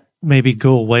that maybe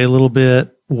go away a little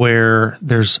bit, where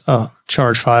there's a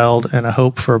charge filed and a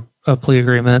hope for a plea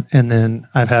agreement. And then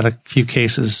I've had a few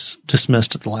cases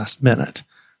dismissed at the last minute.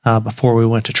 before we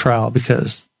went to trial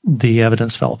because the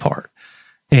evidence fell apart.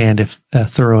 And if a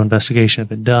thorough investigation had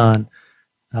been done,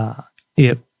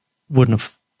 it wouldn't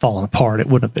have fallen apart. It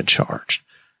wouldn't have been charged.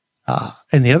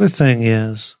 And the other thing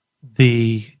is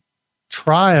the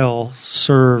trial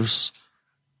serves,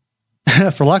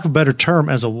 for lack of a better term,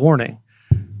 as a warning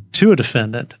to a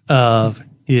defendant of,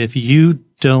 if you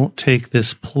don't take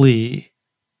this plea,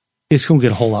 it's going to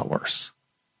get a whole lot worse.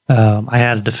 I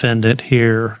had a defendant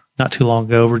here not too long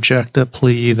ago reject a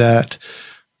plea that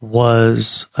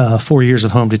was 4 years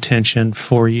of home detention,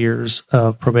 4 years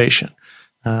of probation.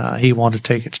 He wanted to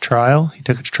take it to trial. He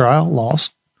took it to trial,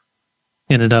 lost,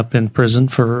 ended up in prison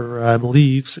for, I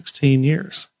believe, 16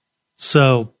 years.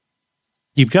 So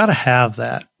you've got to have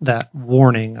that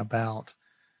warning about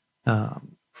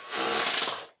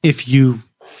if you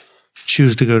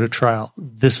choose to go to trial,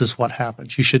 this is what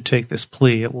happens. You should take this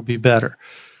plea. It will be better.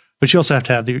 But you also have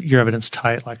to have your evidence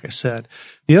tight, like I said.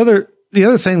 The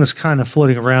other thing that's kind of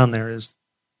floating around there is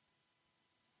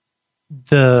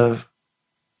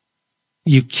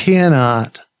you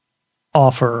cannot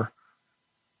offer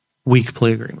weak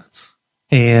plea agreements.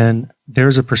 And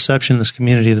there's a perception in this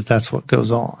community that that's what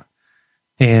goes on.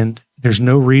 And there's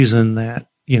no reason that,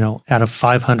 out of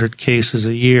 500 cases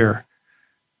a year,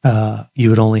 you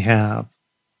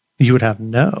would have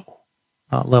no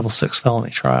level 6 felony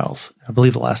trials, I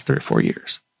believe the last 3 or 4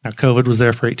 years. Now, COVID was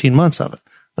there for 18 months of it,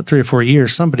 but 3 or 4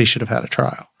 years, somebody should have had a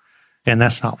trial. And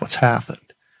that's not what's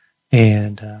happened.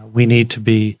 And we need to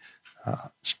be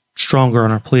stronger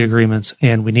on our plea agreements,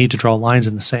 and we need to draw lines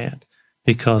in the sand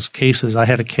because I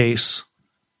had a case,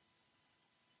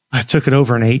 I took it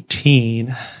over in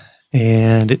 2018,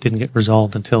 and it didn't get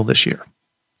resolved until this year.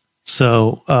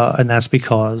 So, and that's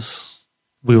because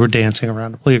we were dancing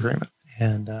around a plea agreement.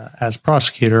 And as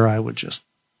prosecutor, I would just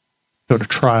go to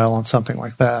trial on something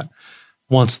like that.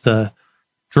 Once the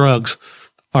drugs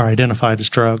are identified as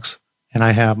drugs and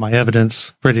I have my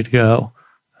evidence ready to go,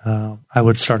 I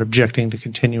would start objecting to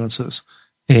continuances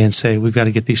and say, we've got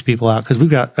to get these people out because we've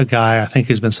got a guy, I think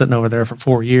he's been sitting over there for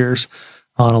 4 years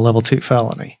on a level 2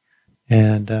 felony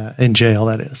and in jail,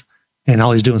 that is. And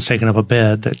all he's doing is taking up a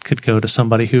bed that could go to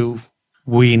somebody who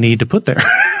we need to put there.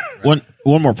 One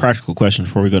more practical question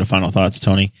before we go to final thoughts,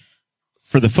 Tony.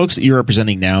 For the folks that you're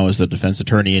representing now as the defense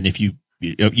attorney, and if you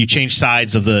change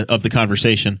sides of the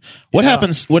conversation, what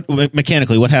happens? What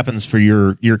happens for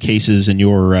your cases and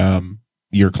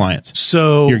your clients?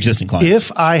 So your existing clients.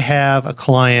 If I have a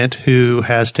client who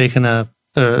has taken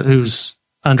who's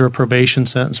under a probation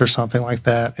sentence or something like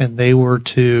that, and they were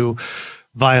to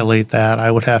violate that, I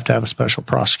would have to have a special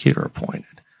prosecutor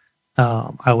appointed.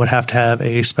 I would have to have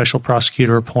a special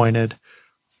prosecutor appointed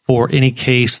for any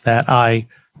case that I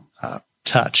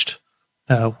touched,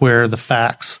 where the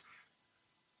facts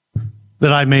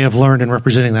that I may have learned in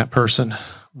representing that person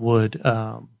would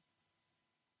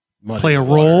play a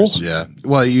role. Yeah.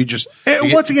 Well,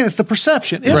 once again, it's the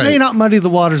perception. It may not muddy the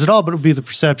waters at all, but it would be the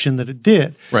perception that it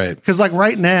did. Right. Because like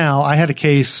right now, I had a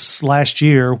case last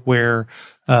year where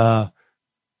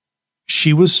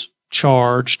she was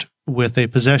charged with a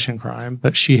possession crime,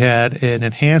 but she had an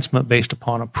enhancement based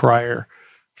upon a prior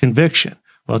conviction.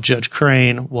 Well, Judge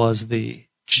Crane was the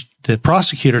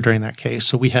prosecutor during that case,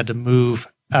 so we had to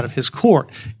move out of his court.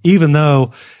 Even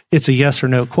though it's a yes or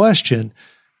no question,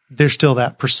 there's still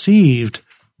that perceived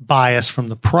bias from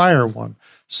the prior one.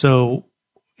 So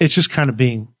it's just kind of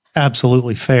being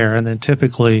absolutely fair. And then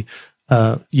typically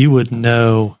you would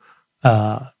know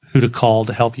who to call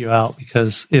to help you out,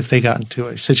 because if they got into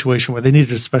a situation where they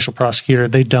needed a special prosecutor,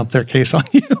 they dump their case on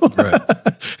you. Right.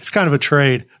 It's kind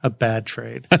of a bad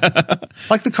trade.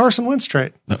 Like the Carson Wentz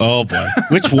trade. Oh boy.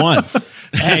 Which one?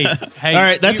 Hey. All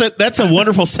right. That's a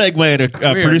wonderful segue to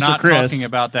producer Chris. We're not talking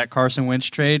about that Carson Wentz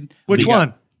trade. Which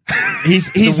one?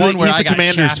 He's the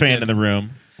Commanders fan in the room.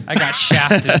 I got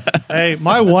shafted. Hey,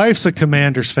 my wife's a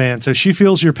Commanders fan, so she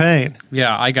feels your pain.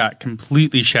 Yeah, I got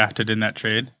completely shafted in that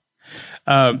trade.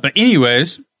 But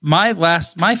anyways,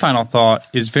 my final thought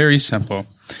is very simple.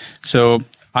 So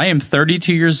I am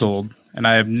 32 years old, and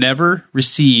I have never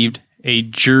received a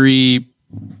jury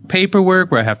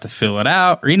paperwork where I have to fill it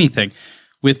out or anything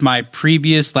with my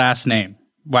previous last name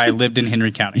while I lived in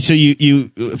Henry County. So you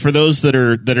for those that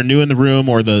are new in the room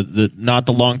or the not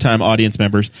the longtime audience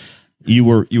members, you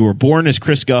were born as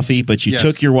Chris Guffey, but you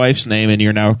took your wife's name and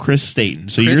you're now Chris Staten.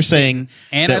 So you're saying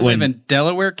and I live in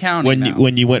Delaware County now.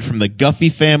 When you went from the Guffey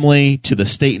family to the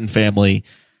Staten family,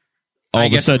 all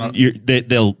of a sudden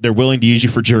they're willing to use you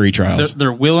for jury trials.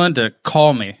 They're willing to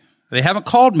call me. They haven't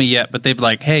called me yet, but they've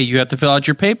like, hey, you have to fill out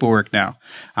your paperwork now.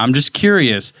 I'm just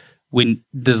curious. when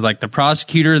there's like the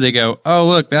prosecutor, they go, "Oh,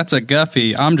 look, that's a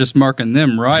Guffey. I'm just marking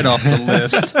them right off the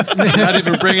list. Not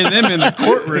even bringing them in the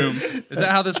courtroom." Is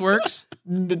that how this works?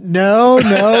 No,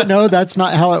 that's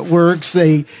not how it works.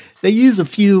 They use a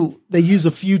few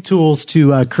tools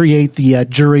to create the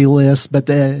jury list, but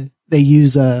they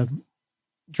use a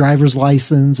driver's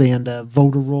license and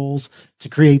voter rolls to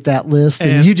create that list.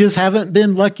 And you just haven't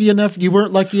been lucky enough. You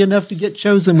weren't lucky enough to get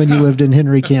chosen when you lived in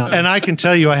Henry County. And I can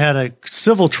tell you, I had a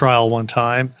civil trial one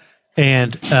time,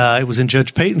 and it was in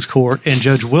Judge Payton's court, and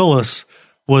Judge Willis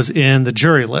was in the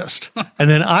jury list. And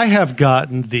then I have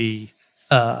gotten the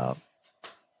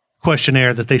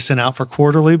questionnaire that they sent out for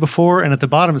quarterly before, and at the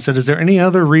bottom it said, "Is there any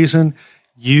other reason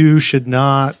you should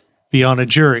not be on a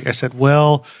jury?" I said,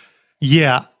 "Well,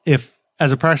 yeah, if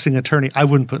as a practicing attorney, I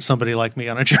wouldn't put somebody like me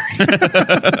on a jury."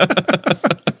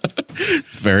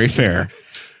 It's very fair.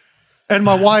 And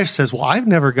my wife says, "Well, I've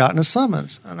never gotten a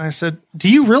summons." And I said,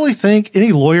 "Do you really think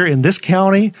any lawyer in this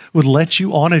county would let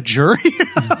you on a jury?"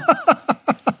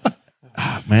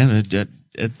 Man,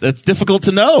 that's difficult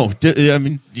to know. I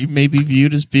mean, you may be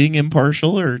viewed as being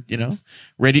impartial or,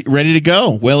 ready to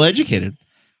go, well educated.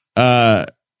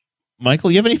 Michael,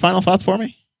 you have any final thoughts for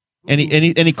me?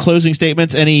 Any closing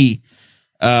statements?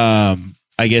 I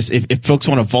guess if folks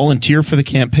want to volunteer for the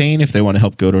campaign, if they want to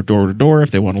help go door to door,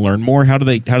 if they want to learn more, how do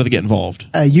they get involved?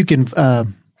 You can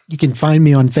find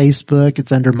me on Facebook.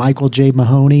 It's under Michael J.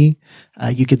 Mahoney.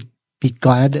 You could be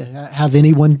glad to have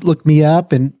anyone look me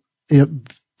up and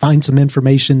find some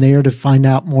information there to find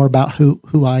out more about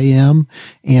who I am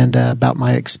and about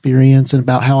my experience and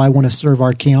about how I want to serve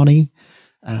our county.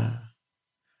 I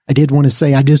did want to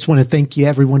say, I just want to thank you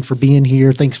everyone for being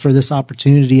here. Thanks for this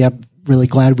opportunity. I'm really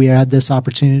glad we had this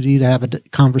opportunity to have a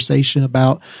conversation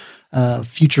about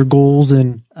future goals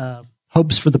and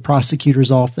hopes for the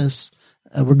prosecutor's office.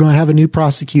 We're going to have a new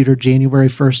prosecutor January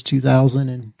 1st,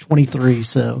 2023.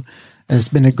 So it's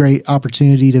been a great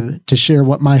opportunity to share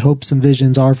what my hopes and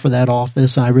visions are for that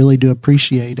office. And I really do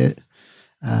appreciate it.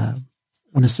 I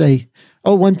want to say,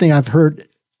 one thing I've heard,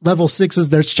 level 6s,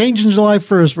 there's changing July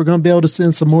 1st. We're going to be able to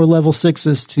send some more level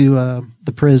 6s to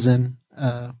the prison.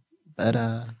 But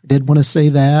I did want to say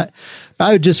that. But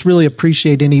I would just really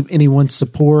appreciate anyone's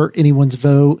support, anyone's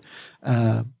vote.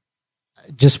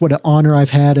 Just what an honor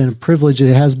I've had and a privilege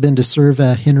it has been to serve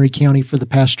Henry County for the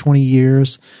past 20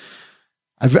 years.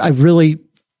 I've really,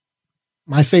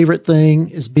 my favorite thing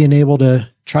is being able to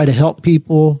try to help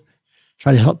people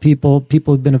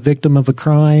who've been a victim of a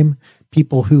crime,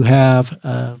 people who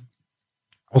have,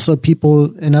 also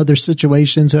people in other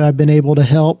situations who I've been able to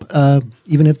help,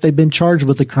 even if they've been charged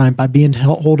with a crime, by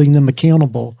holding them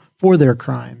accountable for their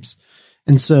crimes.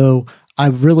 And so I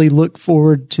really look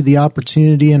forward to the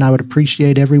opportunity, and I would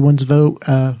appreciate everyone's vote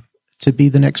to be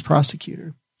the next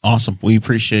prosecutor. Awesome. We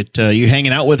appreciate you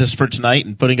hanging out with us for tonight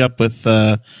and putting up with.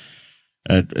 We're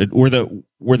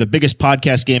the biggest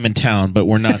podcast game in town, but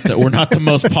we're not the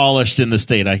most polished in the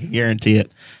state. I can guarantee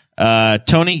it.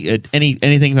 Tony,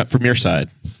 anything from your side?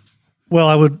 Well,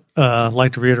 I would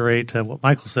like to reiterate what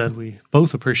Michael said. We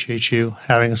both appreciate you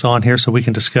having us on here so we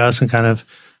can discuss and kind of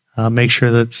make sure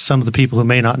that some of the people who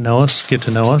may not know us get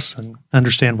to know us and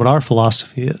understand what our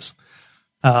philosophy is.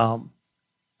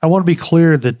 I want to be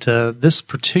clear that this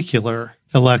particular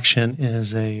election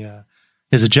is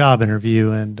a job interview,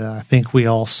 and I think we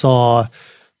all saw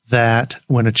that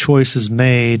when a choice is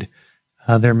made,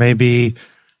 there may be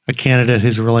a candidate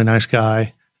who's a really nice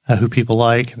guy who people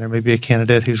like, and there may be a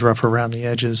candidate who's rough around the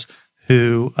edges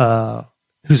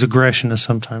whose aggression is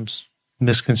sometimes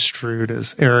misconstrued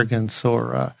as arrogance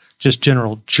or just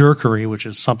general jerkery, which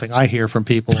is something I hear from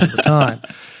people all the time.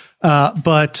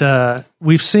 But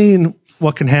we've seen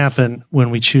what can happen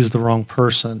when we choose the wrong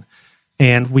person,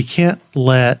 and we can't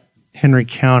let Henry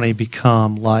County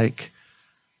become like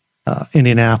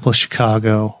Indianapolis,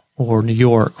 Chicago, or New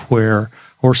York, or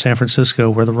San Francisco,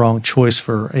 where the wrong choice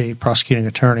for a prosecuting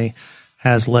attorney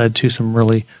has led to some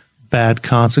really bad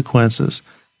consequences.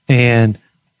 And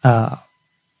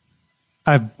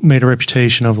I've made a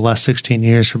reputation over the last 16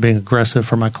 years for being aggressive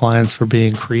for my clients, for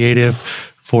being creative,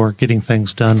 for getting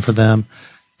things done for them,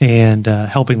 and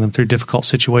helping them through difficult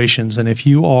situations. And if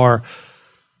you are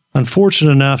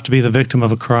unfortunate enough to be the victim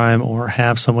of a crime or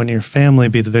have someone in your family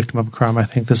be the victim of a crime, I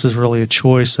think this is really a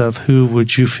choice of who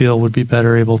would you feel would be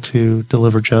better able to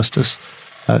deliver justice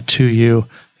to you.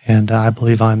 And I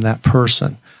believe I'm that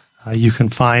person. You can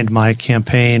find my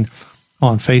campaign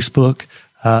on Facebook.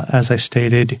 As I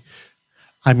stated,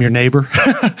 I'm your neighbor.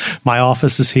 My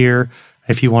office is here.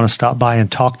 If you want to stop by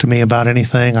and talk to me about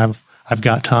anything, I've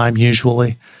got time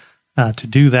usually to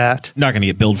do that. Not going to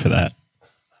get billed for that.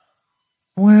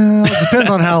 Well, it depends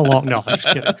on how long. No, I'm just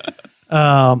kidding.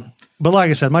 But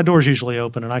like I said, my door's usually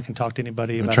open and I can talk to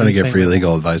anybody about trying to get free anything.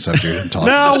 legal advice after you're talking.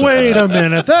 Now, wait a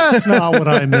minute. That's not what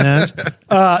I meant.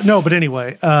 No, but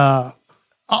anyway,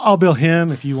 I'll bill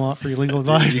him if you want free legal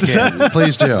advice. You can.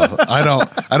 Please do. I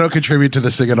don't contribute to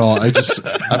this thing at all. I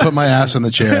put my ass in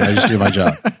the chair and I just do my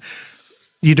job.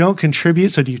 You don't contribute,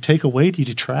 so do you take away? Do you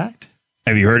detract?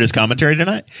 Have you heard his commentary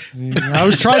tonight? I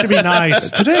was trying to be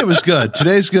nice. Today it was good.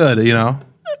 Today's good, you know.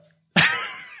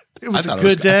 It was a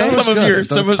good day.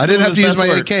 I didn't have to use my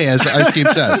AK, as Ice Cube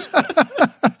says.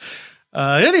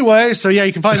 Anyway, so yeah,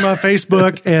 you can find me on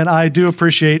Facebook, and I do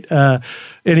appreciate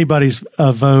anybody's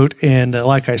vote. And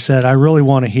like I said, I really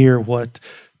want to hear what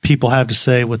people have to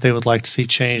say, what they would like to see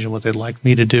change, and what they'd like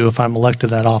me to do if I'm elected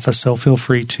to that office. So feel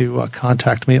free to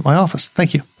contact me at my office.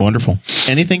 Thank you. Wonderful.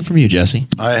 Anything from you, Jesse?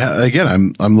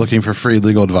 I'm looking for free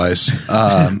legal advice.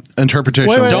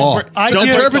 Interpretation of law.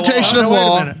 Interpretation of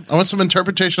law. I want some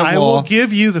interpretation of law. I will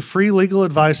give you the free legal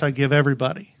advice I give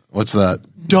everybody. What's that?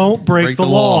 Don't break the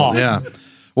law. Yeah.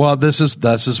 Well, this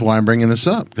is why I'm bringing this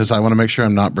up, because I want to make sure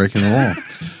I'm not breaking the law.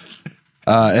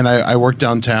 And I work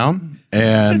downtown.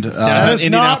 And that is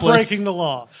not breaking the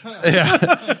law.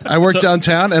 Yeah, I work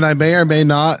downtown, and I may or may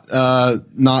not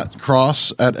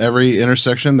cross at every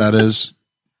intersection that is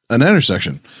an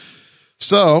intersection.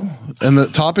 So, in the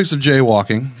topics of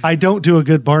jaywalking, I don't do a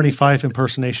good Barney Fife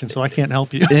impersonation, so I can't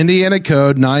help you. Indiana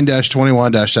Code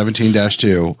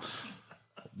 9-21-17-2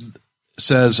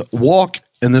 says walk,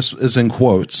 and this is in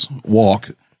quotes,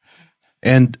 walk,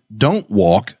 and don't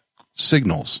walk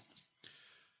signals.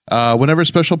 Whenever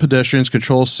special pedestrians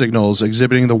control signals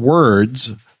exhibiting the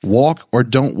words walk or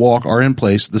don't walk are in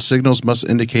place, the signals must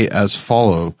indicate as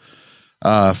follow.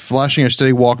 Flashing or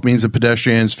steady walk means a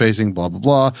pedestrian is facing blah, blah,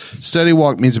 blah. Steady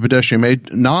walk means a pedestrian may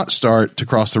not start to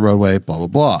cross the roadway, blah, blah,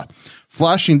 blah.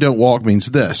 Flashing don't walk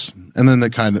means this. And then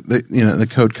the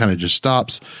code kind of just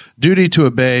stops. Duty to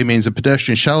obey means a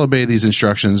pedestrian shall obey these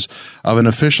instructions of an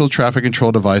official traffic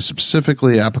control device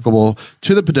specifically applicable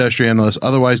to the pedestrian unless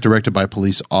otherwise directed by a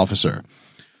police officer.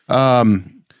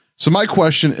 So my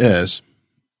question is,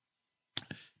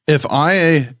 if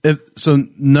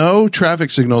no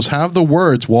traffic signals have the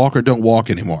words walk or don't walk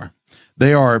anymore.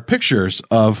 They are pictures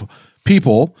of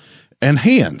people and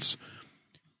hands.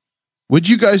 Would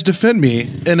you guys defend me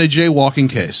in a jaywalking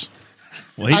case?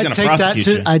 Well, he's going to prosecute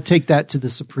you. I'd take that to the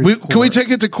Supreme Court. Can we take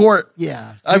it to court?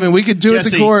 Yeah. I mean, we could do it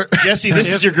to court. Jesse,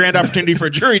 this is your grand opportunity for a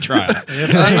jury trial.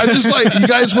 I'm just like, you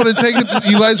guys want to take it?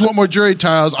 You guys want more jury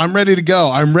trials? I'm ready to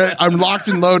go. I'm ready. I'm locked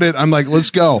and loaded. I'm like, let's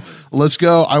go. Let's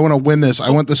go. I want to win this. I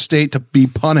want the state to be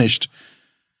punished.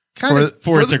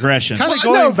 For its aggression. Kind of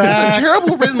going back.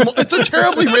 It's a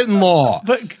terribly written law.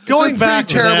 But going back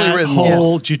to that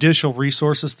whole judicial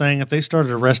resources thing, if they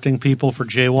started arresting people for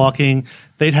jaywalking,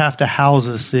 they'd have to house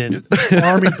us in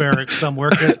army barracks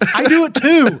somewhere. Because I do it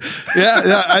too. Yeah.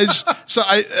 I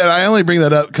only bring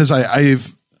that up because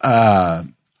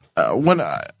when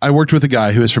I worked with a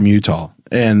guy who was from Utah,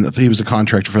 and he was a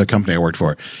contractor for the company I worked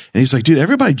for, and he's like, "Dude,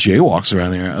 everybody jaywalks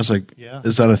around here." I was like,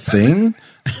 "Is that a thing?"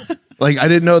 Like, I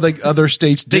didn't know like other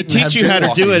states didn't have jaywalking. They teach you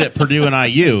how to do it at Purdue and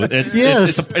IU.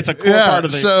 It's a core part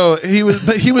of the. So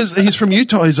he's from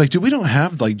Utah. He's like, dude, we don't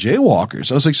have like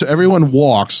jaywalkers. I was like, so everyone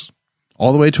walks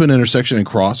all the way to an intersection and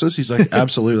crosses? He's like,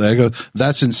 absolutely. I go,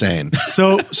 that's insane.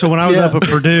 So when I was up at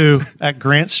Purdue at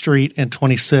Grant Street and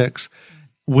 26,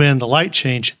 when the light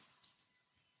changed,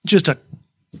 just a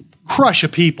crush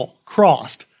of people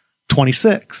crossed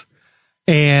 26,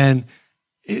 and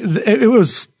it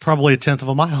was probably 1/10 of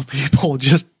a mile of people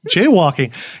just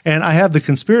jaywalking. And I have the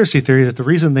conspiracy theory that the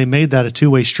reason they made that a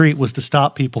two-way street was to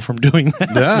stop people from doing that.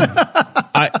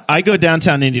 Yeah. I go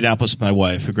downtown Indianapolis with my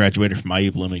wife, who graduated from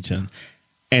IU Bloomington,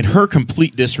 and her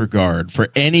complete disregard for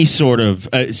any sort of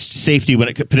safety,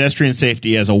 pedestrian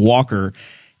safety as a walker,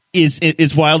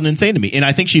 is wild and insane to me. And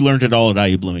I think she learned it all at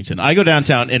IU Bloomington. I go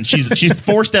downtown and she's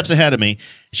 4 steps ahead of me.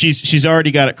 She's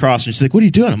already got it crossed, and she's like, "What are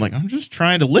you doing?" I'm like, "I'm just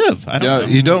trying to live." I don't know.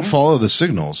 You don't follow the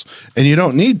signals, and you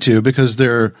don't need to, because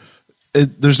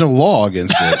there's no law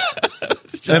against it.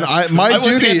 And my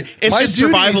duty,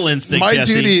 survival instinct. My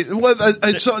Jesse. duty. Well,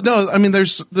 I mean,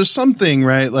 there's something,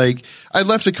 right? Like, I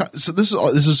left so this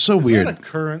is so weird. Is that a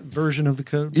current version of the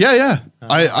code? Yeah.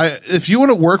 I if you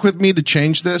want to work with me to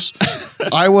change this,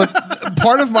 I would.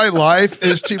 part of my life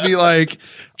is to be like,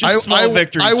 small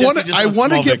victories. I want to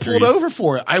get pulled victories. over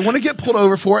for it. I want to get pulled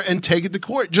over for it and take it to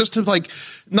court just to like,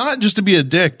 not just to be a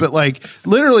dick, but like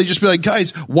literally just be like,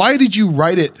 guys, why did you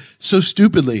write it so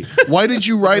stupidly? Why did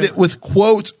you write it with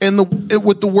quotes and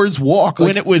with the words walk? Like,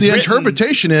 When it was the written-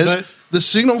 interpretation is the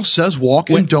signal says walk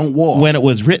and don't walk. When it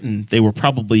was written, they were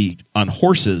probably on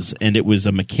horses, and it was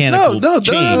a mechanical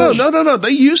change. No. They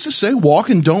used to say walk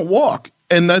and don't walk.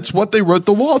 And that's what they wrote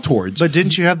the law towards. But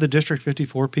didn't you have the District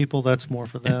 54 people? That's more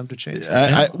for them to change.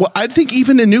 I think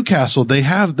even in Newcastle, they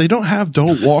don't have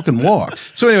don't walk and walk.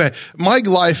 So anyway,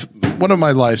 one of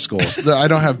my life goals, I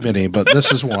don't have many, but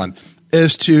this is one,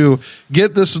 is to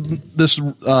get this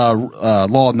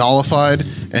law nullified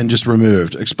and just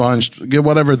removed, expunged, get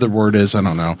whatever the word is, I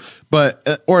don't know,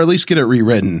 but or at least get it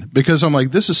rewritten, because I'm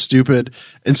like, this is stupid.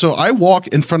 And so I walk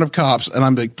in front of cops and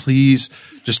I'm like, please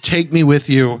just take me with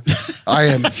you. I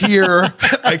am here.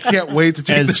 I can't wait to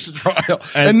take this to trial.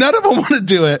 And none of them want to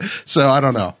do it. So I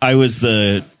don't know. I was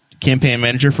the campaign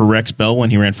manager for Rex Bell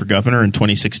when he ran for governor in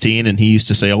 2016, and he used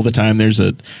to say all the time, "There's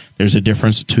a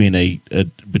difference between a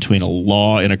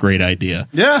law and a great idea."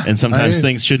 Yeah, and sometimes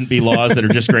things shouldn't be laws that are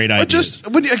just great ideas.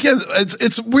 Again,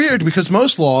 it's weird because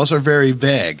most laws are very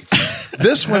vague.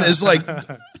 This one is like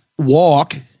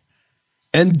walk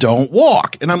and don't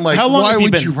walk, and I'm like, why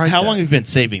would you write that? How long have you been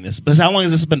saving this? Because how long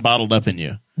has this been bottled up in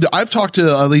you? I've talked to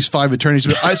at least 5 attorneys.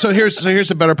 So here's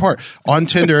the better part. On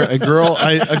Tinder, a girl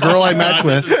I matched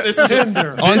with. This is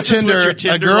Tinder. On Tinder,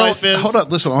 a girl. Life is? Hold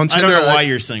up, listen. On Tinder, I don't know why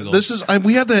you're single.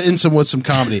 We had that in some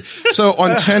comedy. So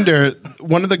on Tinder,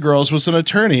 one of the girls was an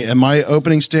attorney, and my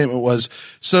opening statement was,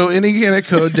 "So Indiana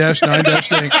Code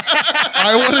 -9-thing.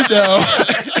 I want to know."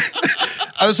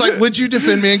 I was like, "Would you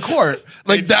defend me in court?"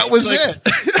 Like that was it.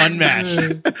 Unmatched.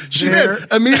 She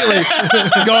did immediately.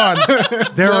 Gone.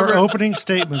 There are opening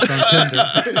statements on Tinder.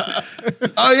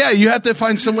 Oh yeah, you have to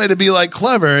find some way to be like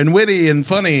clever and witty and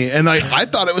funny. And I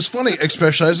thought it was funny,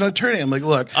 especially as an attorney. I'm like,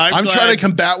 look, I'm trying to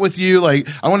combat with you. Like,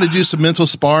 I want to do some mental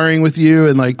sparring with you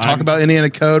and like talk about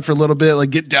Indiana Code for a little bit. Like,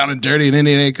 get down and dirty in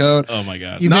Indiana Code. Oh my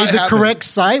god, you made the correct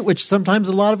site, which sometimes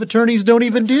a lot of attorneys don't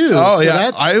even do. Oh so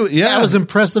yeah, that was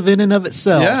impressive in and of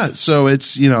itself. Yeah, so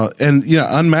it's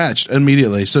unmatched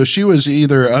immediately. So she was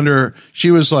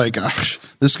she was like,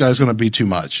 this guy's going to be too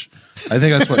much. I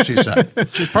think that's what she said.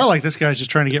 She's probably like, this guy's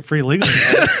just trying to get free legal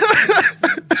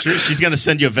advice. Sure, she's going to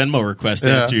send you a Venmo request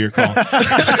to answer your call.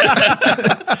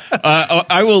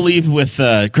 I will leave with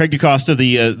Craig DaCosta.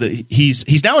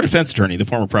 He's now a defense attorney, the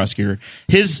former prosecutor.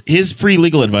 His free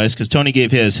legal advice, because Tony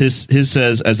gave his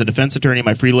says, as a defense attorney,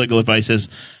 my free legal advice is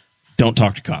don't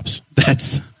talk to cops.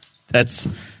 That's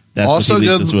also what he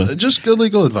leaves us with. Just good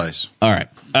legal advice. All right.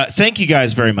 Thank you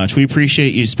guys very much. We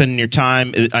appreciate you spending your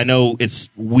time. I know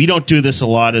we don't do this a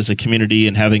lot as a community,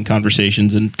 and having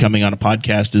conversations and coming on a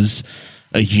podcast is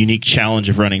a unique challenge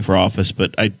of running for office.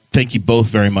 But I thank you both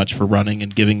very much for running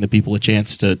and giving the people a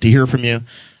chance to hear from you.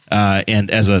 And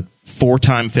as a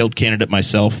 4-time failed candidate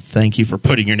myself, thank you for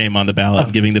putting your name on the ballot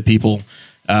and giving the people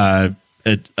an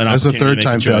as a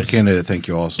 3rd-time failed choice. candidate, thank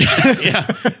you also. Yeah,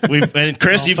 and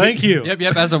Chris, thank you.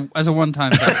 Yep. As a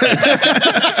one-time.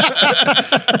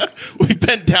 We've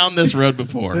been down this road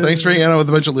before. Thanks for hanging out with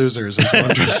a bunch of losers. That's what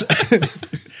I'm trying to say.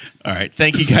 All right,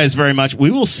 thank you guys very much.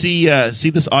 We will see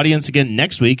this audience again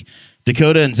next week.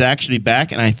 Dakota and Zach should be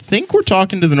back, and I think we're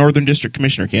talking to the Northern District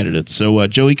Commissioner candidates. So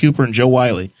Joey Cooper and Joe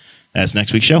Wiley. That's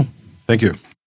next week's show. Thank you.